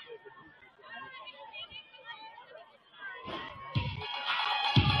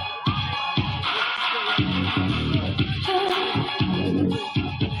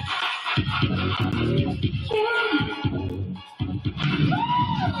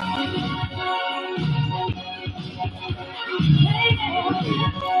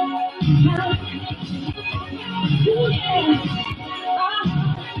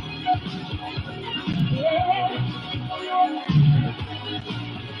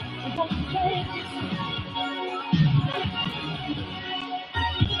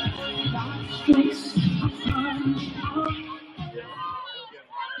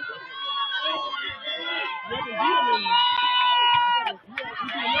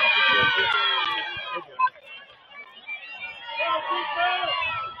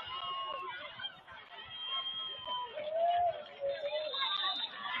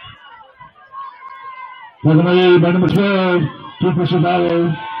 Taken away by number 12, Cooper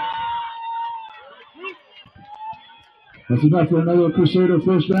Chavallo. That's enough for another Crusader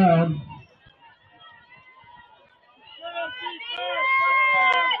first down.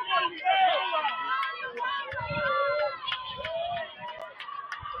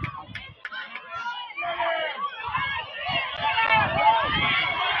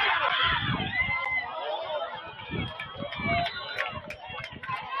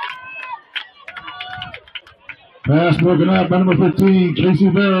 Pass broken up by number 15, Casey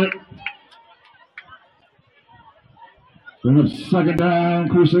Barrett. Bring up second down,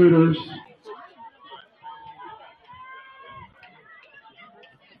 Crusaders.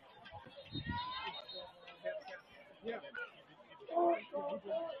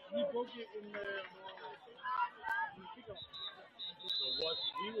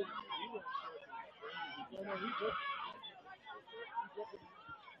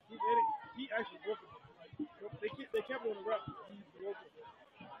 He actually broke it. They kept on the route. He broke it.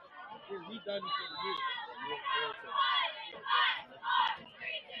 He done it for the year.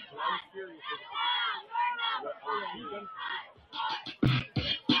 I was furious.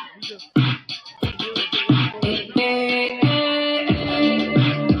 He just.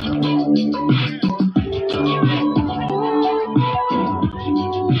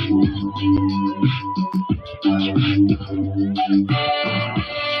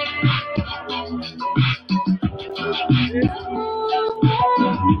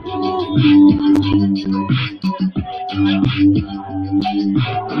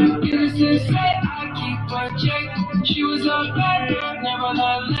 She was a bad girl,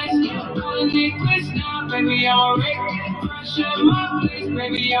 nevertheless. Calling it quits now, baby, I'm alright. Fresh in my place,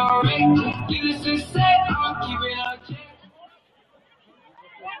 baby, I'm alright. Needless to say, I'm keeping a check.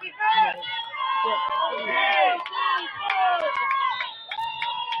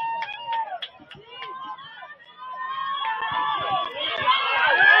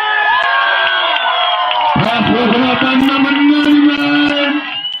 Pass broken up by number 99,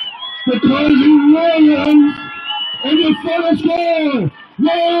 the Crazy Williams. And the final score,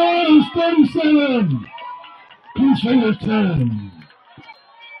 Warriors 37, Crusaders 10.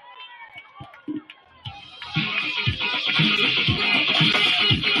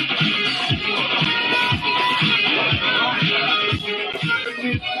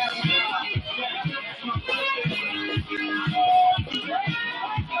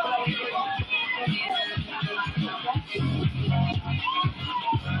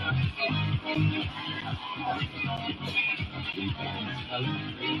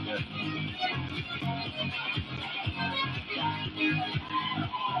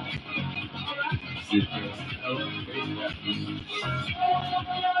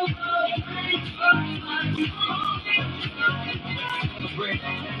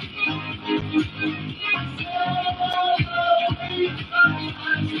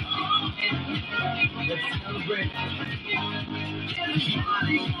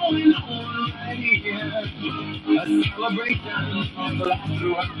 Celebration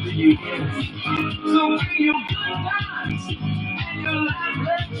throughout the years. So when you good times and your life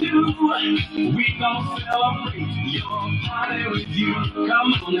left too, we gon' celebrate your party with you.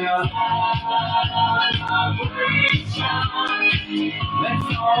 Come on now. Celebration.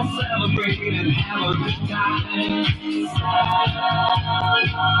 Let's all celebrate and have a good time.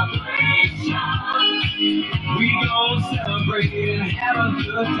 Celebration. We gon' celebrate and have a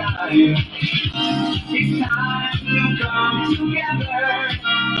good time. It's time to come together.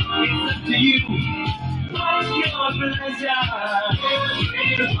 It's up to you. What's your pleasure?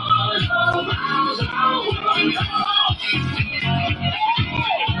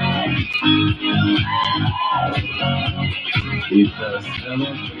 It's a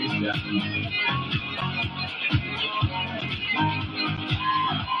celebration.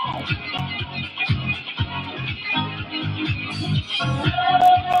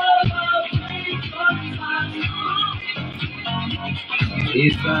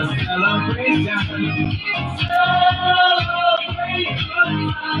 It's a celebration.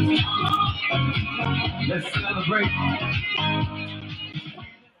 Let's celebrate.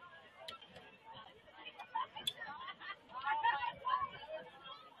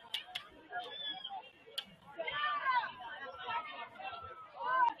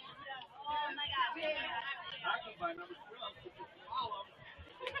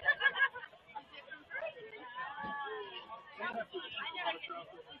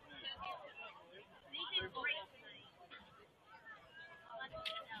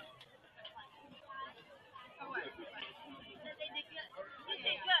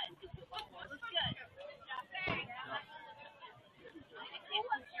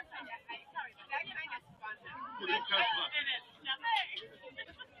 I've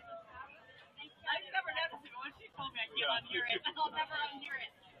never noticed it, but when she told me I can't unhear it, I'll never unhear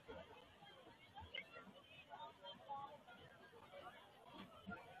it.